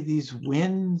say these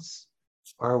winds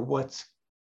are what's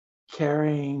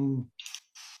carrying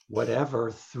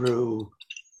whatever through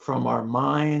from our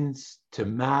minds to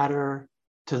matter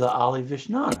to the Ali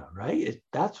Vishnana, right?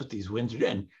 That's what these winds are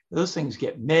doing. And those things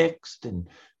get mixed and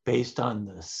based on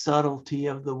the subtlety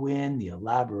of the wind, the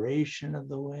elaboration of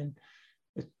the wind.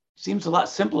 It seems a lot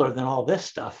simpler than all this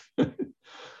stuff.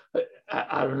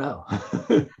 I don't know.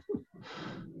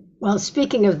 Well,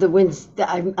 speaking of the winds,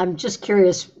 I'm just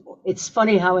curious. It's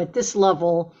funny how at this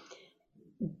level,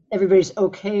 everybody's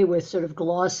okay with sort of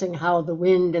glossing how the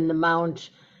wind and the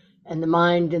mount and the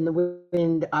mind and the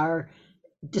wind are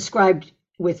described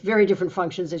with very different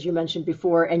functions, as you mentioned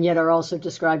before, and yet are also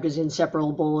described as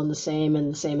inseparable and the same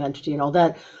entity and all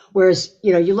that. Whereas,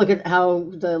 you look at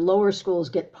how the lower schools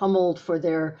get pummeled for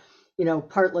their,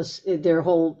 their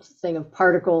whole thing of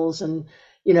particles, and,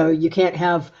 you can't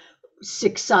have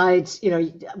 6 sides,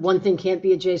 one thing can't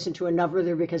be adjacent to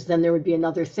another because then there would be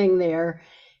another thing there.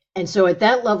 And so at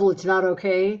that level, it's not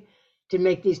okay to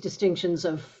make these distinctions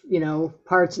of,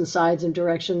 parts and sides and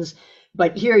directions.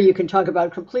 But here you can talk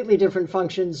about completely different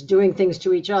functions doing things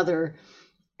to each other,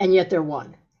 and yet they're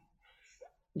one.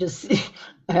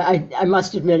 I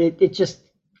must admit it just,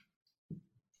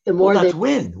 the more that's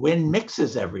wind. Wind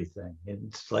mixes everything.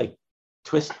 It's like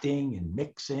twisting and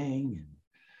mixing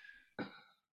and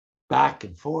back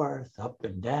and forth, up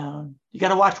and down. You got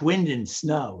to watch wind and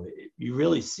snow. You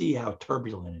really see how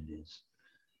turbulent it is.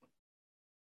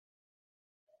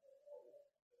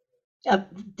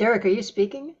 Derek, are you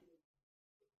speaking?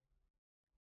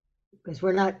 Because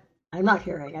I'm not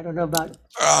hearing. I don't know about.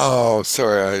 Oh,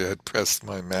 sorry. I had pressed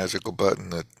my magical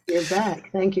button. You're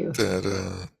back. Thank you.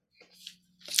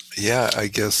 Yeah, I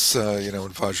guess, in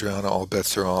Vajrayana, all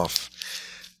bets are off.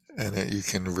 And you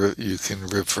can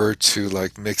revert to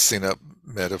like mixing up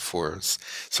metaphors.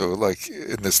 So like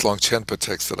in this Longchenpa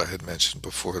text that I had mentioned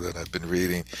before that I've been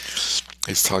reading,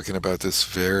 he's talking about this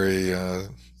very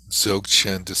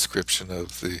Dzogchen description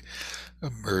of the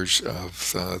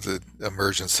the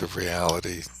emergence of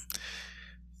reality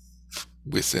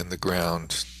within the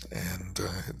ground. And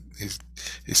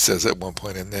he says at one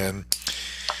point, and then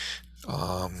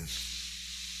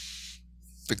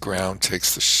the ground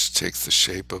takes the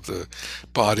shape of the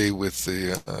body with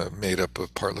the made up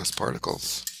of partless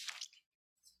particles.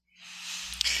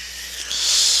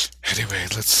 Anyway,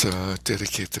 let's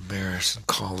dedicate the merit and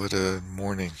call it a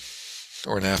morning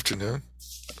or an afternoon.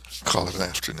 Call it an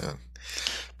afternoon.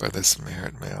 By this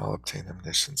merit may all obtain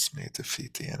omniscience, may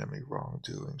defeat the enemy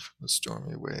wrongdoing from the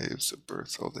stormy waves of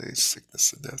birth, old age,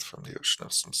 sickness, and death from the ocean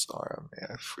of samsara. May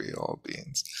I free all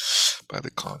beings by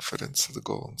the confidence of the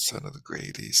golden sun of the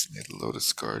great east. May the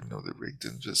lotus garden of the rigged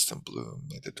and wisdom bloom.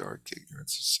 May the dark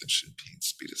ignorance of sentient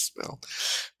beings be dispelled.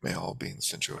 May all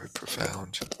beings enjoy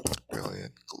profound,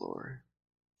 brilliant glory.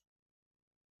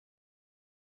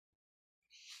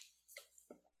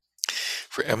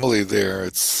 For Emily there,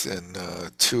 it's in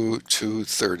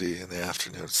 2:30 in the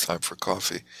afternoon. It's time for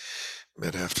coffee,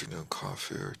 mid-afternoon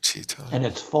coffee or tea time. And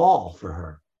it's fall for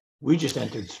her. We just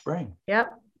entered spring.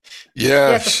 Yep.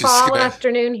 Yeah, it's a fall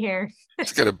afternoon here.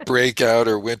 She's got to break out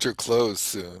her winter clothes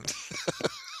soon.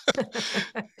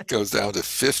 It goes down to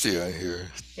 50, I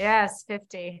hear. Yes,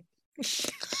 50.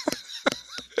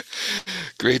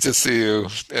 Great to see you,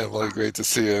 Emily. Great to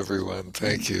see you, everyone.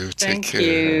 Thank you. Take care.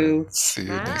 You. See you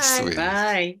Bye. next week.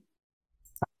 Bye.